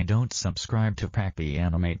because I don't subscribe to Pappy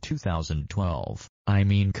Animate 2012. I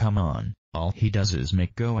mean, come on, all he does is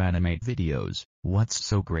make GoAnimate videos. What's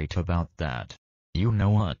so great about that? You know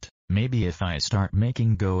what, maybe if I start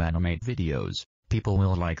making GoAnimate videos, people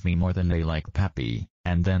will like me more than they like Pappy,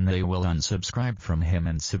 and then they will unsubscribe from him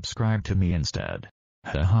and subscribe to me instead.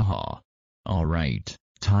 Hahaha. Alright,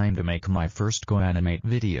 time to make my first GoAnimate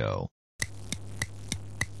video.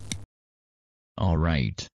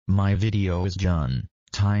 Alright, my video is done.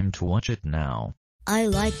 Time to watch it now. I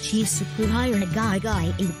like cheese guy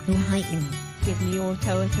in Give me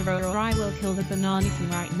auto or I will kill the banana king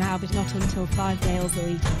right now, but not until 5 bales are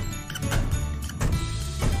eaten.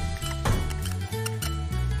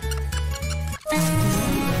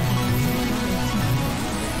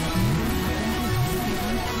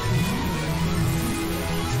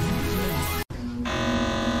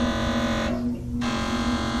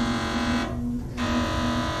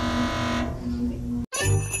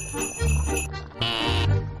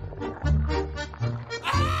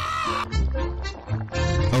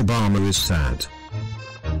 Obama is sad.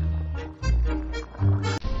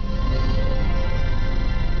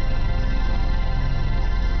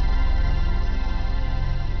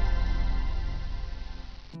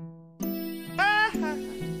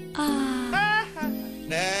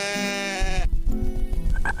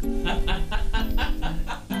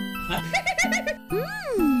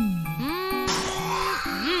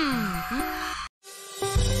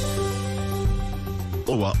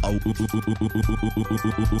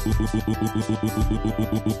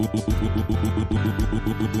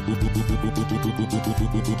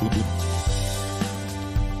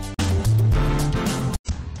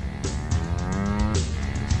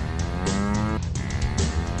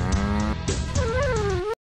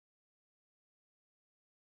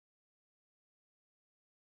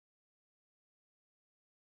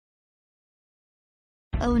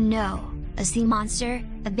 Oh no, a sea monster,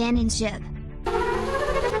 abandoned ship.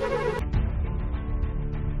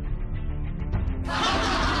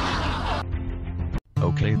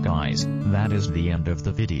 Okay guys, that is the end of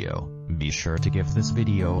the video. Be sure to give this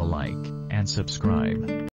video a like, and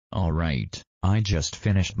subscribe. Alright, I just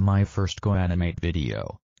finished my first GoAnimate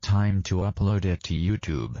video. Time to upload it to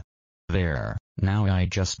YouTube. There, now I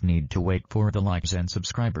just need to wait for the likes and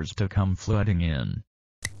subscribers to come flooding in.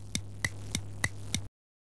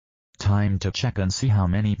 Time to check and see how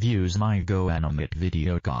many views my GoAnimate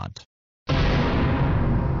video got.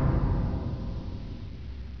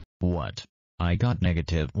 What? I got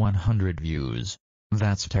 -100 views.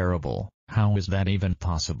 That's terrible. How is that even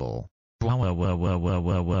possible? I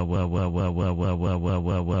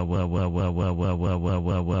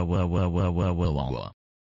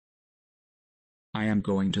am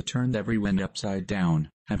going to turn everyone upside down.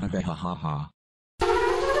 Ha ha ha ha ha.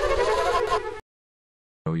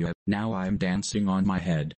 Oh yeah, now I'm dancing on my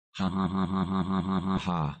head. Ha ha ha ha ha ha ha ha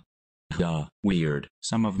ha. Duh, weird.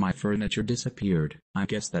 Some of my furniture disappeared. I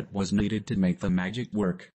guess that was needed to make the magic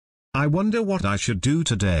work. I wonder what I should do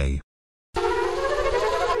today.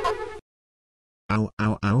 Ow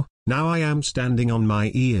ow ow, now I am standing on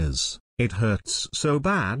my ears. It hurts so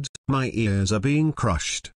bad, my ears are being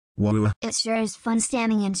crushed. Whoa. It sure is fun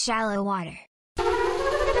standing in shallow water.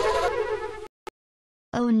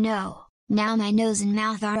 Oh no, now my nose and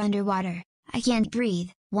mouth are underwater. I can't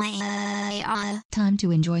breathe. Time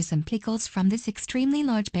to enjoy some pickles from this extremely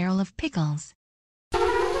large barrel of pickles.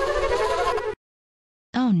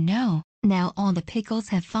 Oh no, now all the pickles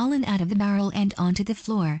have fallen out of the barrel and onto the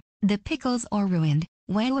floor. The pickles are ruined.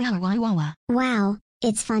 Wow,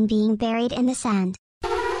 it's fun being buried in the sand.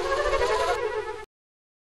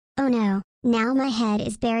 Oh no, now my head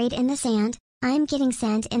is buried in the sand. I'm getting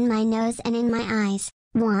sand in my nose and in my eyes.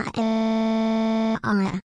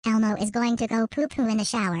 Elmo is going to go poo-poo in the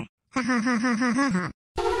shower. Ha ha ha ha ha ha ha.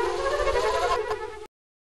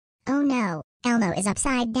 Oh no, Elmo is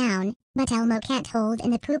upside down, but Elmo can't hold in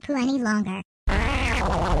the poo-poo any longer.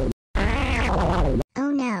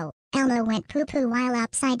 Oh no, Elmo went poo-poo while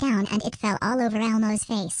upside down and it fell all over Elmo's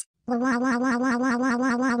face.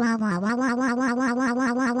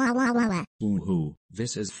 Woohoo,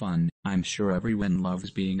 this is fun. I'm sure everyone loves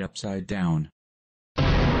being upside down.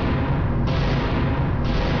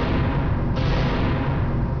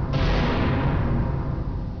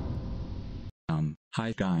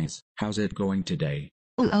 Hi guys, how's it going today?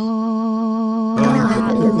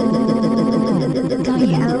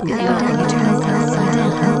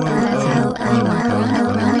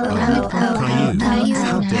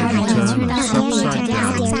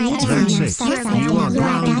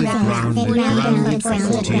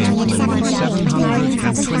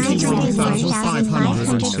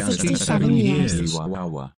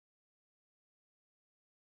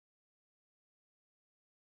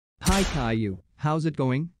 Hi Caillou, how's it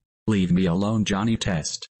going? Leave me alone, Johnny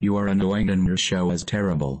Test. You are annoying and your show is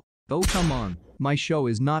terrible. Oh come on, my show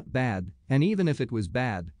is not bad, and even if it was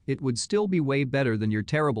bad, it would still be way better than your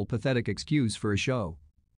terrible pathetic excuse for a show.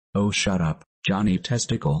 Oh shut up, Johnny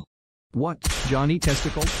Testicle. What, Johnny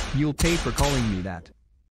Testicle? You'll pay for calling me that.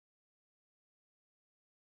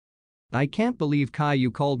 I can't believe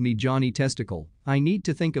Caillou called me Johnny Testicle. I need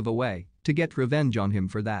to think of a way to get revenge on him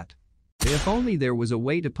for that. If only there was a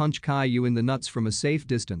way to punch Caillou in the nuts from a safe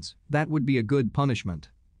distance, that would be a good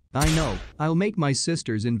punishment. I know, I'll make my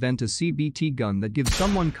sisters invent a CBT gun that gives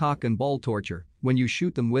someone cock and ball torture when you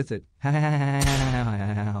shoot them with it.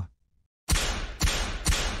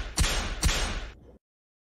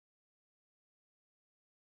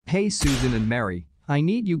 Hey Susan and Mary, I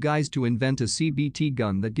need you guys to invent a CBT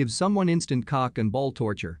gun that gives someone instant cock and ball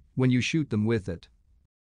torture when you shoot them with it.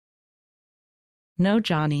 No,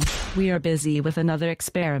 Johnny, we are busy with another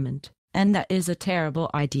experiment, and that is a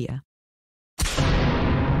terrible idea.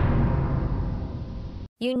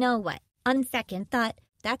 You know what? On second thought,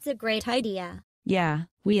 that's a great idea. Yeah,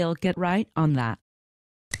 we'll get right on that.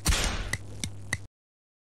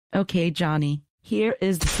 Okay, Johnny, here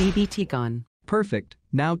is the CBT gun. Perfect,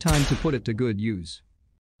 now time to put it to good use.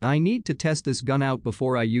 I need to test this gun out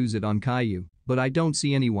before I use it on Caillou, but I don't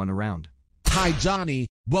see anyone around. Hi Johnny,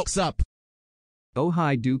 what's up? Oh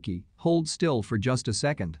hi Dookie, hold still for just a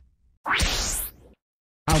second.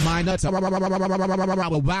 Oh my nuts.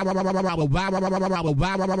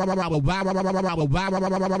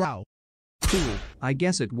 Cool, I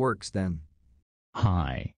guess it works then.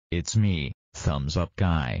 Hi, it's me, Thumbs Up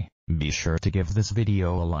Guy. Be sure to give this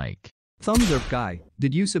video a like. Thumbs Up Guy,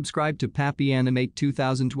 did you subscribe to Pappy Animate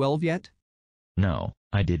 2012 yet? No,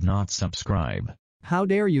 I did not subscribe. How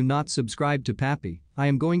dare you not subscribe to Pappy? I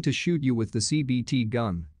am going to shoot you with the CBT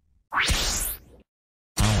gun. Ow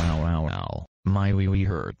ow ow ow. My wee wee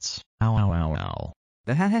hurts. Ow ow ow ow.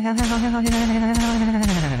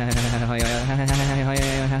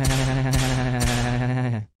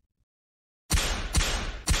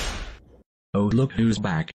 Oh look who's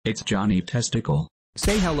back, it's Johnny Testicle.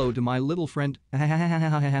 Say hello to my little friend. Ow ow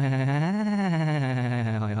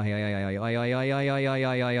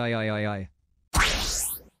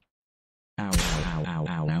ow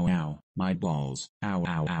ow ow ow, my balls. Ow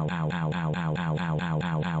ow ow ow ow ow ow ow ow ow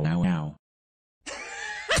ow ow ow ow.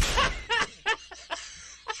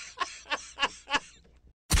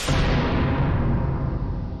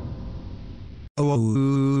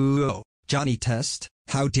 Oh, Johnny Test,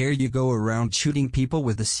 how dare you go around shooting people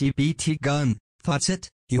with a CBT gun? That's it,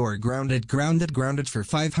 you're grounded for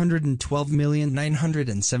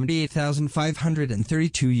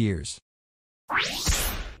 512,978,532 years.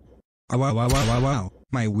 Ow, wow, wow, wow, wow, wow,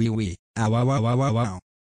 my wee wee. Ow, wow, wow, wow, wow, wow.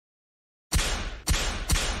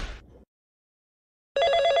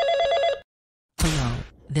 Hello,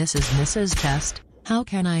 this is Mrs. Test. How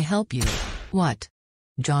can I help you? What?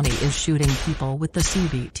 Johnny is shooting people with the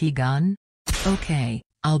CBT gun? Okay,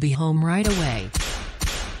 I'll be home right away.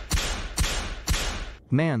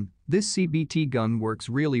 Man, this CBT gun works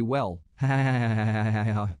really well.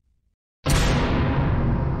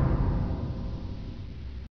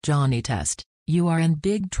 Johnny Test, you are in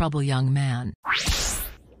big trouble, young man.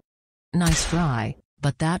 Nice try,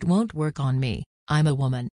 but that won't work on me. I'm a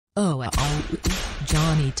woman. Oh,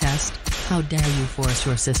 Johnny Test, how dare you force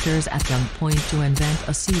your sisters at gunpoint to invent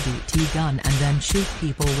a CBT gun and then shoot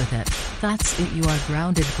people with it. That's it, you are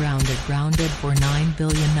grounded for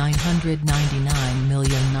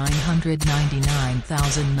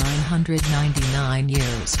 9,999,999,999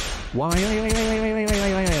 years.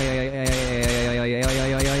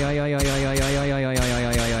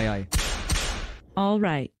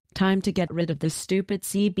 Alright, time to get rid of this stupid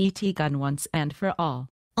CBT gun once and for all.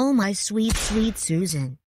 Oh my sweet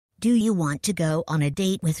Susan. Do you want to go on a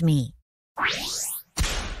date with me?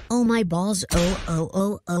 Oh my balls,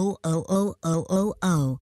 oh.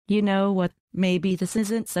 You know what, maybe this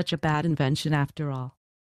isn't such a bad invention after all.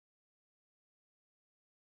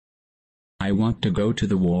 I want to go to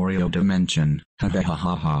the Wario dimension, ha ha ha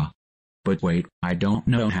ha ha. But wait, I don't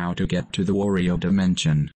know how to get to the Wario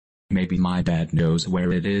dimension. Maybe my dad knows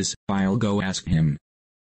where it is, I'll go ask him.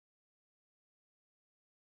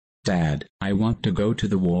 Dad, I want to go to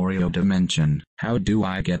the Wario dimension, how do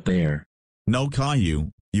I get there? No,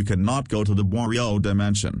 Caillou, you cannot go to the Wario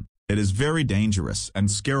dimension. It is very dangerous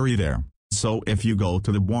and scary there. So if you go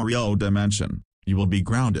to the Wario dimension, you will be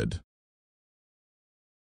grounded.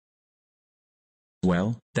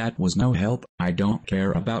 Well, that was no help. I don't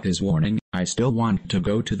care about his warning, I still want to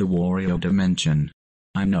go to the Wario dimension.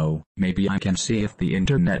 I know, maybe I can see if the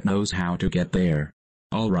internet knows how to get there.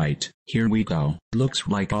 Alright, here we go. Looks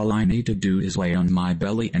like all I need to do is lay on my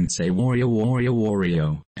belly and say Wario Wario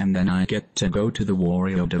Wario, and then I get to go to the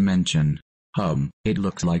Wario dimension. It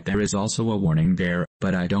looks like there is also a warning there,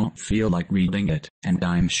 but I don't feel like reading it, and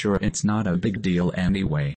I'm sure it's not a big deal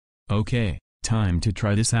anyway. Okay, time to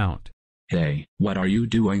try this out. Hey, what are you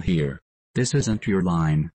doing here? This isn't your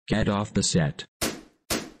line, get off the set.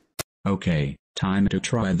 Okay, time to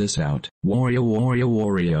try this out. Wario Wario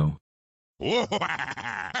Wario.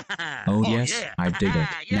 Oh yes, yeah. I did it.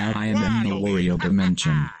 Now I am in the Wario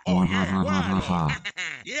dimension. Ha ha ha ha ha ha.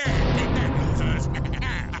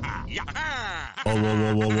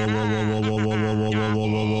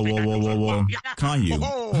 Caillou,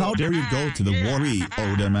 how dare you go to the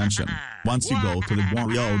Wario dimension? Once you go to the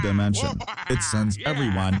Wario dimension, it sends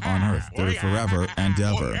everyone on Earth there forever and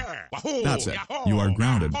ever. That's it. You are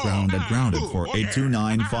grounded for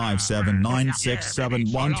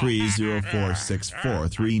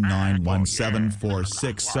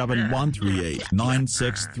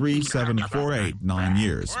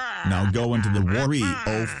years. Now go into the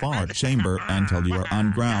Wario far chamber until you are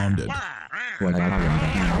ungrounded.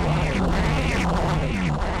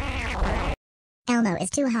 Elmo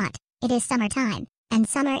is too hot. It is summertime, and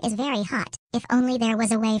summer is very hot. If only there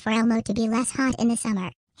was a way for Elmo to be less hot in the summer.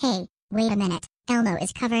 Hey, wait a minute. Elmo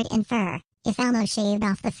is covered in fur. If Elmo shaved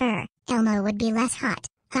off the fur, Elmo would be less hot.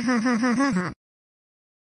 Ha ha ha ha ha ha.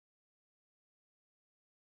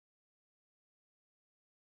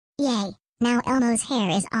 Yay, now Elmo's hair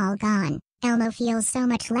is all gone. Elmo feels so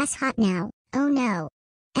much less hot now. Oh no.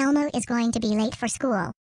 Elmo is going to be late for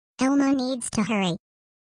school. Elmo needs to hurry.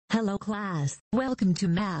 Hello class, welcome to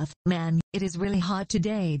math. Man, it is really hot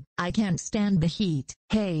today, I can't stand the heat.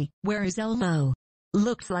 Hey, where is Elmo?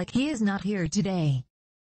 Looks like he is not here today.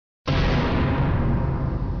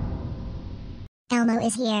 Elmo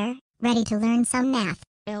is here, ready to learn some math.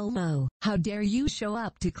 Elmo, how dare you show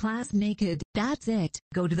up to class naked? That's it.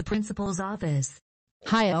 Go to the principal's office.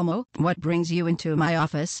 Hi Elmo, what brings you into my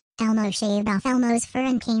office? Elmo shaved off Elmo's fur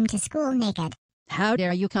and came to school naked. How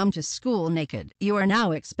dare you come to school naked? You are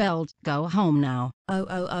now expelled. Go home now. Oh.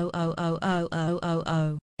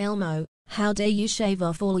 Elmo, how dare you shave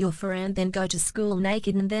off all your fur and then go to school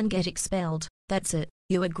naked and then get expelled? That's it.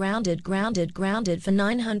 You are grounded for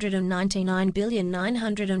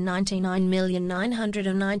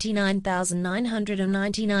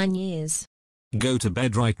 999,999,999,999 years. Go to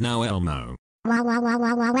bed right now, Elmo. Elmo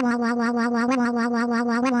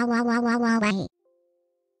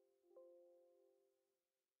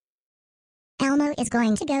is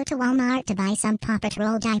going to go to Walmart to buy some Paw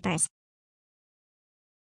Patrol diapers.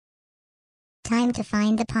 Time to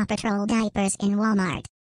find the Paw Patrol diapers in Walmart.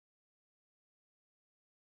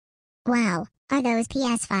 Wow, are those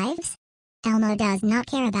PS5s? Elmo does not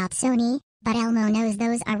care about Sony, but Elmo knows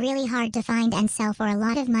those are really hard to find and sell for a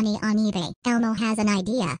lot of money on eBay. Elmo has an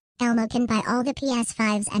idea. Elmo can buy all the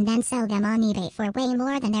PS5s and then sell them on eBay for way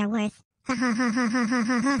more than they're worth. Ha ha ha ha ha ha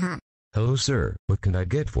ha ha ha. Hello sir, what can I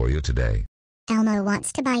get for you today? Elmo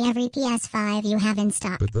wants to buy every PS5 you have in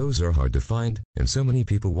stock. But those are hard to find, and so many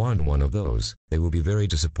people want one of those. They will be very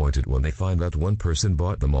disappointed when they find out one person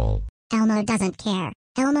bought them all. Elmo doesn't care.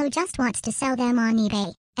 Elmo just wants to sell them on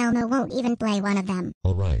eBay. Elmo won't even play one of them.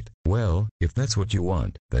 Alright, well, if that's what you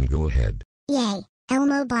want, then go ahead. Yay!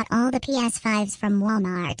 Elmo bought all the PS5s from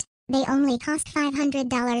Walmart. They only cost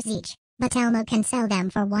 $500 each, but Elmo can sell them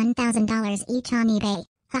for $1,000 each on eBay.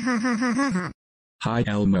 Ha ha ha ha ha ha. Hi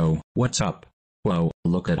Elmo, what's up? Whoa,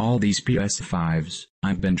 look at all these PS5s.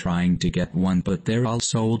 I've been trying to get one but they're all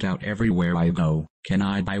sold out everywhere I go. Can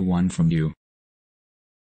I buy one from you?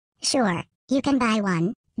 Sure, you can buy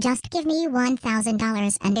one. Just give me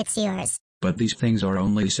 $1,000 and it's yours. But these things are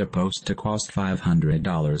only supposed to cost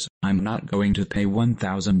 $500. I'm not going to pay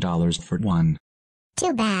 $1,000 for one.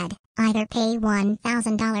 Too bad. Either pay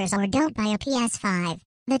 $1,000 or don't buy a PS5.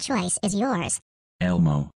 The choice is yours.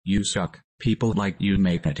 Elmo, you suck. People like you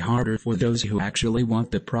make it harder for those who actually want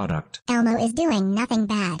the product. Elmo is doing nothing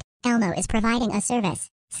bad. Elmo is providing a service.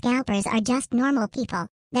 Scalpers are just normal people.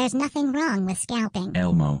 There's nothing wrong with scalping.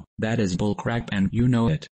 Elmo, that is bullcrap and you know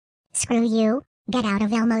it. Screw you. Get out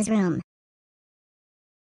of Elmo's room.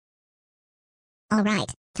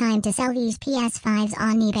 Alright, time to sell these PS5s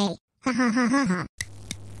on eBay. Ha ha ha ha ha.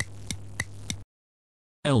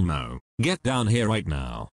 Elmo, get down here right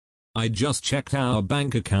now. I just checked our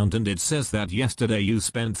bank account and it says that yesterday you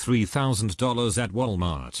spent $3,000 at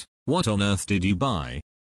Walmart. What on earth did you buy?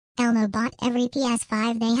 Elmo bought every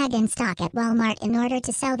PS5 they had in stock at Walmart in order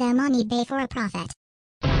to sell them on eBay for a profit.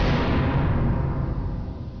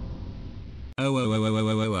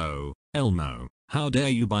 Oh. Elmo, how dare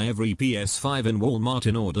you buy every PS5 in Walmart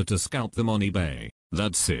in order to scalp them on eBay?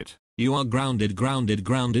 That's it. You are grounded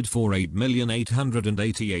for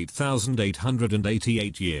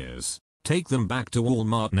 8,888,888 years. Take them back to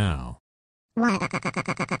Walmart now. What?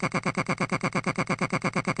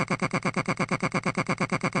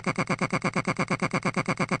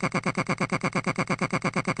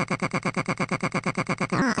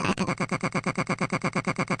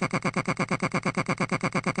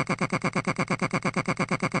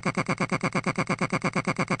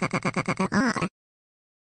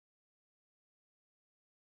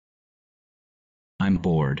 I'm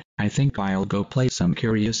bored. I think I'll go play some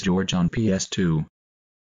Curious George on PS2.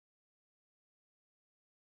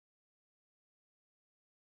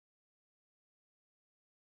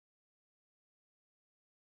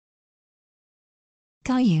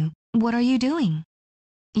 Caillou, what are you doing?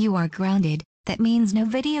 You are grounded. That means no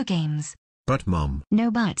video games. But Mom.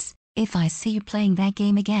 No buts. If I see you playing that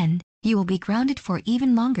game again, you will be grounded for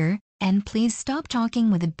even longer, and please stop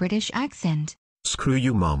talking with a British accent. Screw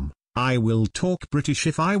you, Mom. I will talk British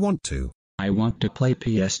if I want to. I want to play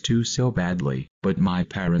PS2 so badly, but my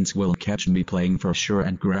parents will catch me playing for sure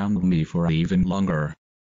and ground me for even longer.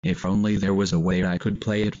 If only there was a way I could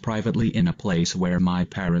play it privately in a place where my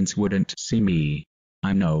parents wouldn't see me.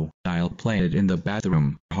 I know, I'll play it in the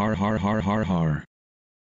bathroom. Har har har har har.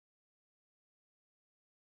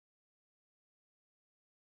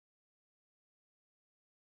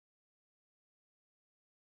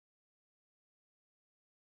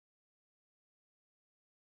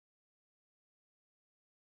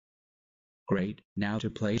 Great, now to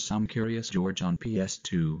play some Curious George on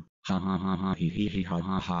PS2. Ha ha ha ha he he ha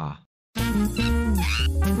ha ha.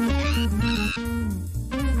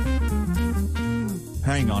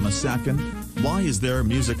 Hang on a second, why is there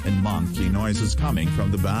music and monkey noises coming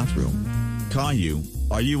from the bathroom? Caillou,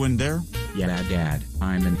 are you in there? Yeah, Dad,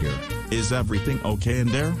 I'm in here. Is everything okay in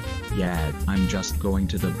there? Yeah, I'm just going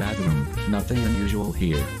to the bathroom, nothing unusual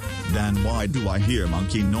here. Then why do I hear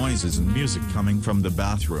monkey noises and music coming from the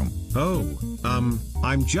bathroom? Oh,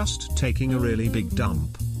 I'm just taking a really big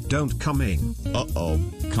dump. Don't come in. Uh-oh,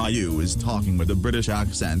 Caillou is talking with a British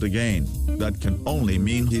accent again. That can only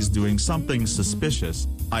mean he's doing something suspicious.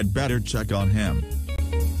 I'd better check on him.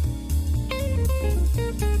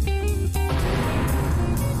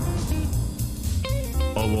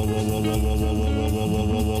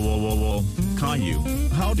 Caillou,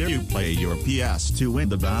 how dare you play your PS2 in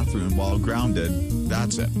the bathroom while grounded?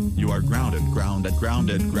 That's it. You are grounded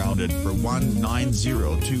for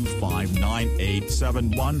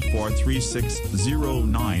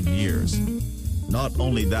 1902598714360 years. Not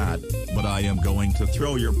only that, but I am going to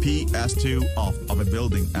throw your PS2 off of a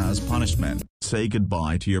building as punishment. Say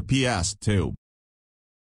goodbye to your PS2.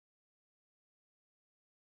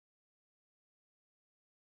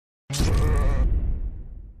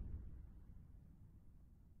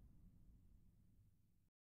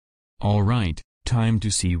 Alright, time to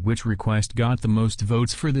see which request got the most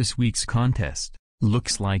votes for this week's contest.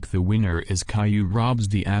 Looks like the winner is Caillou robs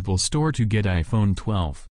the Apple Store to get iPhone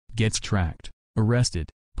 12, gets tracked, arrested,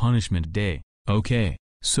 punishment day. Okay,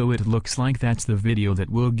 so it looks like that's the video that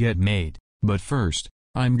will get made, but first,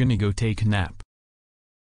 I'm gonna go take a nap.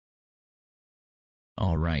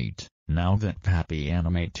 Alright, now that Pappy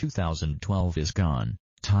Animate 2012 is gone,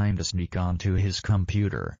 time to sneak onto his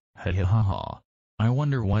computer. Ha ha ha ha. I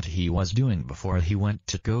wonder what he was doing before he went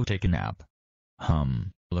to go take a nap.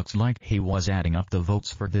 Looks like he was adding up the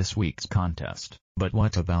votes for this week's contest, but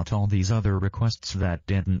what about all these other requests that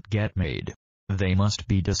didn't get made? They must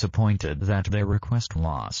be disappointed that their request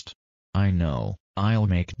lost. I know, I'll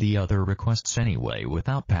make the other requests anyway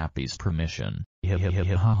without Pappy's permission. Ha ha ha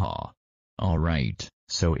ha ha. Alright,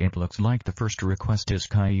 so it looks like the first request is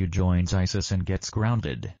Caillou joins ISIS and gets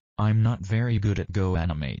grounded. I'm not very good at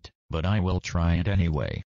GoAnimate, but I will try it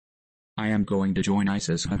anyway. I am going to join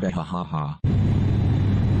ISIS. Ha ha ha ha.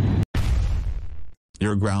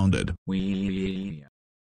 You're grounded.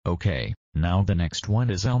 Okay, now the next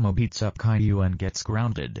one is Elmo beats up Caillou and gets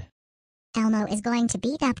grounded. Elmo is going to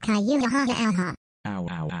beat up Caillou. Ha ha ha ha. Ow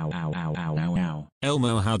ow ow ow ow ow ow ow.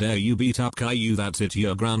 Elmo, how dare you beat up Caillou? That's it,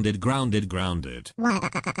 you're grounded.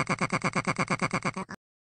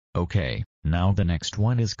 Okay, now the next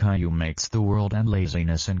one is Caillou makes the world end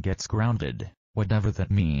laziness and gets grounded, whatever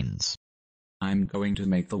that means. I'm going to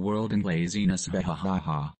make the world end laziness. Ha ha ha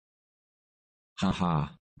ha. Ha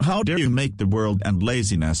ha. How dare you make the world end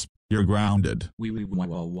laziness? You're grounded.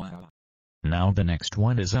 Now the next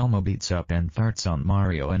one is Elmo beats up and farts on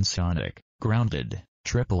Mario and Sonic, grounded,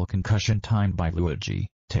 triple concussion time by Luigi,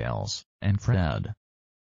 Tails, and Fred.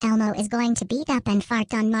 Elmo is going to beat up and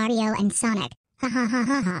fart on Mario and Sonic. Ha ha ha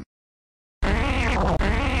ha ha.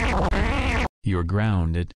 You're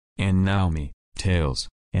grounded, and Naomi, Tails,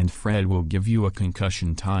 and Fred will give you a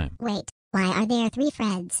concussion time. Wait, why are there 3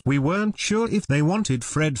 Freds? We weren't sure if they wanted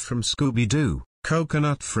Fred from Scooby-Doo,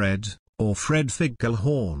 Coconut Fred, or Fred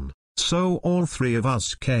Figglehorn, so all 3 of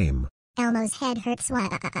us came. Elmo's head hurts.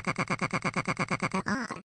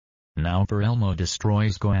 Now for Elmo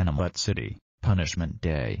destroys GoAnimate City, punishment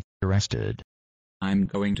day, arrested. I'm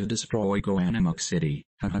going to destroy GoAnimate City.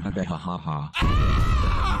 Ha ha ha ha.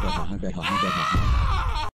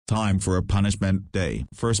 Time for a punishment day.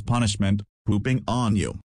 First punishment, pooping on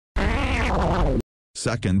you.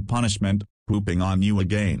 Second punishment, pooping on you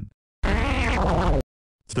again.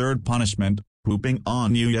 Third punishment, pooping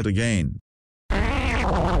on you yet again.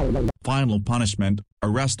 Final punishment,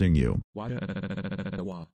 arresting you.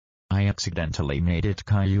 I accidentally made it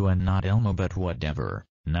Caillou and not Elmo, but whatever.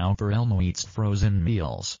 Now for Elmo eats frozen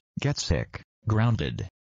meals, gets sick, grounded.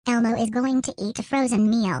 Elmo is going to eat a frozen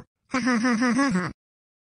meal. Ha ha ha ha ha ha.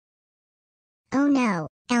 Oh no,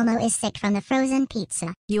 Elmo is sick from the frozen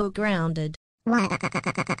pizza. You're grounded.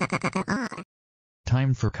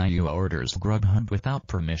 Time for Caillou orders Grubhub without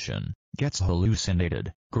permission, gets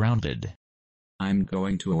hallucinated, grounded. I'm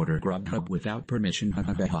going to order Grubhub without permission. Ha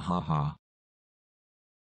ha ha ha ha.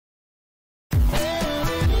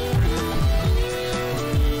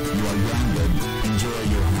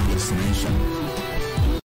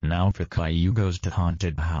 Now for Caillou goes to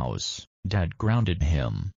haunted house, Dad grounded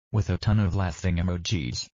him, with a ton of laughing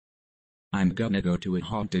emojis. I'm gonna go to a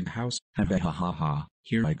haunted house. Ha ha ha ha.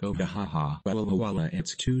 Here I go. Ha ha ha. Walla,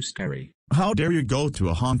 it's too scary. How dare you go to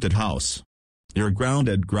a haunted house? You're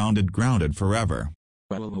grounded forever.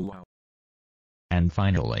 And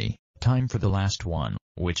finally, Time for the last one,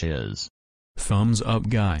 which is... Thumbs up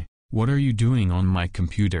guy, what are you doing on my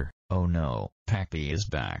computer? Oh no, Pappy is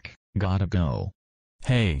back, gotta go.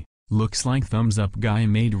 Hey, looks like Thumbs up guy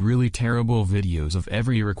made really terrible videos of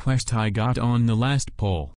every request I got on the last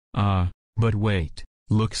poll. But wait,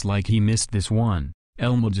 looks like he missed this one.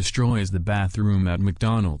 Elmo destroys the bathroom at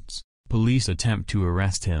McDonald's. Police attempt to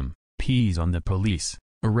arrest him. Pees on the police.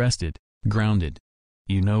 Arrested. Grounded.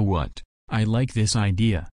 You know what? I like this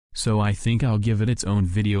idea, so I think I'll give it its own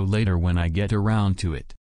video later when I get around to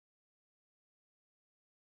it.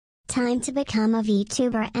 Time to become a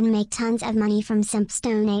VTuber and make tons of money from simps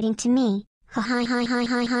donating to me. Ha ha ha ha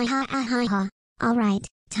ha ha ha ha ha ha. Alright,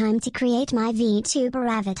 time to create my VTuber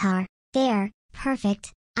avatar. There,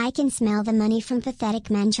 perfect. I can smell the money from pathetic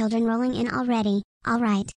men children rolling in already.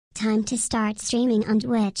 Alright, time to start streaming on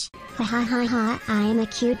Twitch. Ha ha ha ha, I am a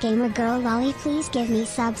cute gamer girl lolly, please give me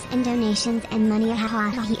subs and donations and money. Ha ha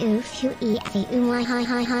ha he oof hu e a ha ha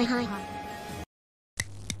ha ha ha.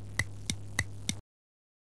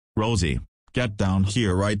 Rosie, get down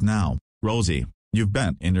here right now. Rosie, you've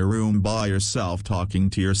been in a room by yourself talking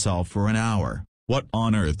to yourself for an hour. What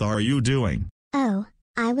on earth are you doing? Oh,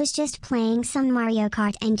 I was just playing some Mario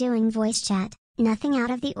Kart and doing voice chat, nothing out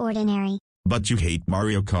of the ordinary. But you hate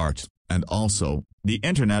Mario Kart, and also, the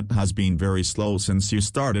internet has been very slow since you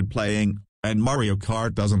started playing, and Mario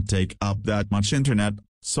Kart doesn't take up that much internet,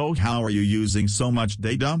 so how are you using so much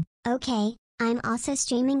data? Okay, I'm also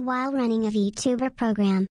streaming while running a VTuber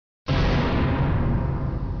program.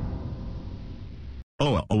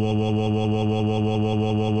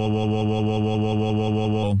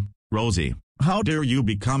 Rosie, how dare you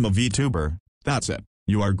become a VTuber? That's it.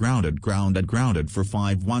 You are grounded for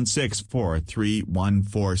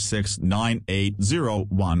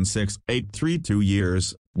 516431469801683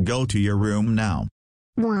 years. Go to your room now.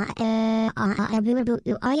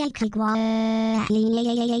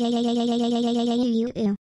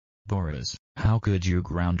 Boris, how could you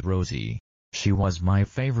ground Rosie? She was my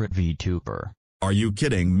favorite VTuber. Are you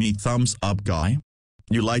kidding me, thumbs up guy?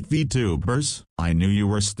 You like VTubers? I knew you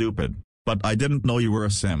were stupid, but I didn't know you were a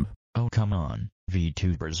simp. Oh come on,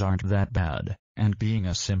 VTubers aren't that bad, and being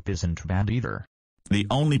a simp isn't bad either. The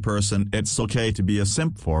only person it's okay to be a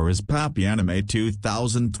simp for is Pappy Animate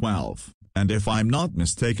 2012, and if I'm not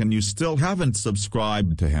mistaken you still haven't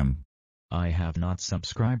subscribed to him. I have not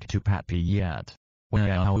subscribed to Pappy yet.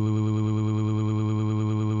 Wow.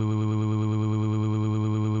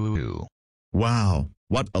 Wow,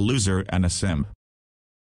 what a loser and a simp.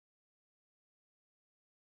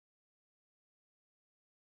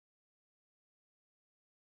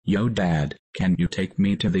 Yo Dad, can you take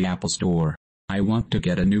me to the Apple Store? I want to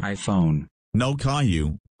get a new iPhone. No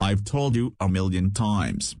Caillou, I've told you a million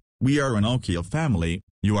times. We are a Nokia family,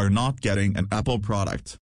 you are not getting an Apple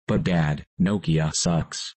product. But Dad, Nokia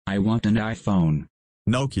sucks. I want an iPhone.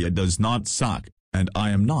 Nokia does not suck, and I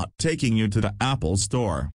am not taking you to the Apple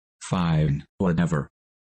Store. Fine, whatever.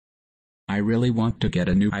 I really want to get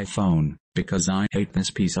a new iPhone, because I hate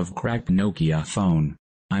this piece of crap Nokia phone.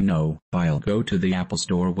 I know, I'll go to the Apple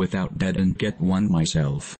Store without Dad and get one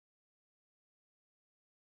myself.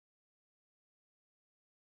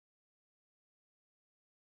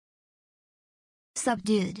 Sup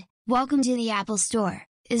dude, welcome to the Apple Store.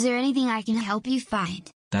 Is there anything I can help you find?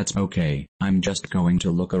 That's okay, I'm just going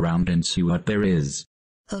to look around and see what there is.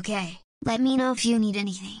 Okay, let me know if you need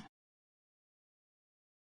anything.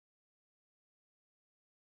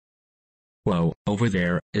 Whoa, over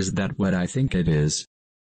there, is that what I think it is?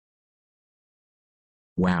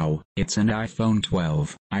 Wow, it's an iPhone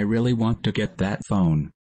 12, I really want to get that phone.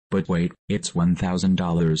 But wait, it's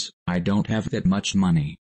 $1,000, I don't have that much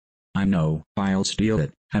money. I know, I'll steal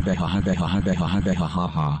it, ha ha ha ha ha ha ha ha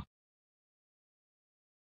ha.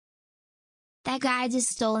 That guy just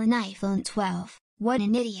stole an iPhone 12, what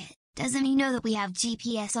an idiot. Doesn't he know that we have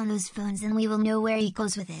GPS on those phones and we will know where he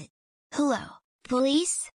goes with it? Hello,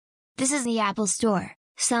 police? This is the Apple Store.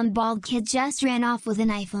 Some bald kid just ran off with an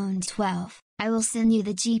iPhone 12. I will send you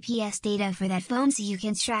the GPS data for that phone so you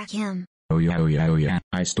can track him. Oh yeah,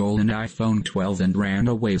 I stole an iPhone 12 and ran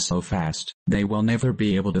away so fast, they will never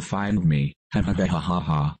be able to find me, ha ha ha ha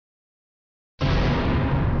ha.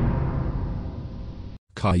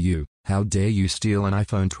 Caillou, how dare you steal an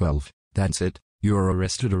iPhone 12, that's it, you're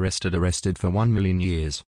arrested for 1 million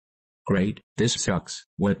years. Great, this sucks,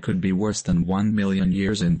 what could be worse than 1 million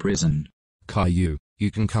years in prison? Caillou,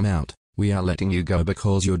 you can come out, we are letting you go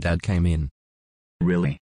because your dad came in.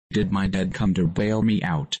 Really? Did my dad come to bail me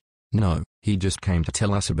out? No, he just came to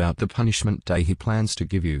tell us about the punishment day he plans to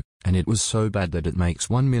give you, and it was so bad that it makes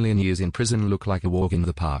 1 million years in prison look like a walk in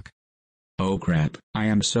the park. Oh crap, I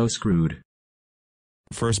am so screwed.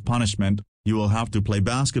 First punishment, you will have to play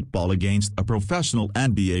basketball against a professional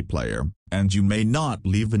NBA player, and you may not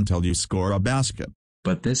leave until you score a basket.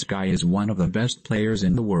 But this guy is one of the best players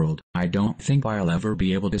in the world. I don't think I'll ever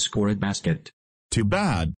be able to score a basket. Too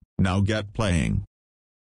bad, now get playing.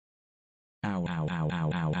 Ow ow ow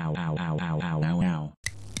ow ow ow ow ow ow ow ow ow.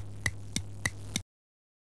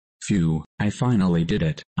 Phew, I finally did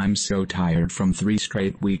it. I'm so tired from 3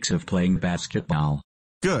 straight weeks of playing basketball.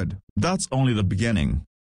 Good, that's only the beginning.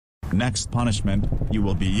 Next punishment, you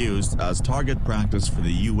will be used as target practice for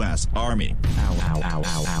the U.S. Army. Ow ow ow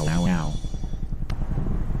ow ow ow ow.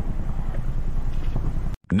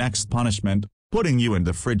 Next punishment, putting you in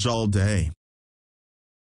the fridge all day.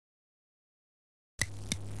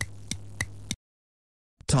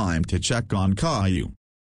 Time to check on Caillou.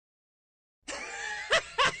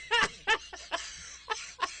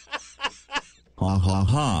 Ha ha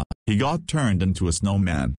ha, he got turned into a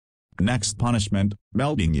snowman. Next punishment,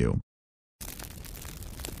 melting you.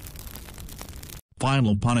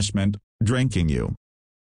 Final punishment, drinking you.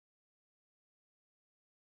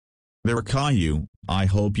 There, Caillou, I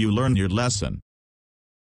hope you learned your lesson.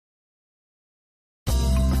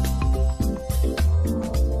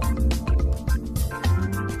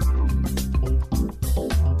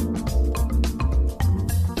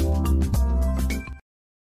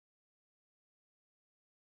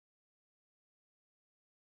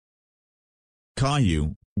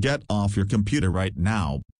 Caillou, get off your computer right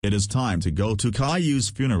now. It is time to go to Caillou's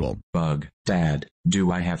funeral. Bug, Dad,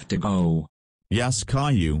 do I have to go? Yes,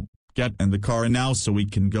 Caillou, get in the car now so we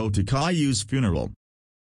can go to Caillou's funeral.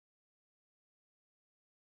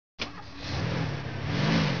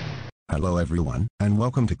 Hello everyone, and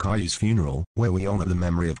welcome to Caillou's funeral, where we honor the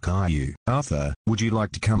memory of Caillou. Arthur, would you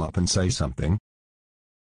like to come up and say something?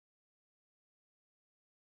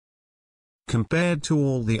 Compared to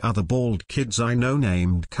all the other bald kids I know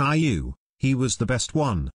named Caillou, he was the best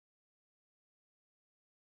one.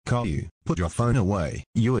 Caillou, put your phone away.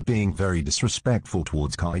 You are being very disrespectful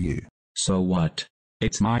towards Caillou. So what?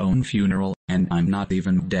 It's my own funeral, and I'm not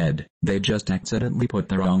even dead. They just accidentally put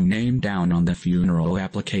the wrong name down on the funeral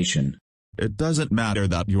application. It doesn't matter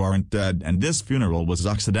that you aren't dead and this funeral was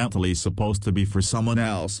accidentally supposed to be for someone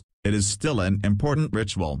else. It is still an important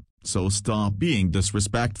ritual, so stop being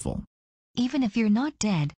disrespectful. Even if you're not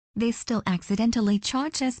dead, they still accidentally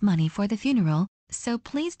charge us money for the funeral, so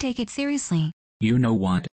please take it seriously. You know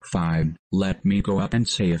what? Fine, let me go up and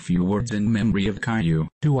say a few words in memory of Caillou,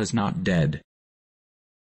 who was not dead.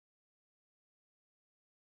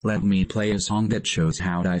 Let me play a song that shows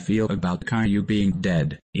how I feel about Caillou being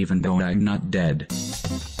dead, even though I'm not dead.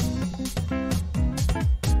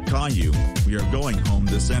 Caillou, we are going home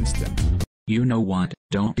this instant. You know what?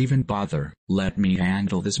 Don't even bother. Let me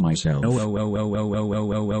handle this myself. Oh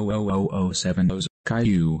 70s.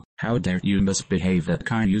 Caillou, how dare you misbehave at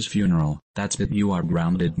Caillou's funeral? That's it. You are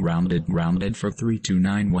grounded for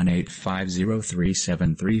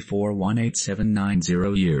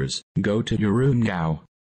 329185037341879 years. Go to your room now.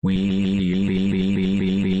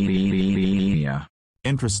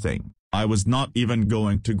 Interesting. I was not even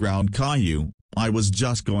going to ground Caillou. I was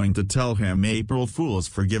just going to tell him April Fools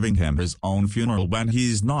for giving him his own funeral when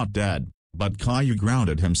he's not dead, but Caillou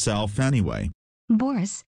grounded himself anyway.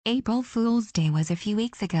 Boris, April Fool's Day was a few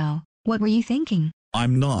weeks ago. What were you thinking?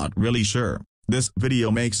 I'm not really sure. This video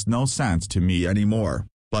makes no sense to me anymore,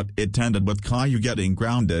 but it ended with Caillou getting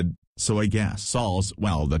grounded, so I guess all's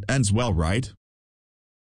well that ends well, right?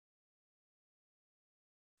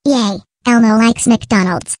 Yay, Elmo likes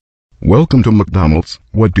McDonald's. Welcome to McDonald's.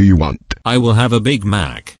 What do you want? I will have a Big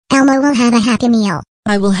Mac. Elmo will have a Happy Meal.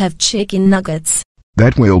 I will have chicken nuggets.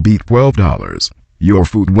 That will be $12. Your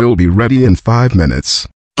food will be ready in 5 minutes.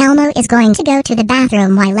 Elmo is going to go to the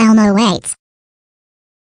bathroom while Elmo waits.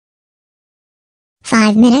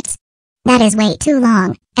 5 minutes? That is way too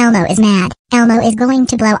long. Elmo is mad. Elmo is going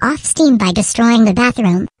to blow off steam by destroying the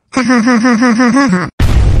bathroom. Ha ha ha ha ha ha ha ha.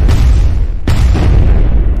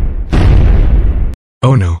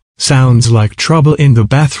 Oh no, sounds like trouble in the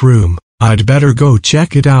bathroom. I'd better go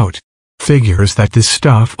check it out. Figures that this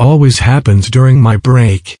stuff always happens during my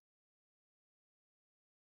break.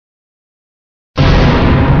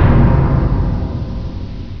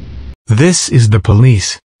 This is the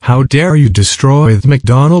police. How dare you destroy the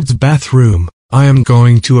McDonald's bathroom? I am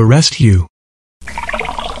going to arrest you.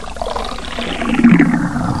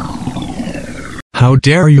 How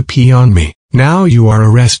dare you pee on me? Now you are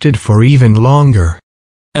arrested for even longer.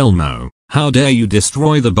 Elmo, how dare you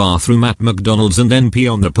destroy the bathroom at McDonald's and then pee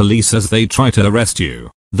on the police as they try to arrest you?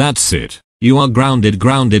 That's it. You are grounded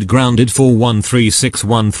for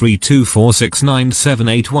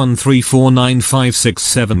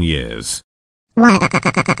 13613246978134956 years. What?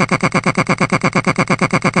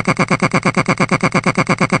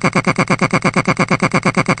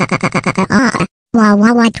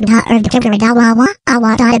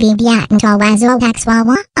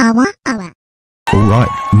 Alright,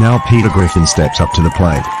 now Peter Griffin steps up to the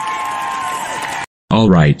plate.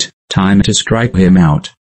 Alright, time to strike him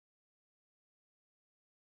out.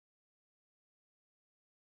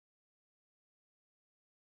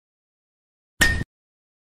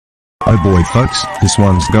 Oh boy folks, this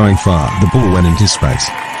one's going far. The ball went into space.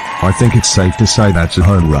 I think it's safe to say that's a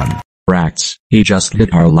home run. Rats, he just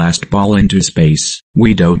hit our last ball into space.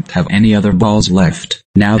 We don't have any other balls left.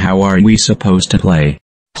 Now how are we supposed to play?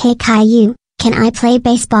 Hey Caillou, can I play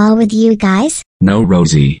baseball with you guys? No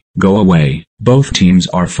Rosie, go away. Both teams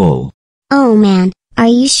are full. Oh man, are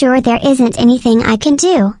you sure there isn't anything I can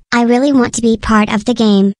do? I really want to be part of the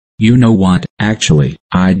game. You know what, actually,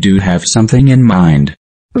 I do have something in mind.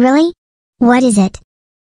 Really? What is it?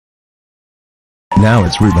 Now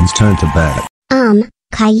it's Ruben's turn to bat.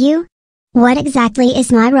 Caillou? What exactly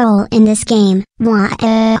is my role in this game? Wah.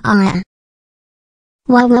 Wah.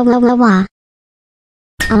 Ow,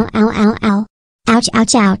 ow, ow, ow. Ouch,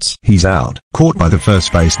 ouch, ouch. He's out, caught by the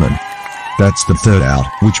first baseman. That's the third out,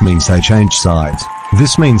 which means they change sides.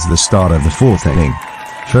 This means the start of the fourth inning.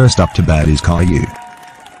 First up to bat is Caillou.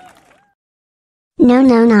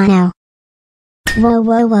 No. Whoa.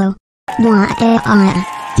 Wah.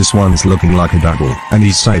 This one's looking like a double, and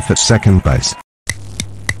he's safe at second base.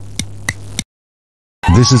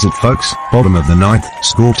 This is it folks, bottom of the ninth,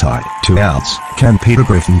 score tied, 2 outs. Can Peter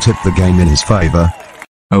Griffin tip the game in his favor?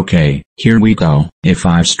 Okay, here we go. If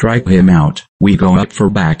I strike him out, we go up for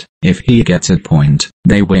bat. If he gets a point,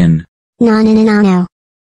 they win. No.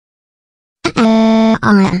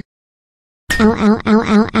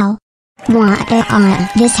 Ow. Wah.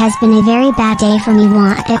 This has been a very bad day for me.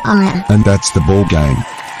 Wah. And that's the ball game.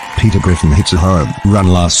 Peter Griffin hits a home run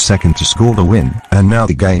last second to score the win, and now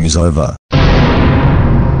the game is over.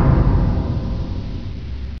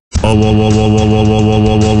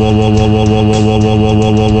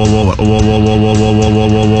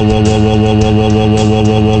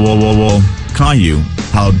 Caillou,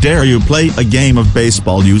 how dare you play a game of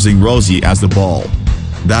baseball using Rosie as the ball?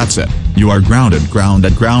 That's it. You are grounded for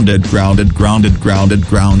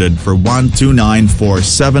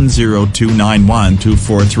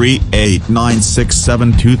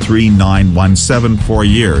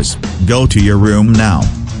years. Go to your room now.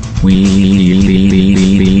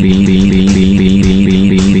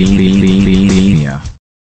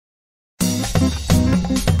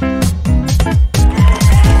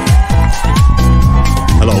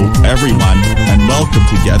 Hello everyone, and welcome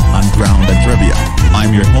to Get Ungrounded Trivia.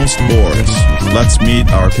 I'm your host Boris. Let's meet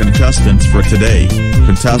our contestants for today.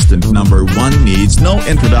 Contestant number 1 needs no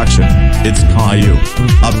introduction. It's Caillou.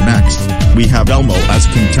 Up next, we have Elmo as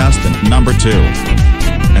contestant number 2.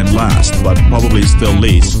 And last but probably still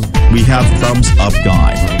least, we have Thumbs Up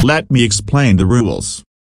Guy. Let me explain the rules.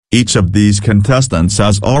 Each of these contestants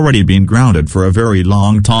has already been grounded for a very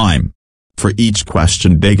long time. For each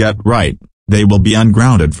question they get right, they will be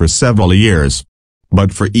ungrounded for several years.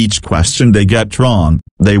 But for each question they get wrong,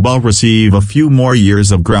 they will receive a few more years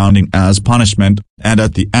of grounding as punishment, and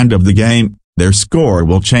at the end of the game, their score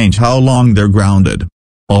will change how long they're grounded.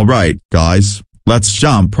 Alright, guys, let's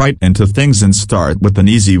jump right into things and start with an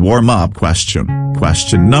easy warm-up question.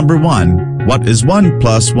 Question number 1, what is 1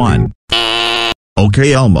 plus 1?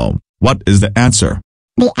 Okay Elmo, what is the answer?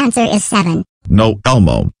 The answer is 7. No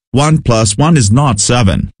Elmo, 1 plus 1 is not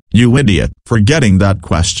 7. You idiot, for getting that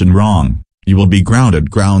question wrong. You will be grounded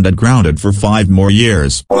for 5 more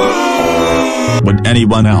years. Would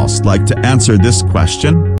anyone else like to answer this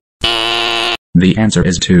question? The answer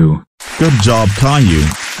is 2. Good job Caillou,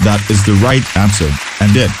 that is the right answer,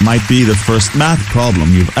 and it might be the first math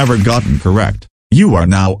problem you've ever gotten correct. You are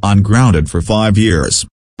now ungrounded for 5 years.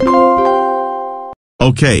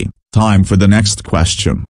 Okay, time for the next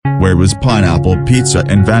question. Where was pineapple pizza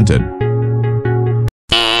invented?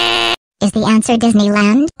 Is the answer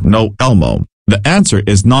Disneyland? No Elmo, the answer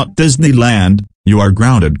is not Disneyland. You are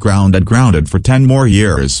grounded for 10 more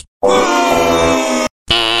years.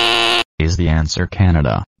 Is the answer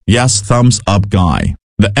Canada? Yes Thumbs Up Guy,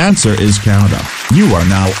 the answer is Canada. You are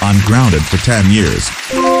now ungrounded for 10 years.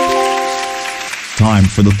 Time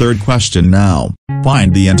for the third question now.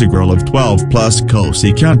 Find the integral of 12 plus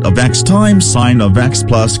cosecant of x times sine of x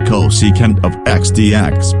plus cosecant of x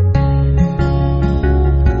dx.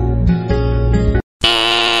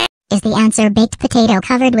 Is the the answer baked potato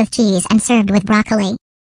covered with cheese and served with broccoli?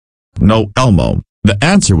 No, Elmo. The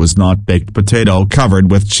answer was not baked potato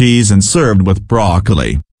covered with cheese and served with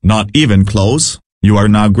broccoli. Not even close. You are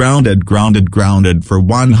now grounded for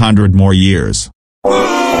 100 more years.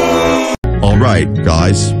 Alright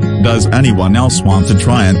guys, does anyone else want to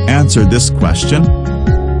try and answer this question?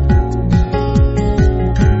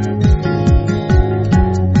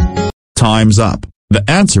 Time's up. The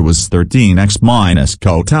answer was 13x minus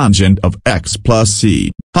cotangent of x plus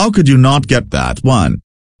c. How could you not get that one?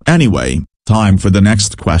 Anyway, time for the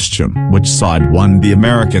next question. Which side won the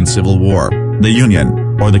American Civil War, the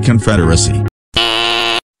Union, or the Confederacy?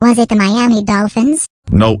 Was it the Miami Dolphins?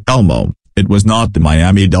 No, Elmo, it was not the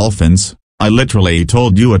Miami Dolphins. I literally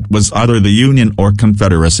told you it was either the Union or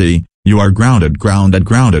Confederacy. You are grounded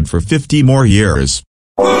for 50 more years.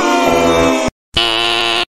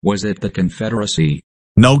 Was it the Confederacy?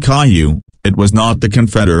 No, Caillou, it was not the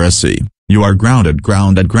Confederacy. You are grounded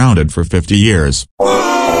for 50 years.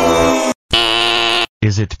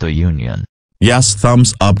 Is it the Union? Yes,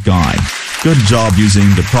 thumbs up guy. Good job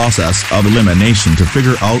using the process of elimination to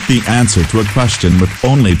figure out the answer to a question with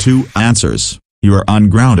only 2 answers. You are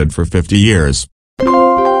ungrounded for 50 years.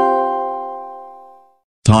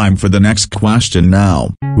 Time for the next question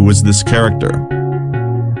now. Who is this character?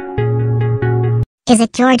 Is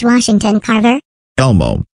it George Washington Carver?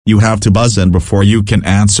 Elmo, you have to buzz in before you can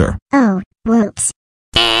answer. Oh, whoops.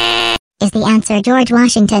 Is the answer George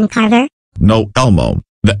Washington Carver? No, Elmo,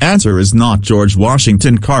 the answer is not George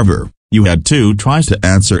Washington Carver. You had 2 tries to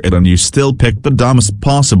answer it and you still picked the dumbest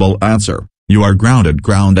possible answer. You are grounded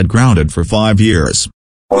for 5 years.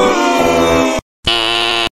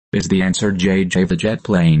 Is the answer JJ the jet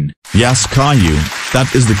plane? Yes, Caillou,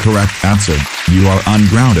 that is the correct answer. You are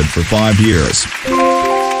ungrounded for 5 years.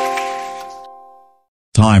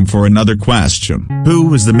 Time for another question.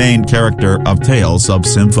 Who is the main character of Tales of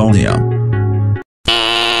Symphonia?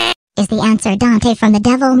 Is the answer Dante from the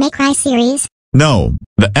Devil May Cry series? No,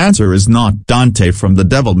 the answer is not Dante from the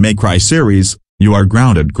Devil May Cry series. You are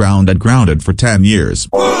grounded for 10 years.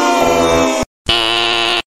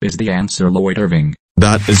 Is the answer Lloyd Irving?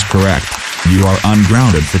 That is correct. You are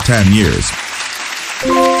ungrounded for 10 years.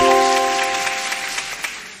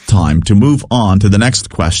 Time to move on to the next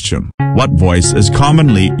question. What voice is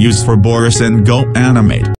commonly used for Boris in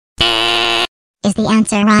GoAnimate? Is the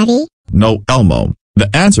answer Ivy? No, Elmo. The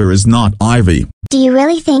answer is not Ivy. Do you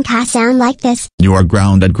really think I sound like this? You are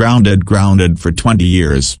grounded for 20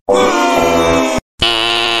 years.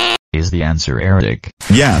 Is the answer Eric?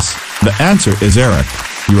 Yes, the answer is Eric.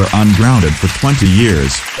 You are ungrounded for 20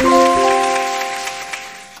 years.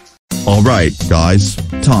 Alright guys,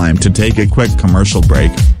 time to take a quick commercial break.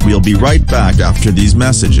 We'll be right back after these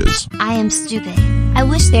messages. I am stupid. I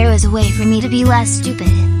wish there was a way for me to be less stupid.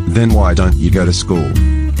 Then why don't you go to school?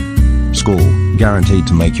 School, guaranteed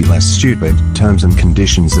to make you less stupid. Terms and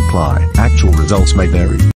conditions apply. Actual results may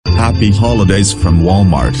vary. Happy holidays from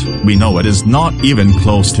Walmart. We know it is not even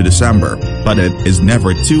close to December, but it is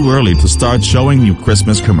never too early to start showing you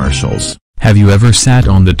Christmas commercials. Have you ever sat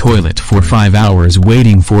on the toilet for 5 hours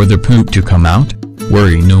waiting for the poop to come out?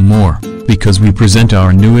 Worry no more, because we present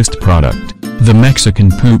our newest product, the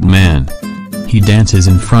Mexican Poop Man. He dances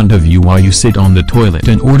in front of you while you sit on the toilet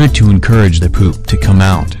in order to encourage the poop to come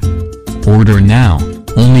out. Order now,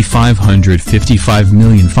 only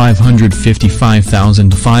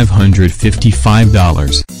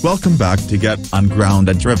 $555,555,555. Welcome back to Get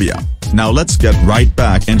Ungrounded Trivia. Now let's get right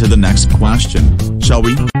back into the next question, shall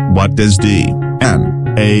we? What does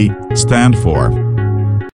D-N-A stand for?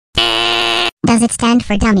 Does it stand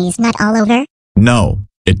for dummies not all over? No,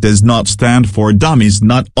 it does not stand for dummies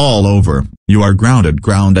not all over. You are grounded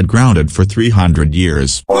for 300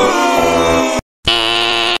 years.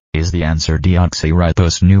 Is the answer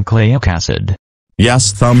deoxyribose nucleic acid?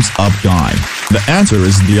 Yes, thumbs up guy. The answer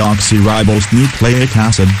is deoxyribose nucleic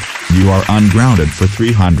acid. You are ungrounded for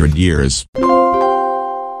 300 years.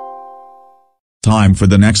 Time for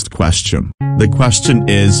the next question. The question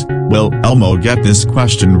is, will Elmo get this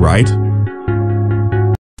question right?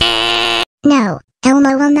 No,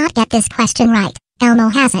 Elmo will not get this question right. Elmo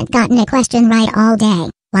hasn't gotten a question right all day.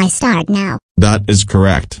 Why start now? That is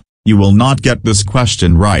correct. You will not get this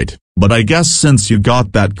question right, but I guess since you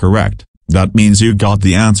got that correct, that means you got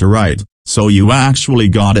the answer right, so you actually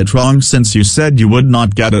got it wrong since you said you would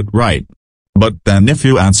not get it right. But then if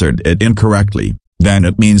you answered it incorrectly, then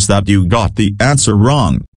it means that you got the answer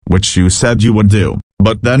wrong, which you said you would do.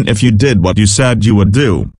 But then if you did what you said you would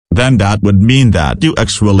do, then that would mean that you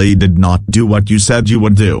actually did not do what you said you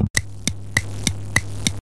would do.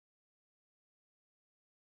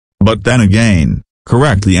 But then again,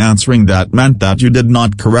 Correctly answering that meant that you did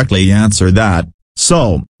not correctly answer that,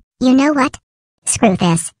 so. You know what? Screw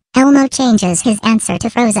this. Elmo changes his answer to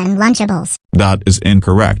frozen Lunchables. That is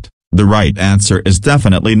incorrect. The right answer is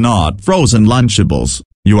definitely not frozen Lunchables.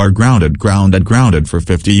 You are grounded for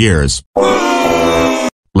 50 years.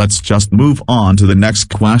 Let's just move on to the next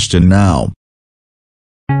question now.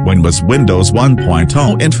 When was Windows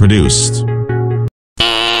 1.0 introduced?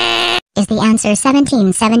 Is the answer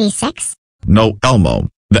 1776? No, Elmo.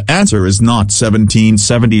 The answer is not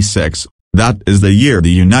 1776. That is the year the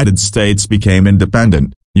United States became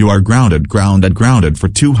independent. You are grounded for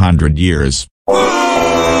 200 years.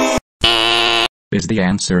 Is the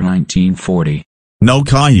answer 1940? No,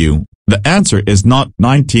 Caillou. The answer is not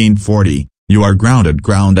 1940. You are grounded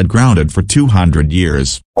for 200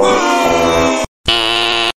 years.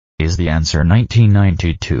 Is the answer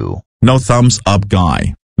 1992? No, thumbs up,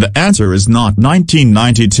 guy. The answer is not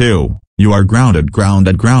 1992. You are grounded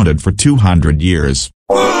for 200 years.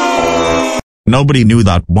 Nobody knew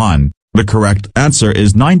that one. The correct answer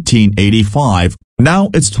is 1985. Now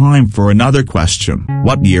it's time for another question.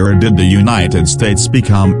 What year did the United States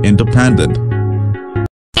become independent?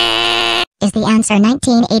 Is the answer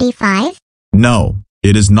 1985? No,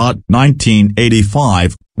 it is not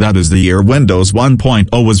 1985. That is the year Windows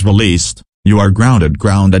 1.0 was released. You are grounded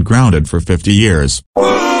for 50 years.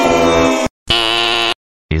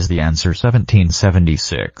 Is the answer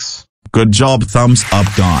 1776? Good job, thumbs up,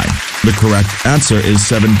 guy. The correct answer is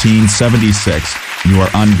 1776. You are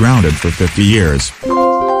ungrounded for 50 years.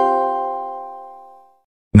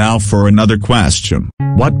 Now for another question.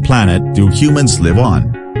 What planet do humans live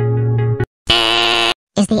on?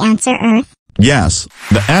 Is the answer Earth? Yes,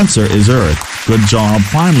 the answer is Earth. Good job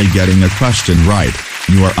finally getting a question right.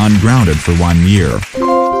 You are ungrounded for 1 year.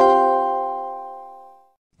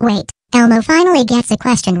 Wait, Elmo finally gets a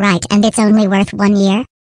question right and it's only worth 1 year?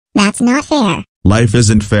 That's not fair. Life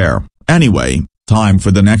isn't fair. Anyway, time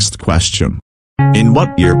for the next question. In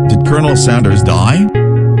what year did Colonel Sanders die?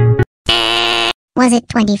 Was it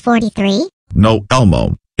 2043? No,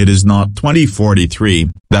 Elmo, it is not 2043.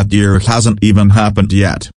 That year hasn't even happened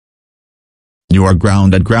yet. You are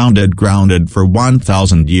grounded for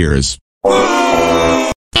 1,000 years.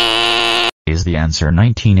 Is the answer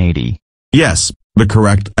 1980? Yes, the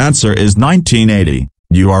correct answer is 1980.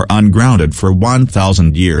 You are ungrounded for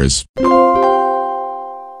 1,000 years.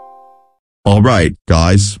 Alright,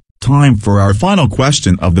 guys, time for our final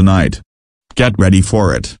question of the night. Get ready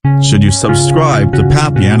for it. Should you subscribe to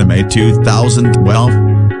Pappy Animate 2012?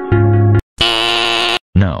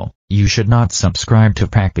 No, you should not subscribe to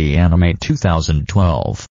Pappy Animate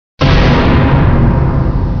 2012.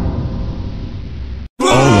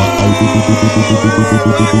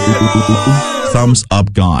 Thumbs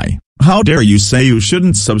up, guy. How dare you say you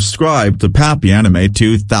shouldn't subscribe to Pappy Animate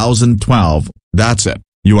 2012? That's it.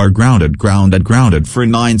 You are grounded for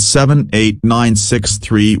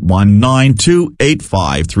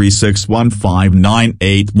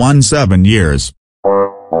 9789631928536159817 years.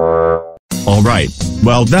 Alright,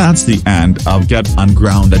 well that's the end of Get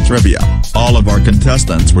Ungrounded Trivia. All of our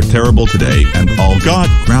contestants were terrible today and all got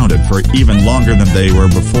grounded for even longer than they were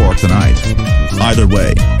before tonight. Either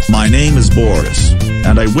way, my name is Boris,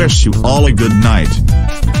 and I wish you all a good night.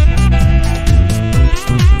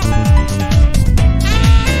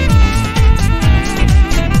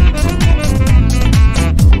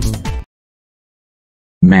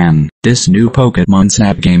 Man, this new Pokemon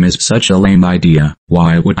Snap game is such a lame idea.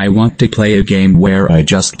 Why would I want to play a game where I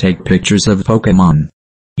just take pictures of Pokemon?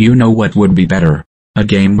 You know what would be better? A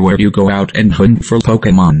game where you go out and hunt for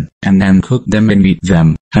Pokemon, and then cook them and eat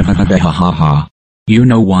them. Ha ha ha ha ha ha. You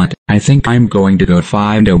know what, I think I'm going to go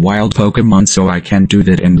find a wild Pokemon so I can do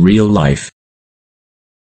that in real life.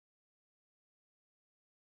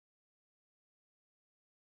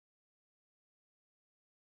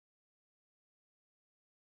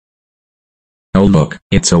 Oh look,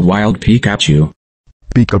 it's a wild Pikachu.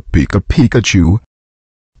 Pika Pika Pikachu.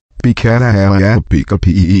 Pika Pika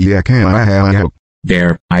Pika.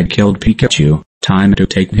 There, I killed Pikachu. Time to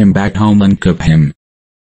take him back home and cook him.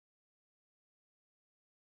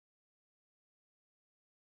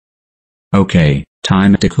 Okay,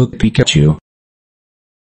 time to cook Pikachu.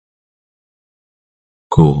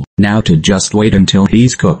 Cool, now to just wait until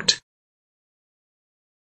he's cooked.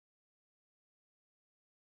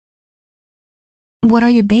 What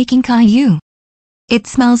are you baking, Caillou? It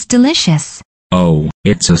smells delicious. Oh,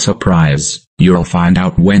 it's a surprise. You'll find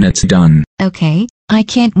out when it's done. Okay, I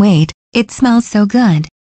can't wait. It smells so good.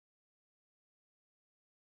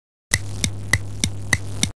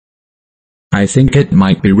 I think it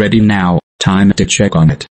might be ready now. Time to check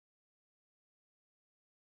on it.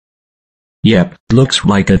 Yep, looks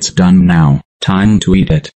like it's done now. Time to eat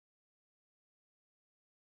it.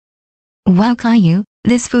 Wow, Caillou,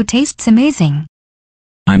 this food tastes amazing.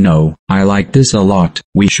 I know, I like this a lot.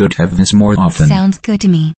 We should have this more often. Sounds good to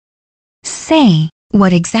me. Say,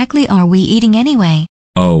 what exactly are we eating anyway?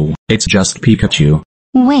 Oh, it's just Pikachu.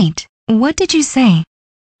 Wait, what did you say?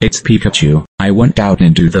 It's Pikachu. I went out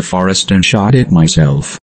into the forest and shot it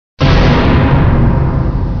myself.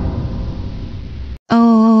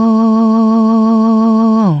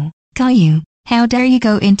 Oh, Caillou, how dare you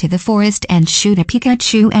go into the forest and shoot a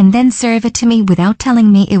Pikachu and then serve it to me without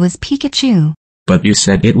telling me it was Pikachu? But you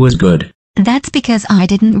said it was good. That's because I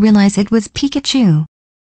didn't realize it was Pikachu.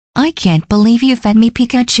 I can't believe you fed me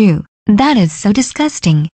Pikachu. That is so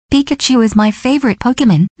disgusting. Pikachu is my favorite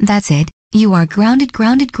Pokemon. That's it. You are grounded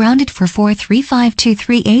for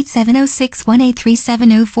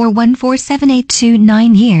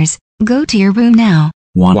 435238706183704147829 years. Go to your room now.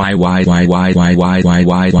 Why?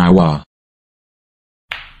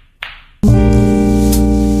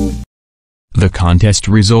 The contest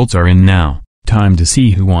results are in now. Time to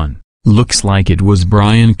see who won. Looks like it was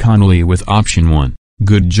Brian Connolly with option 1.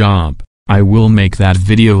 Good job. I will make that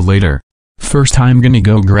video later. First I'm gonna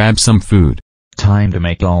go grab some food. Time to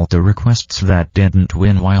make all the requests that didn't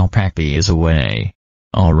win while Pappy is away.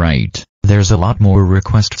 Alright, there's a lot more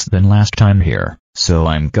requests than last time here, so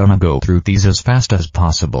I'm gonna go through these as fast as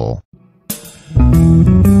possible.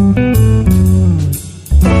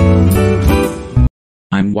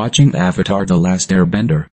 I'm watching Avatar: The Last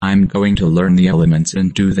Airbender. I'm going to learn the elements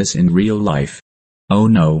and do this in real life. Oh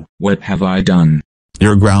no, what have I done?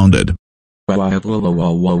 You're grounded.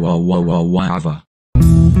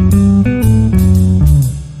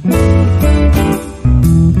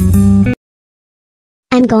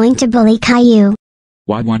 I'm going to bully Caillou.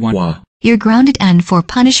 You're grounded and for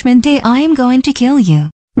punishment day I am going to kill you.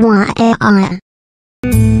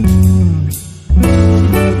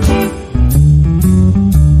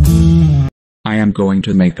 I am going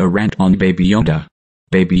to make a rant on Baby Yoda.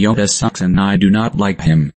 Baby Yoda sucks and I do not like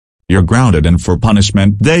him. You're grounded and for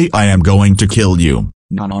punishment day I am going to kill you.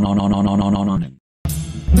 No.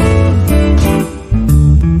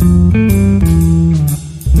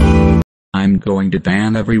 I'm going to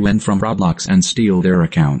ban everyone from Roblox and steal their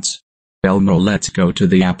accounts. Elmo, let's go to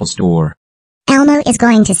the Apple Store. Elmo is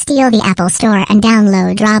going to steal the Apple Store and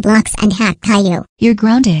download Roblox and hack Caillou. You're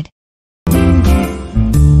grounded.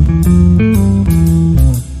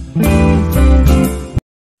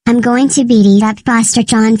 I'm going to beat up Foster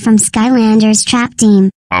John from Skylanders Trap Team.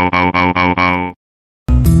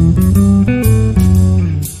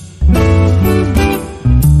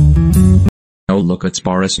 Oh look, it's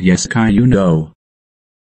Boris. Yes, Caillou, no.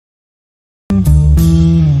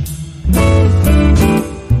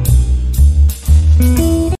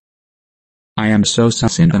 I am so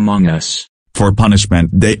sus in Among Us. For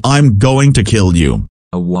punishment day I'm going to kill you.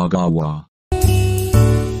 Awagawa.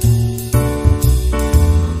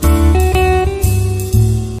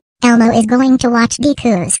 Elmo is going to watch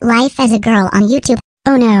Deku's Life as a Girl on YouTube.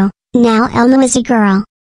 Oh no, now Elmo is a girl.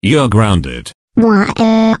 You're grounded.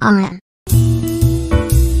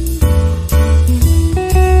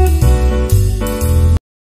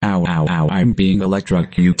 Ow, I'm being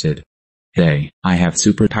electrocuted. Hey, I have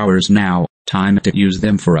superpowers now, time to use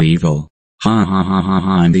them for evil.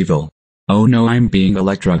 Ha, I'm evil. Oh no, I'm being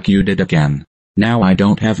electrocuted again. Now I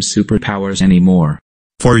don't have superpowers anymore.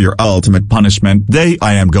 For your ultimate punishment day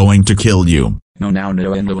I am going to kill you. No.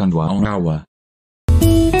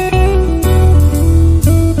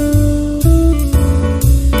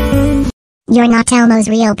 You're not Elmo's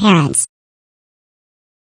real parents.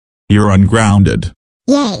 You're ungrounded.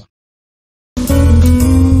 Yay.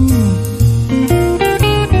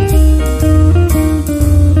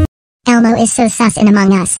 Elmo is so sus in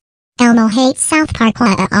Among Us. Elmo hates South Park.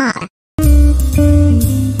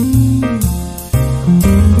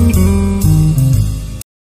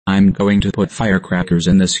 I'm going to put firecrackers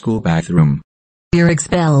in the school bathroom. You're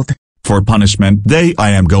expelled. For punishment day I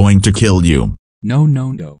am going to kill you. No.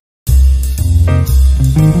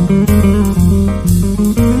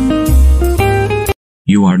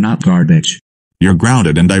 You are not garbage. You're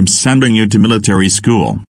grounded and I'm sending you to military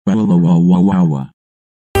school.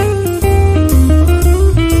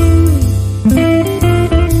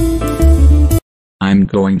 I'm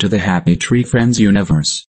going to the Happy Tree Friends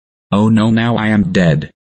universe. Oh no, now I am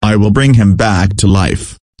dead. I will bring him back to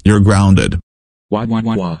life. You're grounded.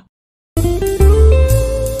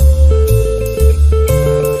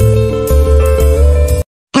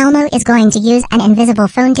 Elmo is going to use an invisible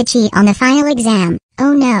phone to cheat on the final exam.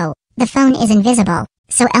 Oh no, the phone is invisible,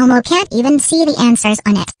 so Elmo can't even see the answers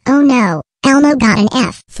on it. Oh no, Elmo got an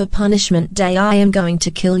F. For punishment day I am going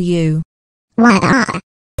to kill you. What?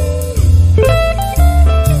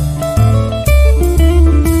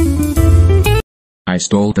 I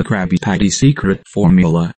stole the Krabby Patty secret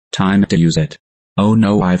formula, time to use it. Oh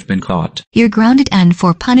no, I've been caught. You're grounded, and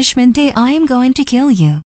for punishment day I am going to kill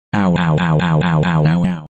you. Ow ow ow ow ow ow ow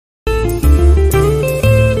ow.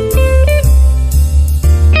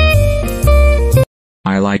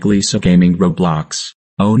 I like Lisa gaming Roblox.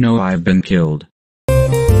 Oh no, I've been killed.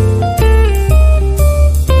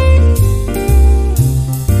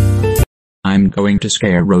 I'm going to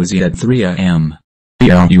scare Rosie at 3 a.m.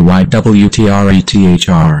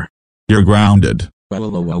 P-L-U-Y-W-T-R-E-T-H-R. You're grounded. Wah,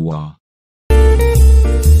 wah, wah, wah.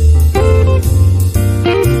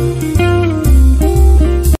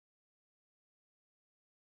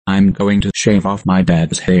 I'm going to shave off my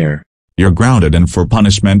dad's hair. You're grounded, and for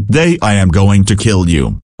punishment day I am going to kill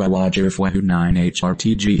you.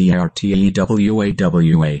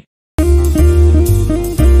 Wah-wah-jif-wah-9-H-R-T-G-E-R-T-E-W-A-W-A.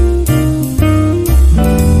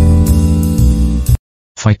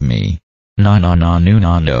 Fight me.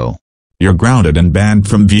 No. You're grounded and banned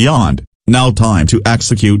from Beyond. Now time to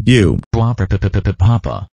execute you. Papa.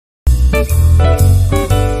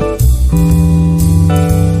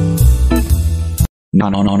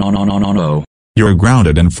 No. You're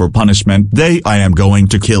grounded, and for punishment day I am going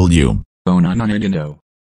to kill you. Oh no.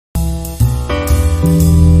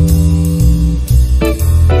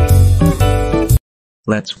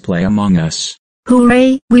 Let's play Among Us.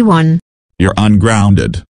 Hooray, we won. You're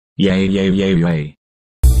ungrounded. Yay.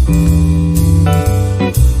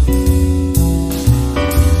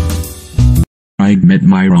 I admit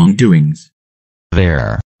my wrongdoings.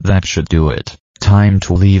 There, that should do it. Time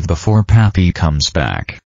to leave before Pappy comes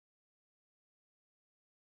back.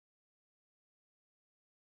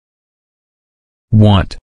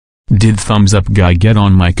 What? Did Thumbs Up Guy get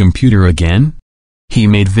on my computer again? He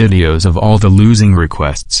made videos of all the losing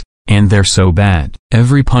requests, and they're so bad.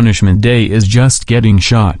 Every punishment day is just getting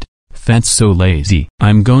shot. That's so lazy.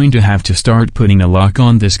 I'm going to have to start putting a lock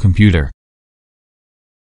on this computer.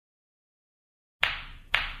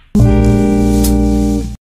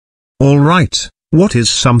 Alright, what is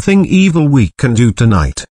something evil we can do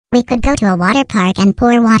tonight? We could go to a water park and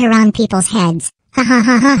pour water on people's heads. Ha ha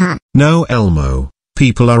ha ha ha. No, Elmo.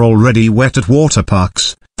 People are already wet at water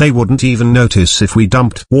parks. They wouldn't even notice if we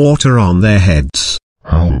dumped water on their heads.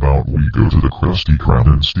 How about we go to the Krusty Krab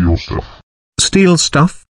and steal stuff? Steal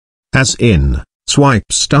stuff? As in,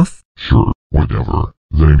 swipe stuff? Sure, whatever.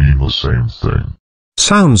 They mean the same thing.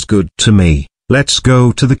 Sounds good to me. Let's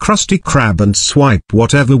go to the Krusty Krab and swipe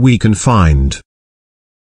whatever we can find.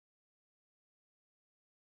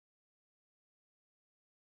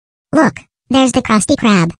 Look, there's the Krusty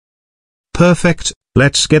Krab. Perfect.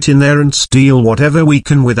 Let's get in there and steal whatever we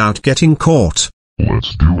can without getting caught.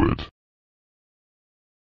 Let's do it.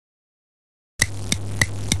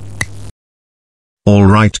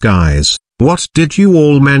 Alright guys, what did you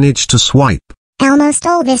all manage to swipe? Elmo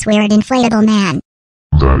stole this weird inflatable man.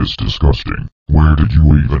 That is disgusting. Where did you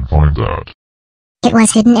even find that? It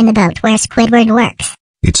was hidden in the boat where Squidward works.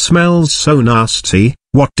 It smells so nasty.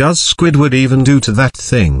 What does Squidward even do to that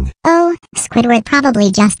thing? Oh, Squidward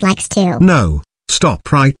probably just likes to. No,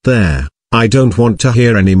 stop right there. I don't want to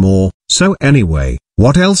hear anymore. So anyway,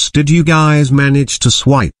 what else did you guys manage to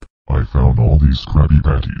swipe? I found all these Krabby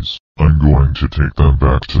Patties. I'm going to take them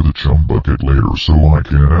back to the chum bucket later so I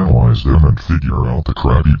can analyze them and figure out the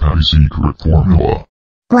Krabby Patty secret formula.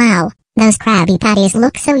 Wow, those Krabby Patties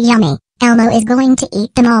look so yummy. Elmo is going to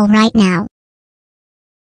eat them all right now.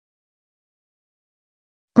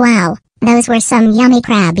 Wow, those were some yummy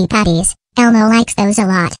Krabby Patties. Elmo likes those a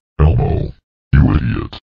lot. Elmo, you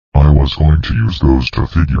idiot. I was going to use those to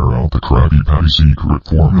figure out the Krabby Patty secret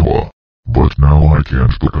formula. But now I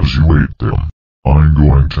can't because you ate them. I'm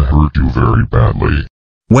going to hurt you very badly.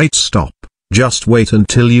 Wait, stop. Just wait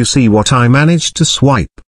until you see what I managed to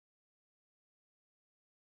swipe.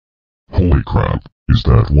 Holy crap, is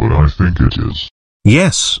that what I think it is?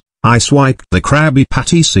 Yes, I swiped the Krabby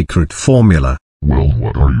Patty secret formula. Well,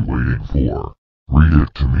 what are you waiting for? Read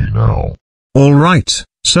it to me now. Alright,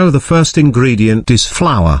 so the first ingredient is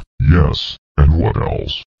flour. Yes, and what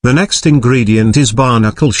else? The next ingredient is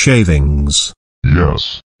barnacle shavings.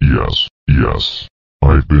 Yes.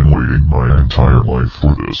 I've been waiting my entire life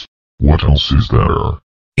for this. What else is there?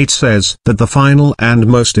 It says that the final and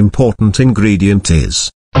most important ingredient is...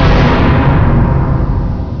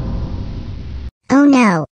 Oh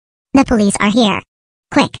no. The police are here.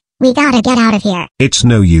 Quick, we gotta get out of here. It's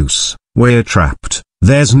no use. We're trapped.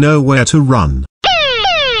 There's nowhere to run.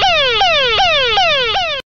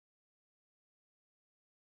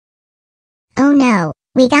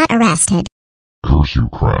 We got arrested. Curse you,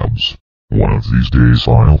 crabs. One of these days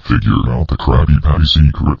I'll figure out the Krabby Patty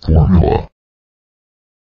secret formula.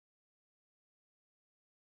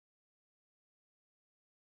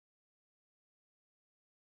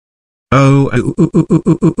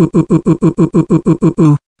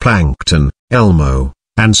 Plankton, Elmo,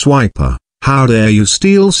 and Swiper, how dare you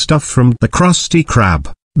steal stuff from the Krusty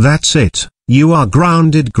Krab? That's it, you are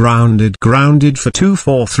grounded for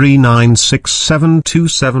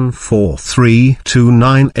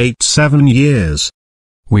 2439672743298 years.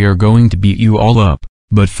 We are going to beat you all up,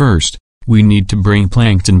 but first, we need to bring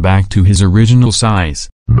Plankton back to his original size.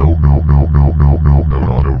 No.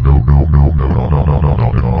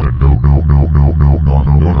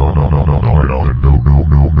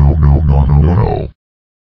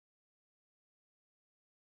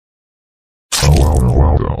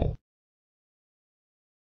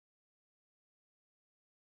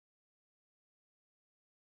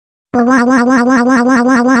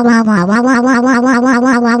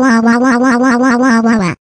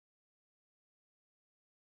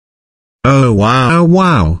 Oh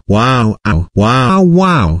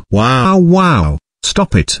wow.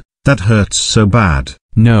 Stop it, that hurts so bad.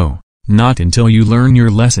 No, not until you learn your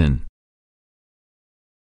lesson.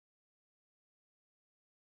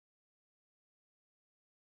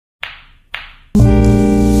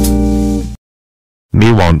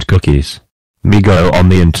 Me want cookies. Me go on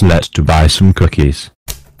the internet to buy some cookies.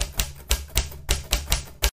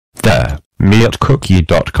 There, me at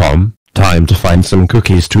cookie.com, time to find some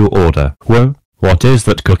cookies to order. Whoa, what is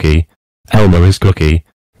that cookie? Elmo is cookie.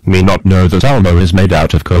 Me not know that Elmo is made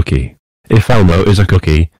out of cookie. If Elmo is a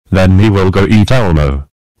cookie, then me will go eat Elmo.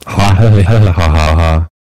 Ha ha ha ha ha ha ha.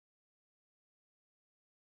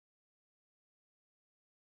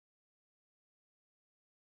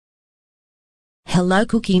 Hello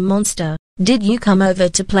Cookie Monster, did you come over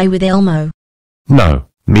to play with Elmo? No,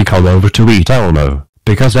 me come over to eat Elmo,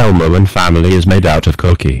 because Elmo and family is made out of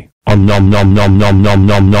cookie. Om nom nom nom nom nom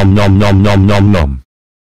nom nom nom nom nom nom nom.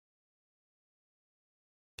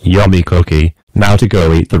 Yummy cookie, now to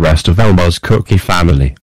go eat the rest of Elmo's cookie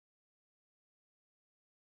family.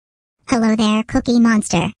 Hello there, Cookie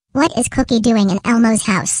Monster. What is Cookie doing in Elmo's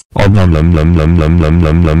house? Om nom nom nom nom nom nom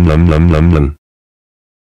nom nom nom nom nom nom.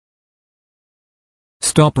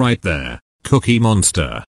 Stop right there, Cookie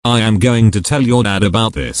Monster. I am going to tell your dad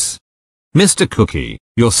about this. Mr. Cookie,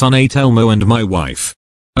 your son ate Elmo and my wife.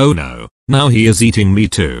 Oh no, now he is eating me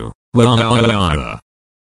too.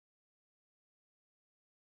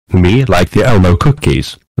 Me like the Elmo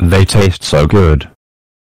cookies, they taste so good.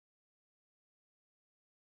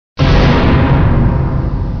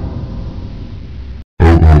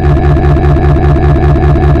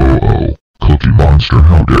 Cookie Monster,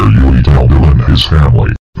 how dare you eat Elmo and his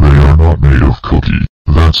family? They are not made of cookie.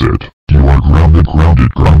 That's it. You are grounded for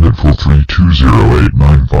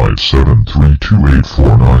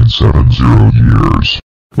 3208957328490 years.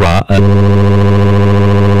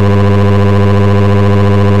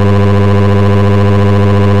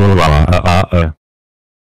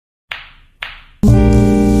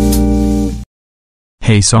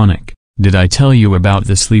 Hey Sonic, did I tell you about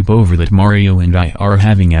the sleepover that Mario and I are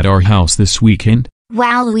having at our house this weekend?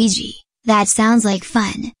 Wow Luigi, that sounds like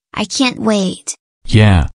fun. I can't wait.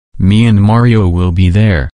 Yeah, me and Mario will be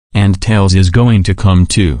there, and Tails is going to come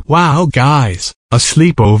too. Wow guys, a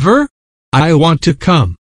sleepover? I want to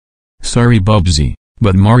come. Sorry Bubsy,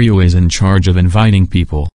 but Mario is in charge of inviting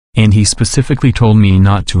people, and he specifically told me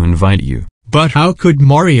not to invite you. But how could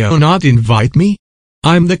Mario not invite me?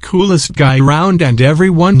 I'm the coolest guy around and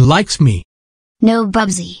everyone likes me. No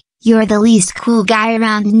Bubsy, you're the least cool guy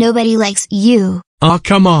around, nobody likes you. Aw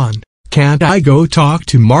come on, can't I go talk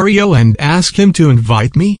to Mario and ask him to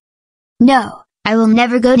invite me? No, I will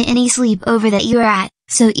never go to any sleepover that you're at,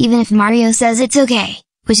 so even if Mario says it's okay,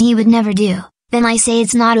 which he would never do, then I say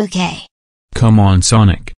it's not okay. Come on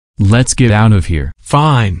Sonic, let's get out of here.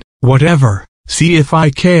 Fine, whatever, see if I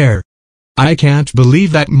care. I can't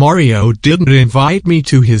believe that Mario didn't invite me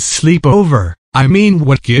to his sleepover. I mean,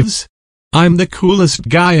 what gives? I'm the coolest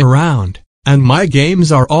guy around, and my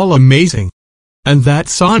games are all amazing. And that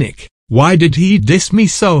Sonic, why did he diss me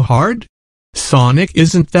so hard? Sonic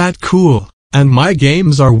isn't that cool, and my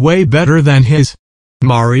games are way better than his.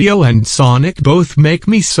 Mario and Sonic both make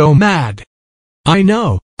me so mad. I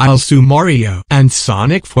know, I'll sue Mario and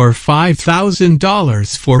Sonic for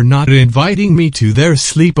 $5,000 for not inviting me to their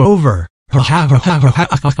sleepover. Oh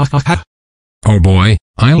boy,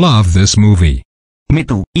 I love this movie. Me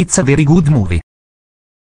too, it's a very good movie.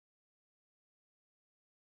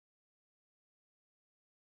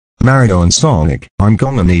 Mario and Sonic, I'm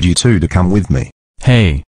gonna need you two to come with me.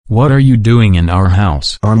 Hey, what are you doing in our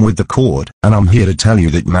house? I'm with the court, and I'm here to tell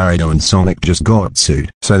you that Mario and Sonic just got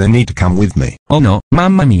sued, so they need to come with me. Oh no,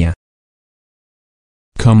 mamma mia.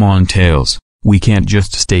 Come on, Tails. We can't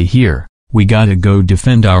just stay here. We gotta go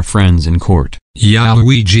defend our friends in court. Yeah,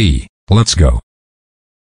 Luigi, let's go.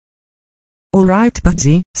 Alright,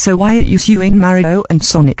 Bugsy, so why are you suing Mario and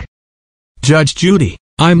Sonic? Judge Judy,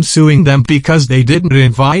 I'm suing them because they didn't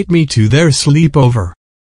invite me to their sleepover.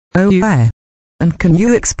 Oh yeah. And can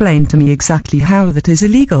you explain to me exactly how that is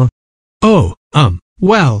illegal? Oh,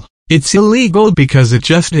 well, it's illegal because it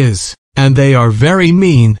just is, and they are very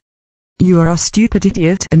mean. You are a stupid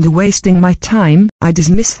idiot and wasting my time. I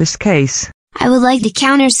dismiss this case. I would like to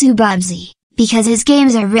counter-sue Bubsy, because his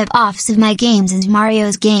games are rip-offs of my games and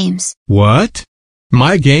Mario's games. What?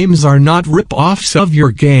 My games are not rip-offs of your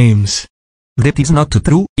games. That is not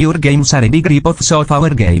true, your games are a big rip-offs of our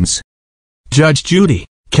games. Judge Judy,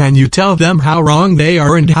 can you tell them how wrong they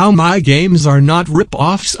are and how my games are not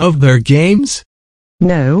rip-offs of their games?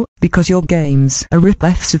 No, because your games are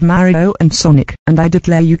rip-offs of Mario and Sonic, and I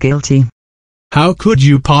declare you guilty. How could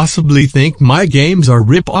you possibly think my games are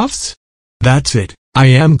rip-offs? That's it, I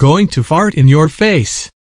am going to fart in your face.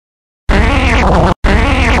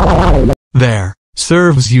 There,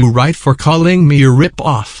 serves you right for calling me a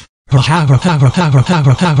rip-off.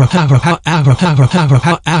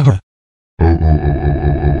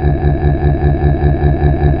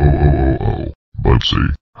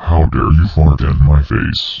 Bugsy, how dare you fart in my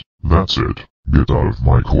face? That's it. Get out of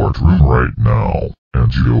my courtroom right now,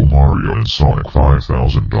 and you owe Mario and Sonic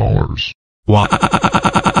 $5,000. What?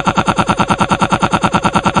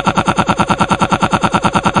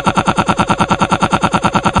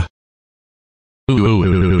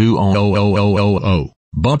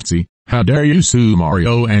 Bubsy, how dare you sue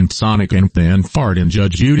Mario and Sonic and then fart in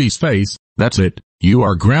Judge Judy's face? That's it. You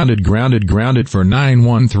are grounded for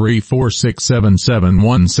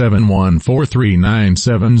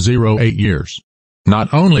 913467717143970 years.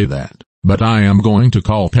 Not only that, but I am going to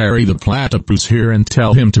call Perry the Platypus here and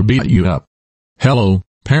tell him to beat you up. Hello,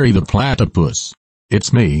 Perry the Platypus.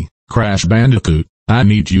 It's me, Crash Bandicoot. I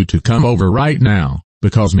need you to come over right now,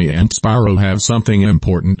 because me and Spyro have something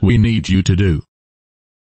important we need you to do.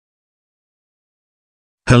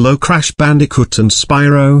 Hello Crash Bandicoot and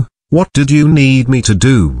Spyro, what did you need me to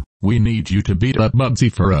do? We need you to beat up Bubsy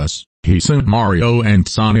for us. He sued Mario and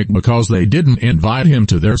Sonic because they didn't invite him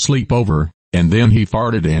to their sleepover, and then he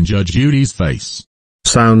farted in Judge Judy's face.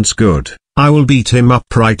 Sounds good. I will beat him up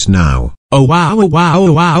right now. Oh wow, wow,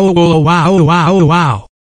 wow, wow, wow, wow.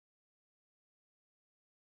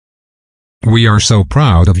 We are so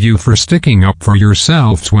proud of you for sticking up for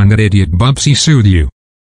yourselves when that idiot Bubsy sued you.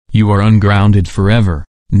 You are ungrounded forever.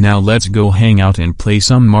 Now let's go hang out and play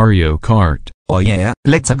some Mario Kart. Oh yeah,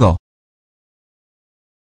 let's go.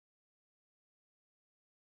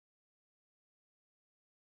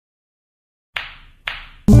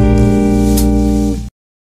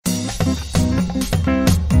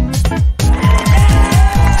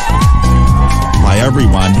 Hi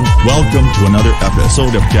everyone, welcome to another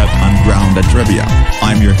episode of Get Ungrounded Trivia.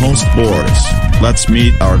 I'm your host Boris. Let's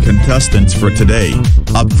meet our contestants for today.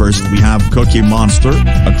 Up first we have Cookie Monster,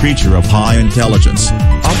 a creature of high intelligence.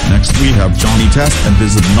 Up next we have Johnny Test and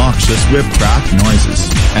his obnoxious whip crack noises.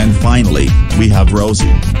 And finally, we have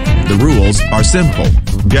Rosie. The rules are simple.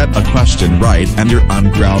 Get a question right and you're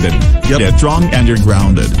ungrounded. Get it wrong and you're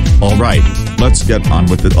grounded. Alright, let's get on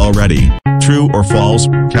with it already. True or false,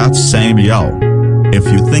 cats say meow. If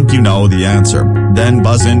you think you know the answer, then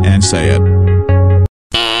buzz in and say it.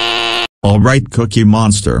 Alright Cookie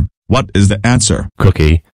Monster, what is the answer?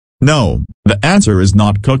 Cookie. No, the answer is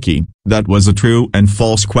not cookie. That was a true and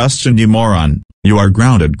false question, you moron. You are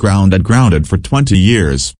grounded for 20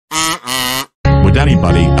 years. Would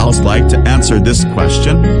anybody else like to answer this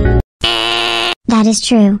question? That is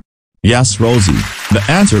true. Yes, Rosie, the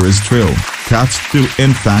answer is true. Cats do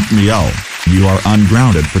in fact meow. You are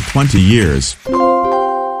ungrounded for 20 years.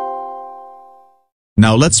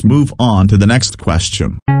 Now let's move on to the next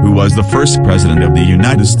question. Who was the first president of the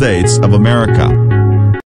United States of America?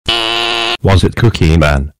 Was it Cookie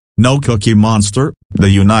Man? No, Cookie Monster. The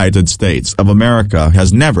United States of America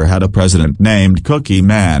has never had a president named Cookie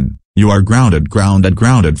Man. You are grounded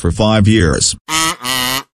for 5 years.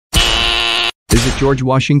 Is it George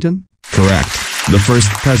Washington? Correct. The first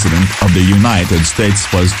president of the United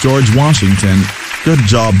States was George Washington. Good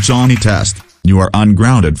job, Johnny Test. You are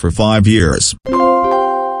ungrounded for 5 years.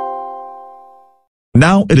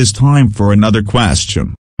 Now it is time for another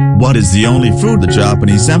question. What is the only food the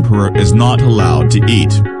Japanese emperor is not allowed to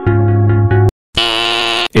eat?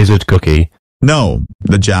 Is it Cookie? No,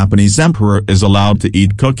 the Japanese emperor is allowed to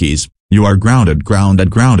eat cookies. You are grounded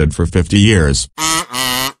for 50 years.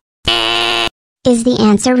 Is the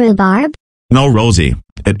answer rhubarb? No, Rosie,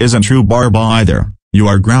 it isn't rhubarb either. You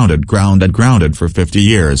are grounded for 50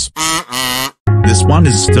 years. This one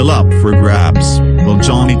is still up for grabs. Will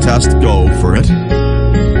Johnny Test go for it?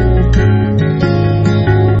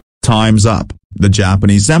 Time's up. The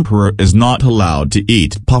Japanese emperor is not allowed to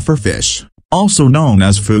eat pufferfish, also known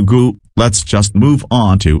as fugu. Let's just move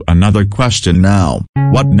on to another question now.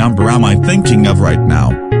 What number am I thinking of right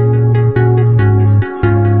now?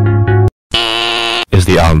 Is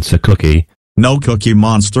the answer cookie? No, Cookie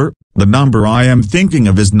Monster. The number I am thinking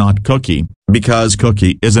of is not cookie, because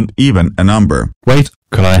cookie isn't even a number. Wait,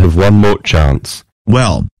 can I have one more chance?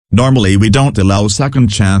 Well, normally we don't allow second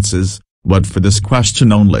chances, but for this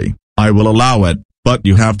question only, I will allow it, but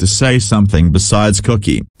you have to say something besides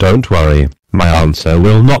cookie. Don't worry, my answer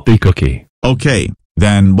will not be cookie. Okay,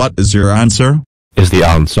 then what is your answer? Is the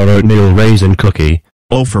answer oatmeal raisin cookie?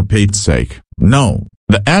 Oh, for Pete's sake, no.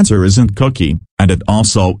 The answer isn't cookie, and it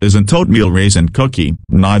also isn't oatmeal raisin cookie.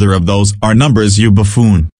 Neither of those are numbers, you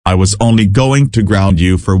buffoon. I was only going to ground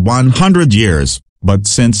you for 100 years, but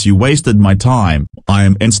since you wasted my time, I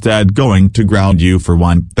am instead going to ground you for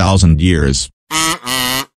 1,000 years.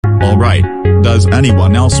 Alright, does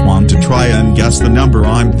anyone else want to try and guess the number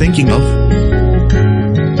I'm thinking of?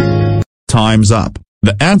 Time's up.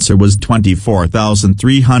 The answer was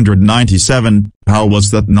 24,397. How was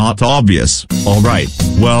that not obvious? Alright,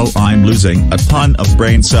 well, I'm losing a ton of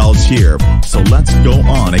brain cells here, so let's go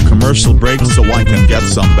on a commercial break so I can get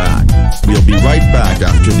some back. We'll be right back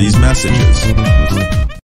after these messages.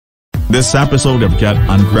 This episode of Get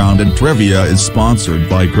Ungrounded Trivia is sponsored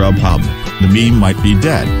by Grubhub. The meme might be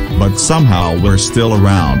dead, but somehow we're still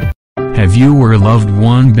around. Have you or a loved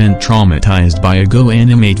one been traumatized by a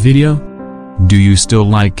GoAnimate video? Do you still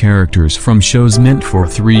like characters from shows meant for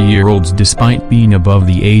 3-year-olds despite being above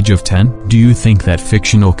the age of 10? Do you think that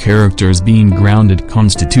fictional characters being grounded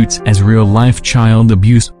constitutes as real-life child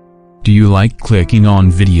abuse? Do you like clicking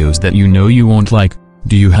on videos that you know you won't like?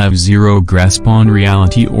 Do you have zero grasp on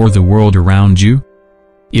reality or the world around you?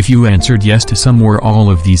 If you answered yes to some or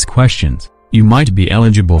all of these questions, you might be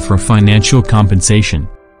eligible for financial compensation.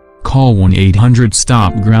 Call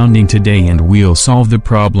 1-800-STOP-GROUNDING today and we'll solve the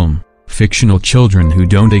problem. Fictional children who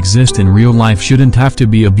don't exist in real life shouldn't have to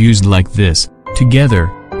be abused like this.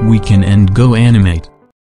 Together, we can end GoAnimate.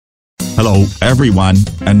 Hello, everyone,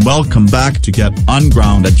 and welcome back to Get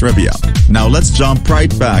Ungrounded Trivia. Now let's jump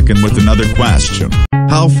right back in with another question.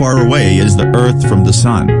 How far away is the Earth from the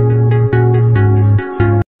Sun?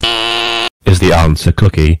 Is the answer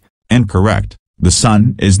cookie? Incorrect. The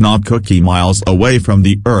Sun is not cookie miles away from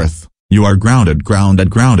the Earth. You are grounded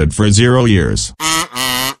for 0 years.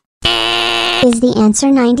 Is the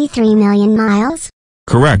answer 93 million miles?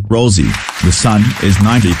 Correct, Rosie. The Sun is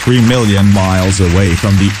 93 million miles away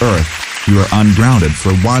from the Earth. You are ungrounded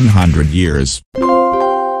for 100 years.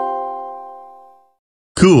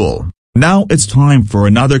 Cool. Now it's time for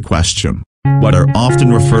another question. What are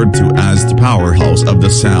often referred to as the powerhouse of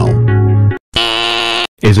the cell?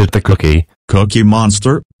 Is it the cookie? Cookie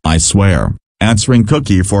Monster, I swear. Answering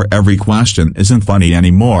cookie for every question isn't funny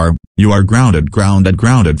anymore. You are grounded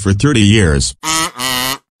for 30 years.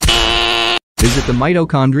 Is it the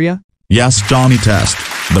mitochondria? Yes, Johnny Test.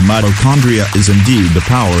 The mitochondria is indeed the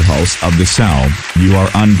powerhouse of the cell. You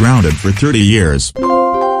are ungrounded for 30 years.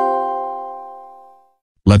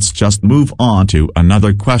 Let's just move on to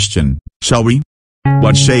another question, shall we?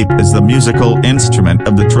 What shape is the musical instrument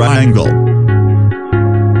of the triangle?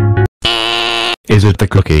 Is it the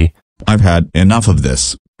cookie? I've had enough of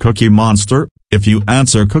this, Cookie Monster. If you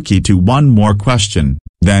answer cookie to one more question,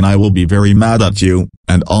 then I will be very mad at you,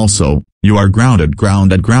 and also, you are grounded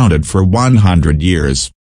for 100 years.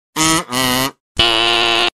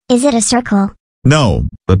 Is it a circle? No,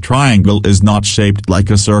 the triangle is not shaped like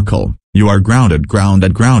a circle. You are grounded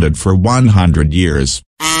for 100 years.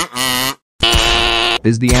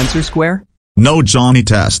 Is the answer square? No, Johnny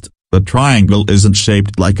Test. The triangle isn't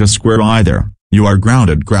shaped like a square either. You are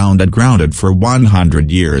grounded for 100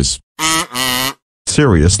 years.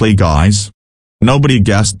 Seriously, guys? Nobody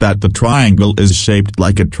guessed that the triangle is shaped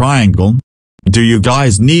like a triangle? Do you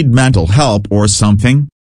guys need mental help or something?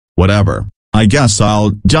 Whatever. I guess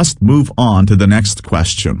I'll just move on to the next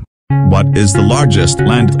question. What is the largest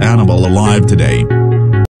land animal alive today?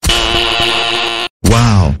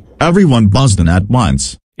 Wow, everyone buzzed in at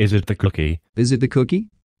once. Is it the cookie? Is it the cookie?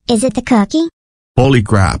 Is it the cookie? Holy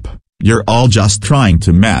crap, you're all just trying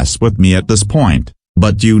to mess with me at this point.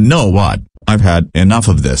 But you know what, I've had enough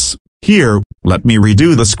of this. Here, let me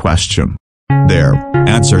redo this question.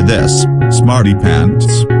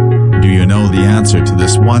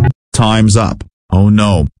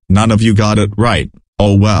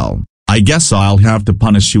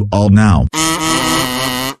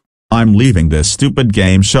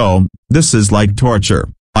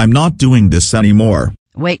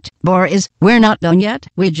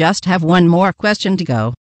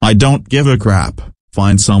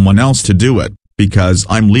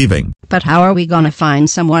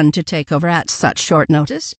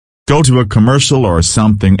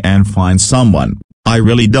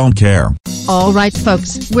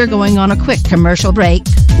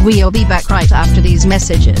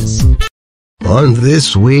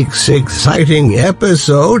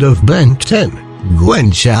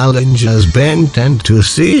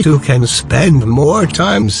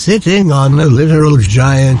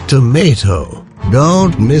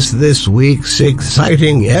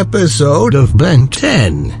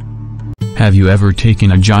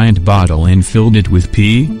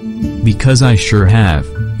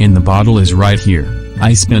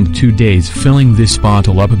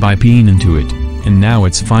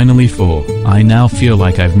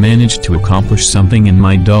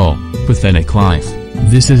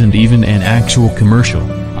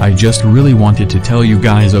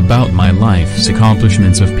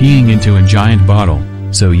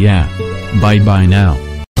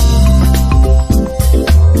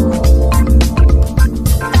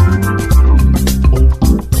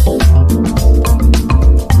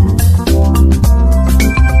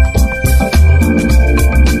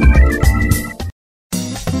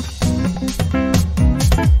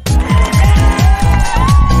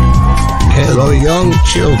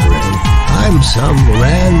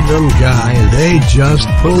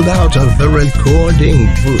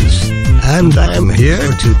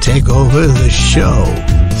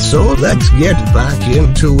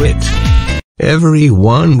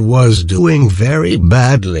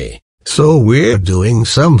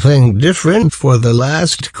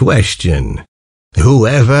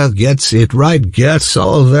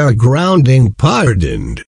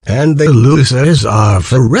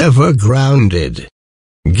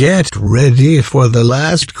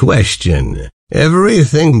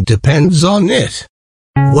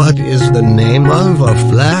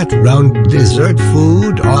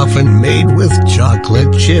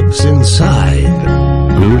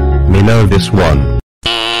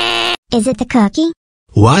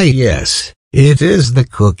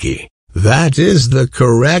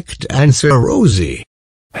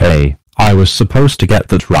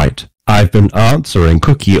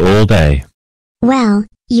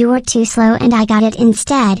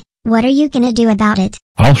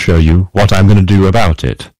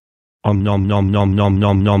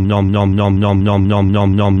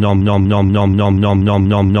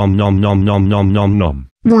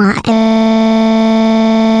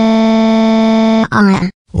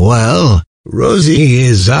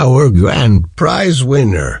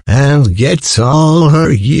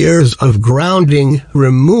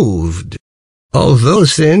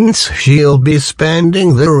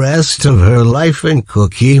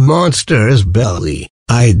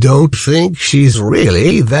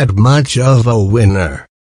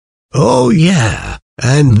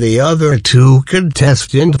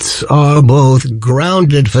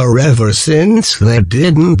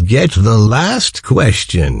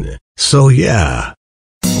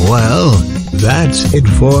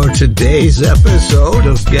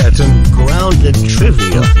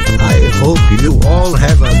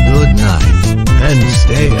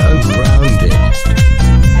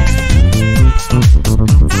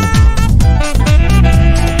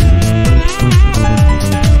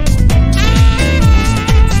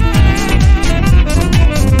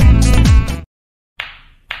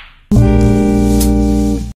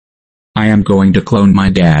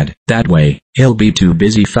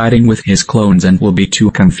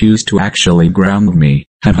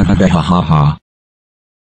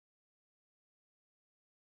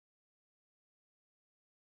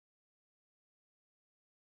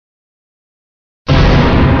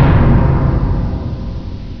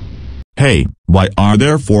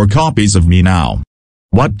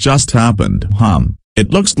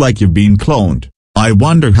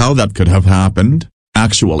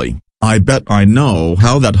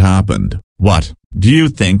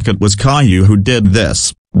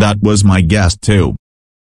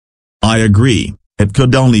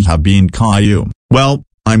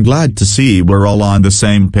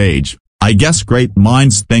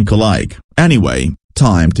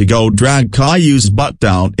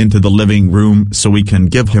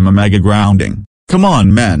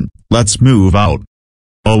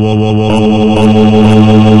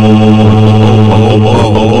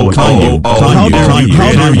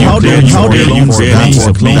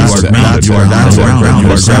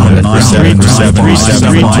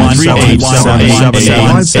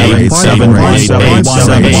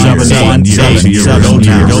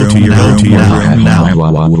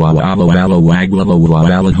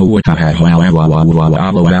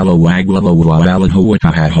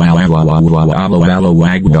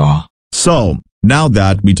 So, now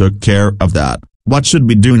that we took care of that, what should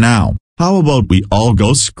we do now? How about we all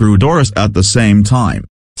go screw Doris at the same time?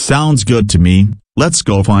 Sounds good to me. Let's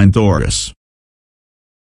go find Doris.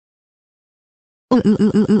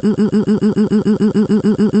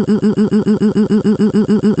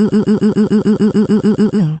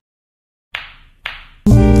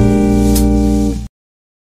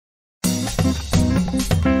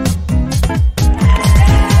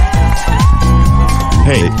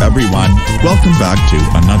 Hey everyone, welcome back to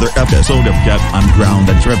another episode of Get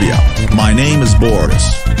Ungrounded Trivia. My name is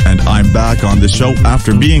Boris, and I'm back on the show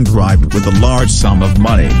after being bribed with a large sum of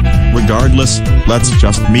money. Regardless, let's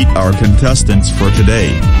just meet our contestants for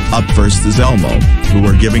today. Up first is Elmo, who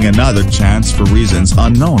we're giving another chance for reasons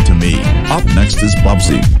unknown to me. Up next is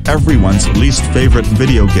Bubsy, everyone's least favorite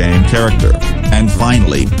video game character. And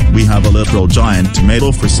finally, we have a literal giant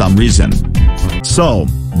tomato for some reason. So,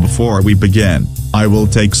 before we begin, I will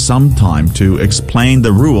take some time to explain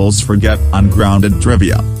the rules for Get Ungrounded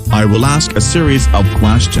Trivia. I will ask a series of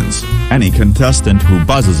questions. Any contestant who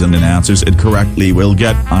buzzes in and answers it correctly will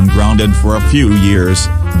get ungrounded for a few years,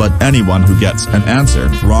 but anyone who gets an answer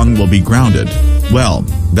wrong will be grounded. Well,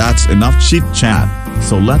 that's enough chit chat,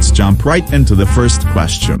 so let's jump right into the first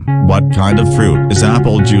question. What kind of fruit is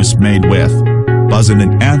apple juice made with? Buzz in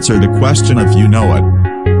and answer the question if you know it.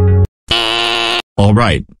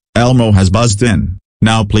 Alright. Elmo has buzzed in.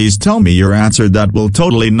 Now please tell me your answer that will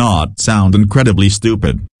totally not sound incredibly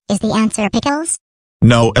stupid. Is the answer pickles?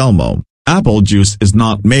 No, Elmo. Apple juice is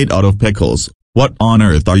not made out of pickles. What on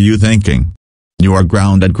earth are you thinking? You are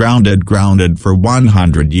grounded for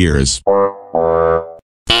 100 years.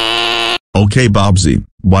 Okay, Bobsy,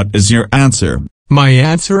 what is your answer? My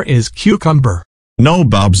answer is cucumber. No,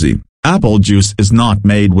 Bobsy. Apple juice is not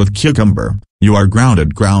made with cucumber. You are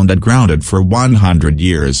grounded for 100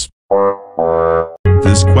 years.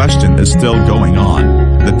 This question is still going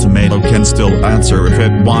on. The tomato can still answer if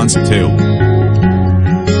it wants to.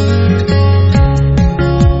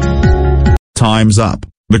 Time's up.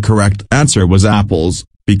 The correct answer was apples,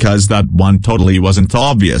 because that one totally wasn't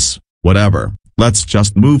obvious. Whatever. Let's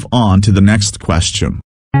just move on to the next question.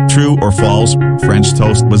 True or false, French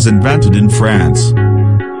toast was invented in France?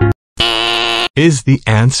 Is the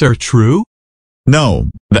answer true? No,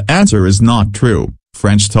 the answer is not true.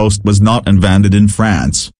 French toast was not invented in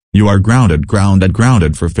France. You are grounded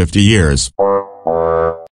for 50 years.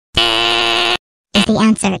 Is the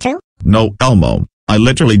answer true? No, Elmo. I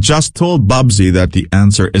literally just told Bubsy that the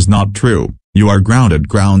answer is not true. You are grounded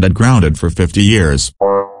for 50 years.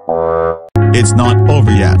 It's not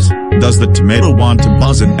over yet. Does the tomato want to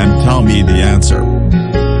buzz in and tell me the answer?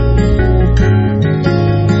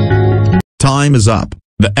 Time is up.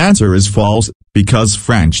 The answer is false, because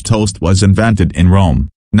French toast was invented in Rome.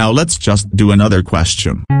 Now let's just do another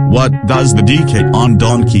question. What does the DK on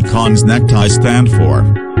Donkey Kong's necktie stand for?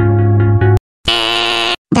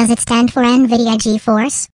 Does it stand for NVIDIA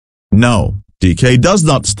GeForce? No, DK does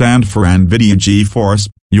not stand for NVIDIA GeForce.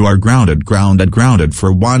 You are grounded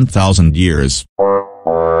for 1,000 years.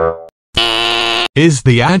 Is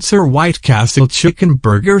the answer White Castle chicken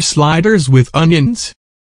burger sliders with onions?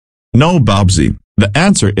 No, Bobsy. The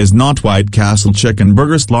answer is not White Castle chicken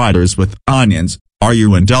burger sliders with onions. Are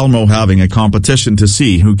you and Elmo having a competition to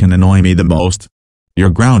see who can annoy me the most?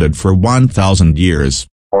 You're grounded for 1,000 years.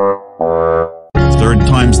 Third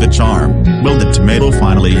time's the charm. Will the tomato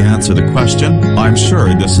finally answer the question? I'm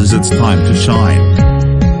sure this is its time to shine.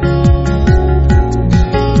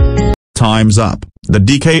 Time's up. The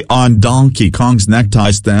DK on Donkey Kong's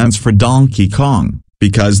necktie stands for Donkey Kong,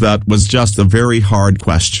 because that was just a very hard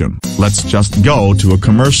question. Let's just go to a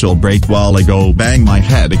commercial break while I go bang my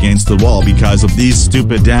head against the wall because of these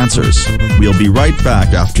stupid answers. We'll be right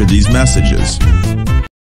back after these messages.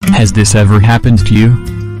 Has this ever happened to you?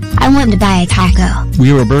 I want to buy a taco.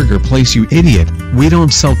 We're a burger place, you idiot. We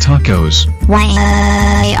don't sell tacos.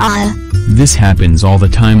 Why? This happens all the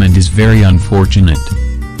time and is very unfortunate.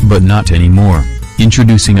 But not anymore.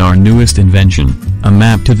 Introducing our newest invention, a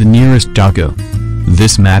map to the nearest taco.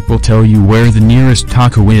 This map will tell you where the nearest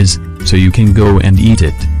taco is, so you can go and eat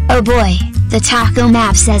it. Oh boy, the taco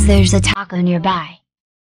map says there's a taco nearby.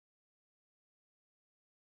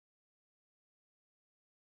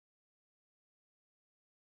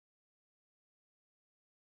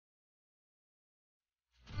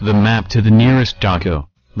 the map to the nearest taco.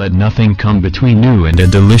 Let nothing come between you and a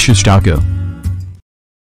delicious taco.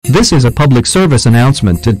 This is a public service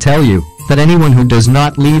announcement to tell you that anyone who does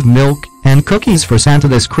not leave milk and cookies for Santa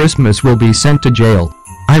this Christmas will be sent to jail.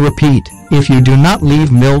 I repeat, if you do not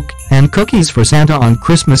leave milk and cookies for Santa on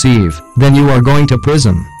Christmas Eve, then you are going to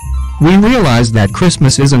prison. We realize that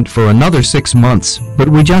Christmas isn't for another 6 months, but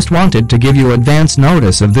we just wanted to give you advance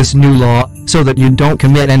notice of this new law, so that you don't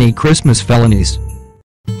commit any Christmas felonies.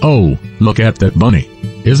 Oh, look at that bunny.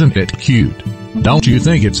 Isn't it cute? Don't you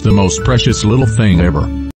think it's the most precious little thing ever?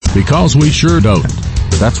 Because we sure don't.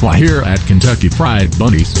 That's why here at Kentucky Fried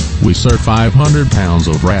Bunnies, we serve 500 pounds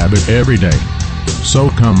of rabbit every day. So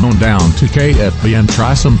come on down to KFB and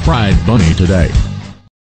try some fried bunny today.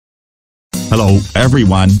 Hello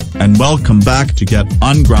everyone, and welcome back to Get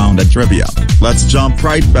Ungrounded Trivia. Let's jump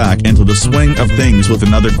right back into the swing of things with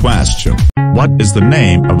another question. What is the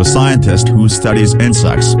name of a scientist who studies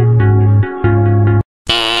insects?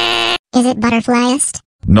 Is it butterflyist?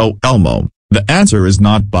 No, Elmo. The answer is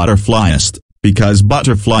not butterflyist, because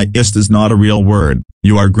butterflyist is not a real word.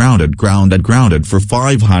 You are grounded for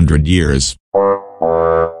 500 years.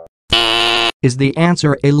 Is the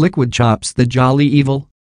answer a liquid chops the jolly evil?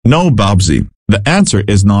 No, Bobsy. The answer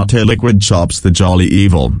is not a liquid chops the jolly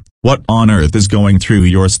evil. What on earth is going through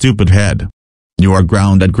your stupid head? You are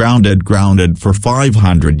grounded for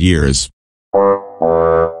 500 years.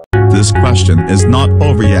 This question is not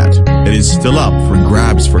over yet. It is still up for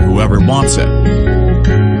grabs for whoever wants it.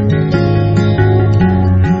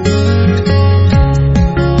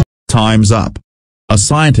 Time's up. A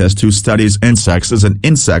scientist who studies insects is an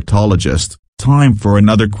insectologist. Time for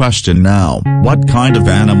another question now. What kind of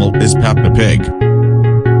animal is Peppa Pig?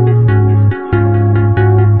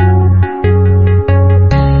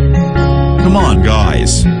 Come on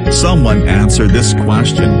guys, someone answer this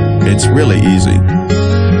question. It's really easy.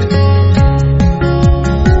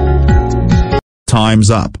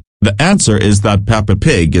 Time's up. The answer is that Peppa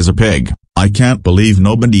Pig is a pig. I can't believe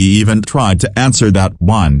nobody even tried to answer that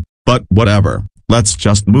one, but whatever. Let's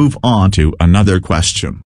just move on to another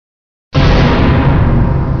question.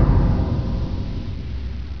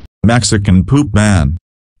 Mexican Poop Man.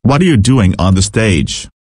 What are you doing on the stage?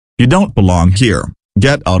 You don't belong here.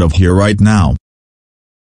 Get out of here right now.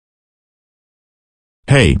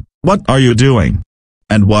 Hey, what are you doing?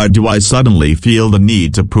 And why do I suddenly feel the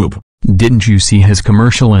need to poop? Didn't you see his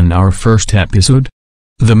commercial in our first episode?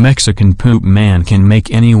 The Mexican Poop Man can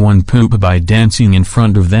make anyone poop by dancing in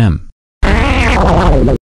front of them.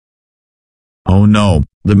 Oh no,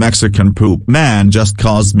 the Mexican Poop Man just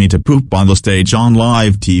caused me to poop on the stage on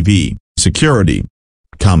live TV. Security.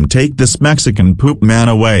 Come take this Mexican Poop Man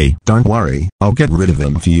away. Don't worry, I'll get rid of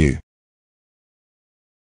him for you.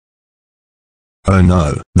 Oh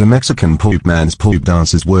no, the Mexican Poop Man's poop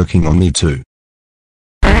dance is working on me too.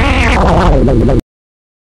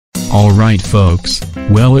 Alright folks,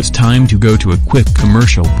 well it's time to go to a quick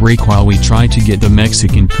commercial break while we try to get the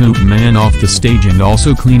Mexican Poop Man off the stage and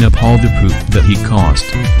also clean up all the poop that he caused.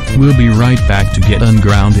 We'll be right back to get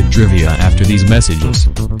ungrounded trivia after these messages.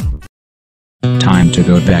 Time to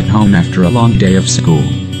go back home after a long day of school.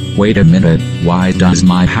 Wait a minute, why does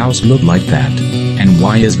my house look like that? And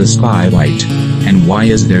why is the sky white? And why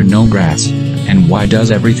is there no grass? And why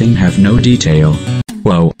does everything have no detail?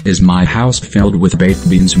 Whoa, is my house filled with baked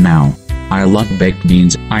beans now? I love baked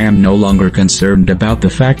beans. I am no longer concerned about the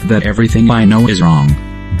fact that everything I know is wrong.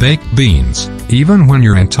 Baked beans. Even when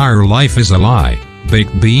your entire life is a lie,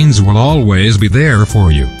 baked beans will always be there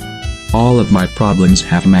for you. All of my problems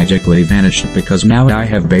have magically vanished because now I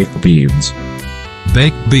have baked beans.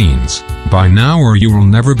 Baked beans. Buy now or you will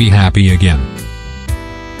never be happy again.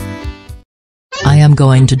 I am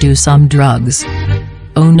going to do some drugs.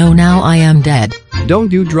 Oh no, now I am dead. Don't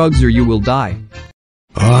do drugs or you will die.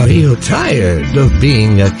 Are you tired of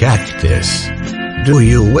being a cactus? Do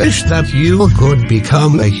you wish that you could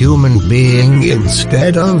become a human being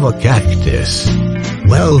instead of a cactus?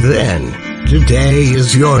 Well then, today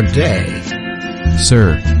is your day.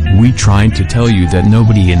 Sir, we tried to tell you that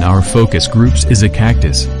nobody in our focus groups is a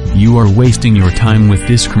cactus. You are wasting your time with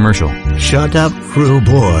this commercial. Shut up, crew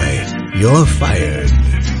boy. You're fired.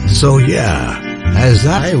 So yeah, as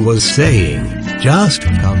I was saying, just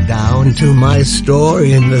come down to my store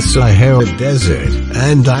in the Sahara Desert,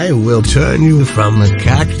 and I will turn you from a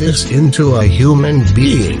cactus into a human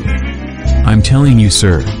being. I'm telling you,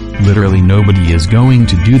 sir, literally nobody is going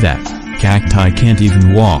to do that. Cacti can't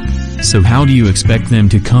even walk, so how do you expect them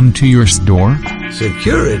to come to your store?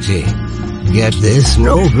 Security. Get this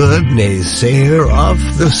no-good naysayer off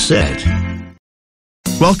the set.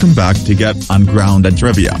 Welcome back to Get Ungrounded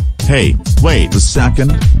Trivia. Hey, wait a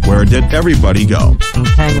second, where did everybody go?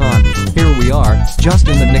 Hang on, here we are, just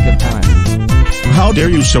in the nick of time. How dare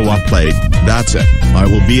you show up late? That's it. I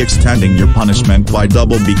will be extending your punishment by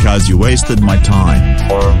double because you wasted my time.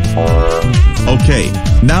 Okay,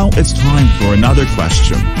 now it's time for another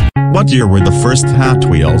question. What year were the first Hot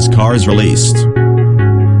Wheels cars released?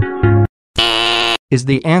 Is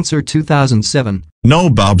the answer 2007? No,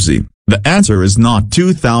 Bobsy. The answer is not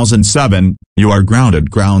 2007. You are grounded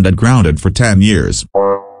for 10 years.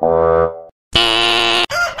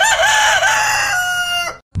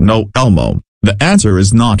 No, Elmo. The answer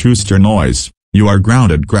is not rooster noise. You are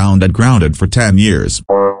grounded for 10 years.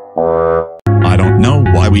 I don't know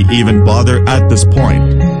why we even bother at this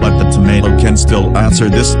point, but the tomato can still answer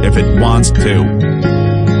this if it wants to.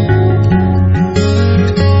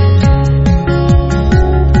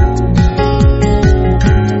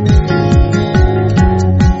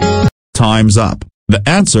 Time's up. The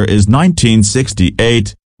answer is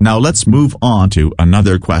 1968. Now let's move on to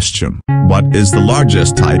another question. What is the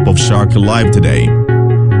largest type of shark alive today?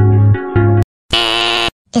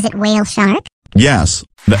 Is it whale shark? Yes,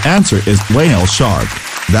 the answer is whale shark.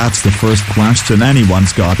 That's the first question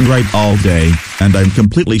anyone's got right all day, and I'm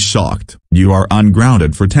completely shocked. You are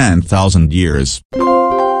ungrounded for 10,000 years.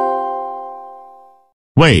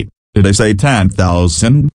 Wait, did I say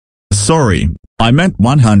 10,000? Sorry, I meant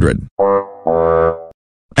 100.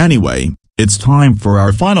 Anyway, it's time for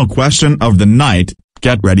our final question of the night.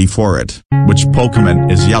 Get ready for it. Which Pokemon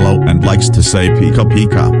is yellow and likes to say Pika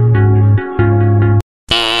Pika?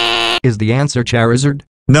 Is the answer Charizard?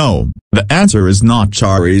 No, the answer is not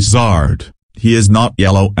Charizard. He is not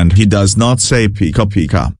yellow and he does not say Pika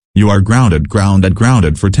Pika. You are grounded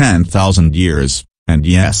for 10,000 years. And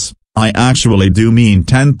yes, I actually do mean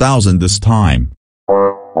 10,000 this time.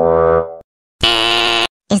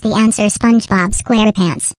 Is the answer SpongeBob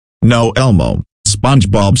SquarePants? No, Elmo.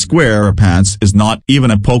 SpongeBob SquarePants is not even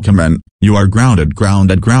a Pokemon. You are grounded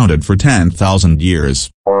for 10,000 years.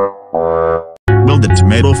 Will the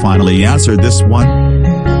tomato finally answer this one?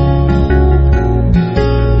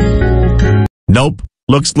 Nope,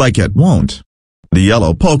 looks like it won't. The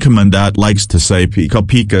yellow Pokemon that likes to say Pika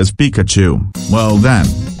Pika is Pikachu. Well then,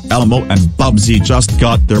 Elmo and Bubsy just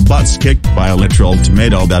got their butts kicked by a literal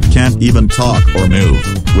tomato that can't even talk or move,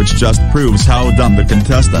 which just proves how dumb the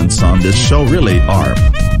contestants on this show really are.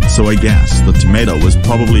 So I guess the tomato was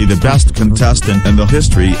probably the best contestant in the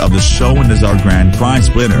history of the show and is our grand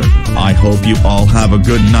prize winner. I hope you all have a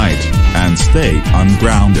good night, and stay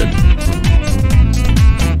ungrounded.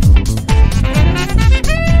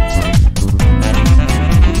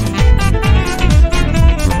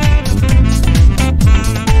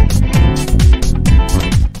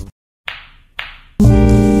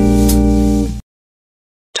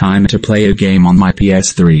 Time to play a game on my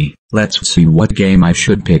PS3. Let's see what game I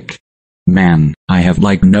should pick. Man, I have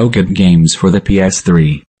like no good games for the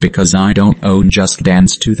PS3, because I don't own Just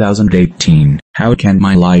Dance 2018. How can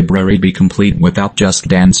my library be complete without Just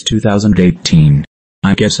Dance 2018?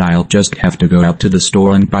 I guess I'll just have to go out to the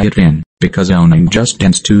store and buy it in, because owning Just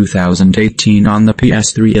Dance 2018 on the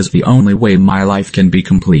PS3 is the only way my life can be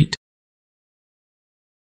complete.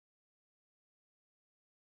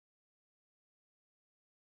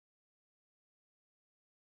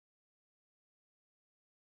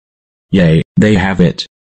 Yay, they have it.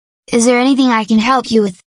 Is there anything I can help you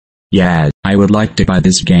with? Yeah, I would like to buy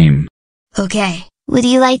this game. Okay, would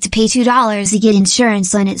you like to pay $2 to get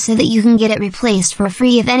insurance on it so that you can get it replaced for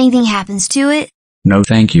free if anything happens to it? No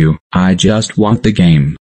thank you, I just want the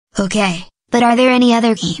game. Okay, but are there any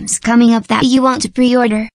other games coming up that you want to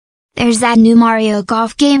pre-order? There's that new Mario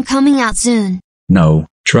Golf game coming out soon. No,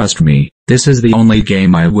 trust me, this is the only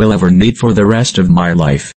game I will ever need for the rest of my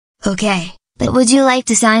life. Okay. But would you like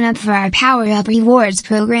to sign up for our Power Up Rewards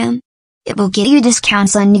program? It will get you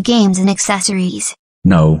discounts on new games and accessories.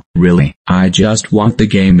 No, really, I just want the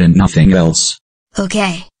game and nothing else.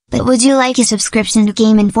 Okay, but would you like a subscription to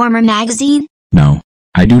Game Informer magazine? No,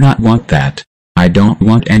 I do not want that. I don't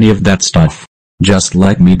want any of that stuff. Just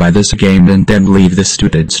let me buy this game and then leave this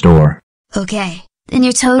stupid store. Okay, then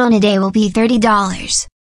your total today will be $30.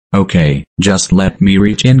 Okay, just let me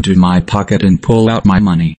reach into my pocket and pull out my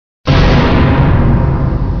money.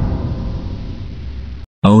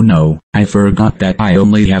 Oh no, I forgot that I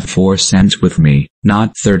only have 4 cents with me,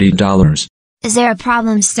 not $30. Is there a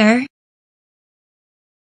problem, sir?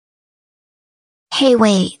 Hey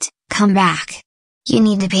wait, come back. You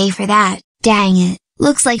need to pay for that, dang it,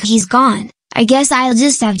 looks like he's gone. I guess I'll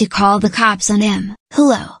just have to call the cops on him.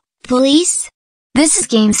 Hello, police? This is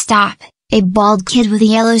GameStop. A bald kid with a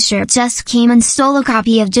yellow shirt just came and stole a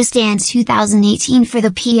copy of Just Dance 2018 for the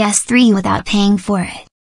PS3 without paying for it.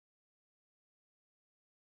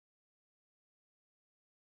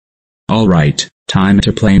 Alright, time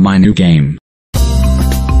to play my new game.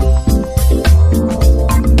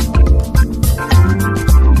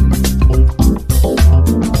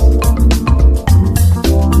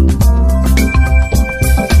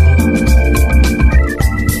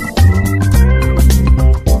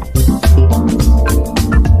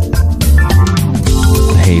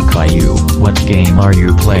 Hey Caillou, what game are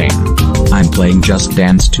you playing? I'm playing Just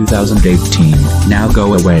Dance 2018, now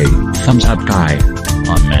go away, thumbs up guy.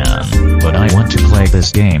 Oh man, but I want to play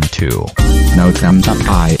this game too. No thumbs up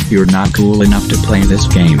guy, you're not cool enough to play this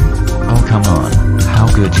game. Oh come on, how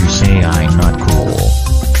could you say I'm not cool?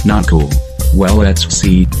 Not cool. Well let's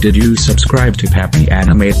see, did you subscribe to Pappy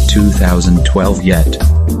Animate 2012 yet?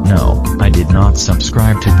 No, I did not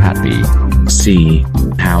subscribe to Pappy. See,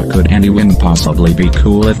 how could anyone possibly be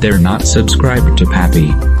cool if they're not subscribed to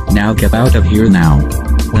Pappy? Now get out of here now.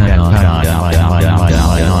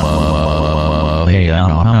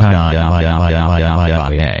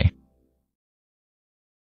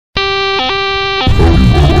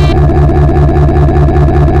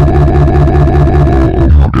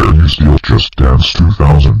 Steal Just Dance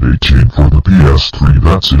 2018 for the PS3.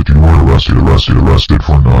 That's it, you are arrested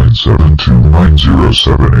for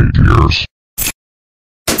 9729078 years.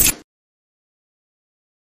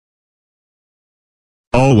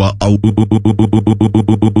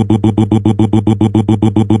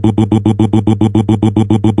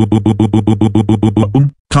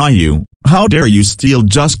 Caillou, how dare you steal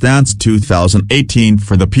Just Dance 2018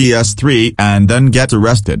 for the PS3 and then get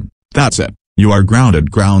arrested? That's it. You are grounded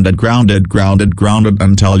until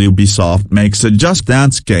Ubisoft makes a Just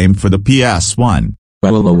Dance game for the PS1.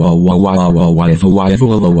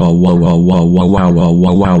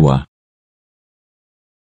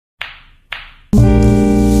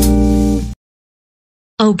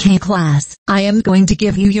 Okay class, I am going to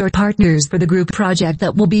give you your partners for the group project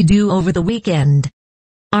that will be due over the weekend.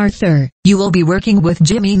 Arthur, you will be working with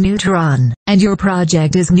Jimmy Neutron, and your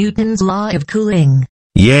project is Newton's Law of Cooling.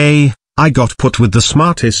 Yay! I got put with the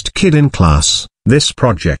smartest kid in class. This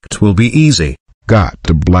project will be easy. Got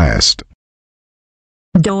to blast.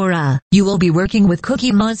 Dora, you will be working with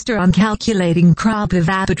Cookie Monster on calculating crop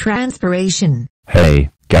evapotranspiration. Hey,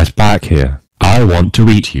 get back here. I want to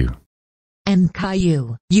eat you. And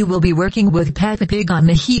Caillou, you will be working with Peppa Pig on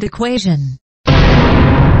the heat equation.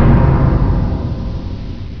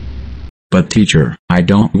 But teacher, I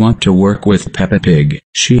don't want to work with Peppa Pig.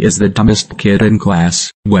 She is the dumbest kid in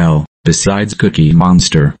class, well, besides Cookie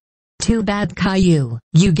Monster. Too bad Caillou,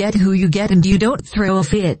 you get who you get and you don't throw a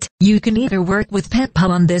fit. You can either work with Peppa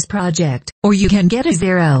on this project, or you can get a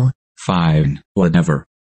 0. Fine, whatever.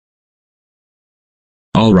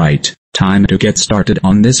 Alright, time to get started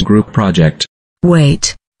on this group project.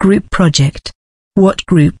 Wait, group project? What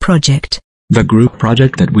group project? The group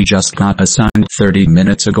project that we just got assigned 30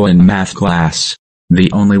 minutes ago in math class.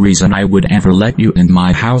 The only reason I would ever let you in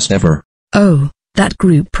my house ever. Oh, that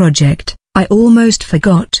group project, I almost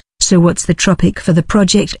forgot. So what's the topic for the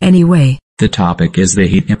project anyway? The topic is the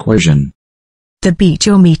heat equation. The beat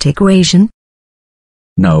your meat equation?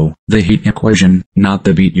 No, the heat equation, not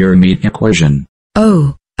the beat your meat equation.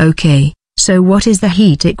 Oh, okay, so what is the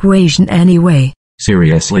heat equation anyway?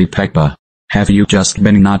 Seriously Peppa, have you just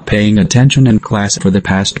been not paying attention in class for the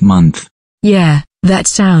past month? Yeah, that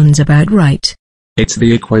sounds about right. It's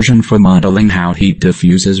the equation for modeling how heat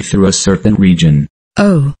diffuses through a certain region.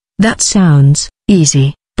 Oh, that sounds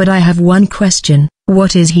easy, but I have one question,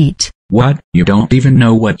 what is heat? What? You don't even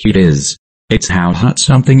know what heat is? It's how hot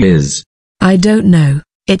something is. I don't know,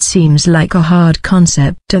 it seems like a hard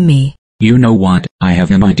concept to me. You know what, I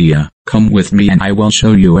have an idea, come with me and I will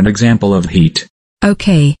show you an example of heat.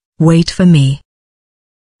 Okay, wait for me.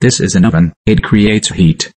 This is an oven, it creates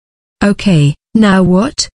heat. Okay, now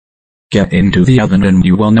what? Get into the oven and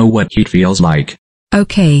you will know what heat feels like.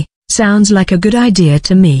 Okay, sounds like a good idea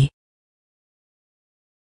to me.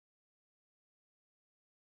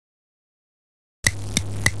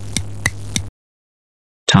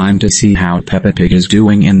 Time to see how Peppa Pig is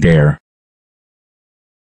doing in there.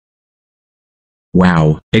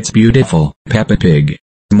 Wow, it's beautiful, Peppa Pig.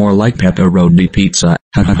 More like pepperoni pizza,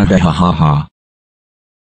 ha ha ha ha ha ha.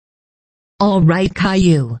 Alright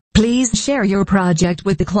Caillou, please share your project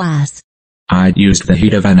with the class. I used the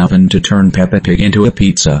heat of an oven to turn Peppa Pig into a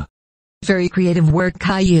pizza. Very creative work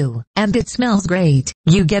Caillou, and it smells great.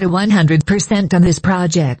 You get a 100% on this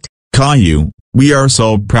project. Caillou, We are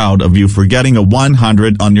so proud of you for getting a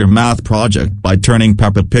 100 on your math project by turning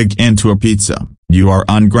Peppa Pig into a pizza. You are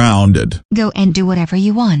ungrounded. Go and do whatever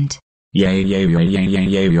you want. Yay yay yay yay yay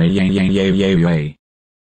yay yay yay yay yay yay.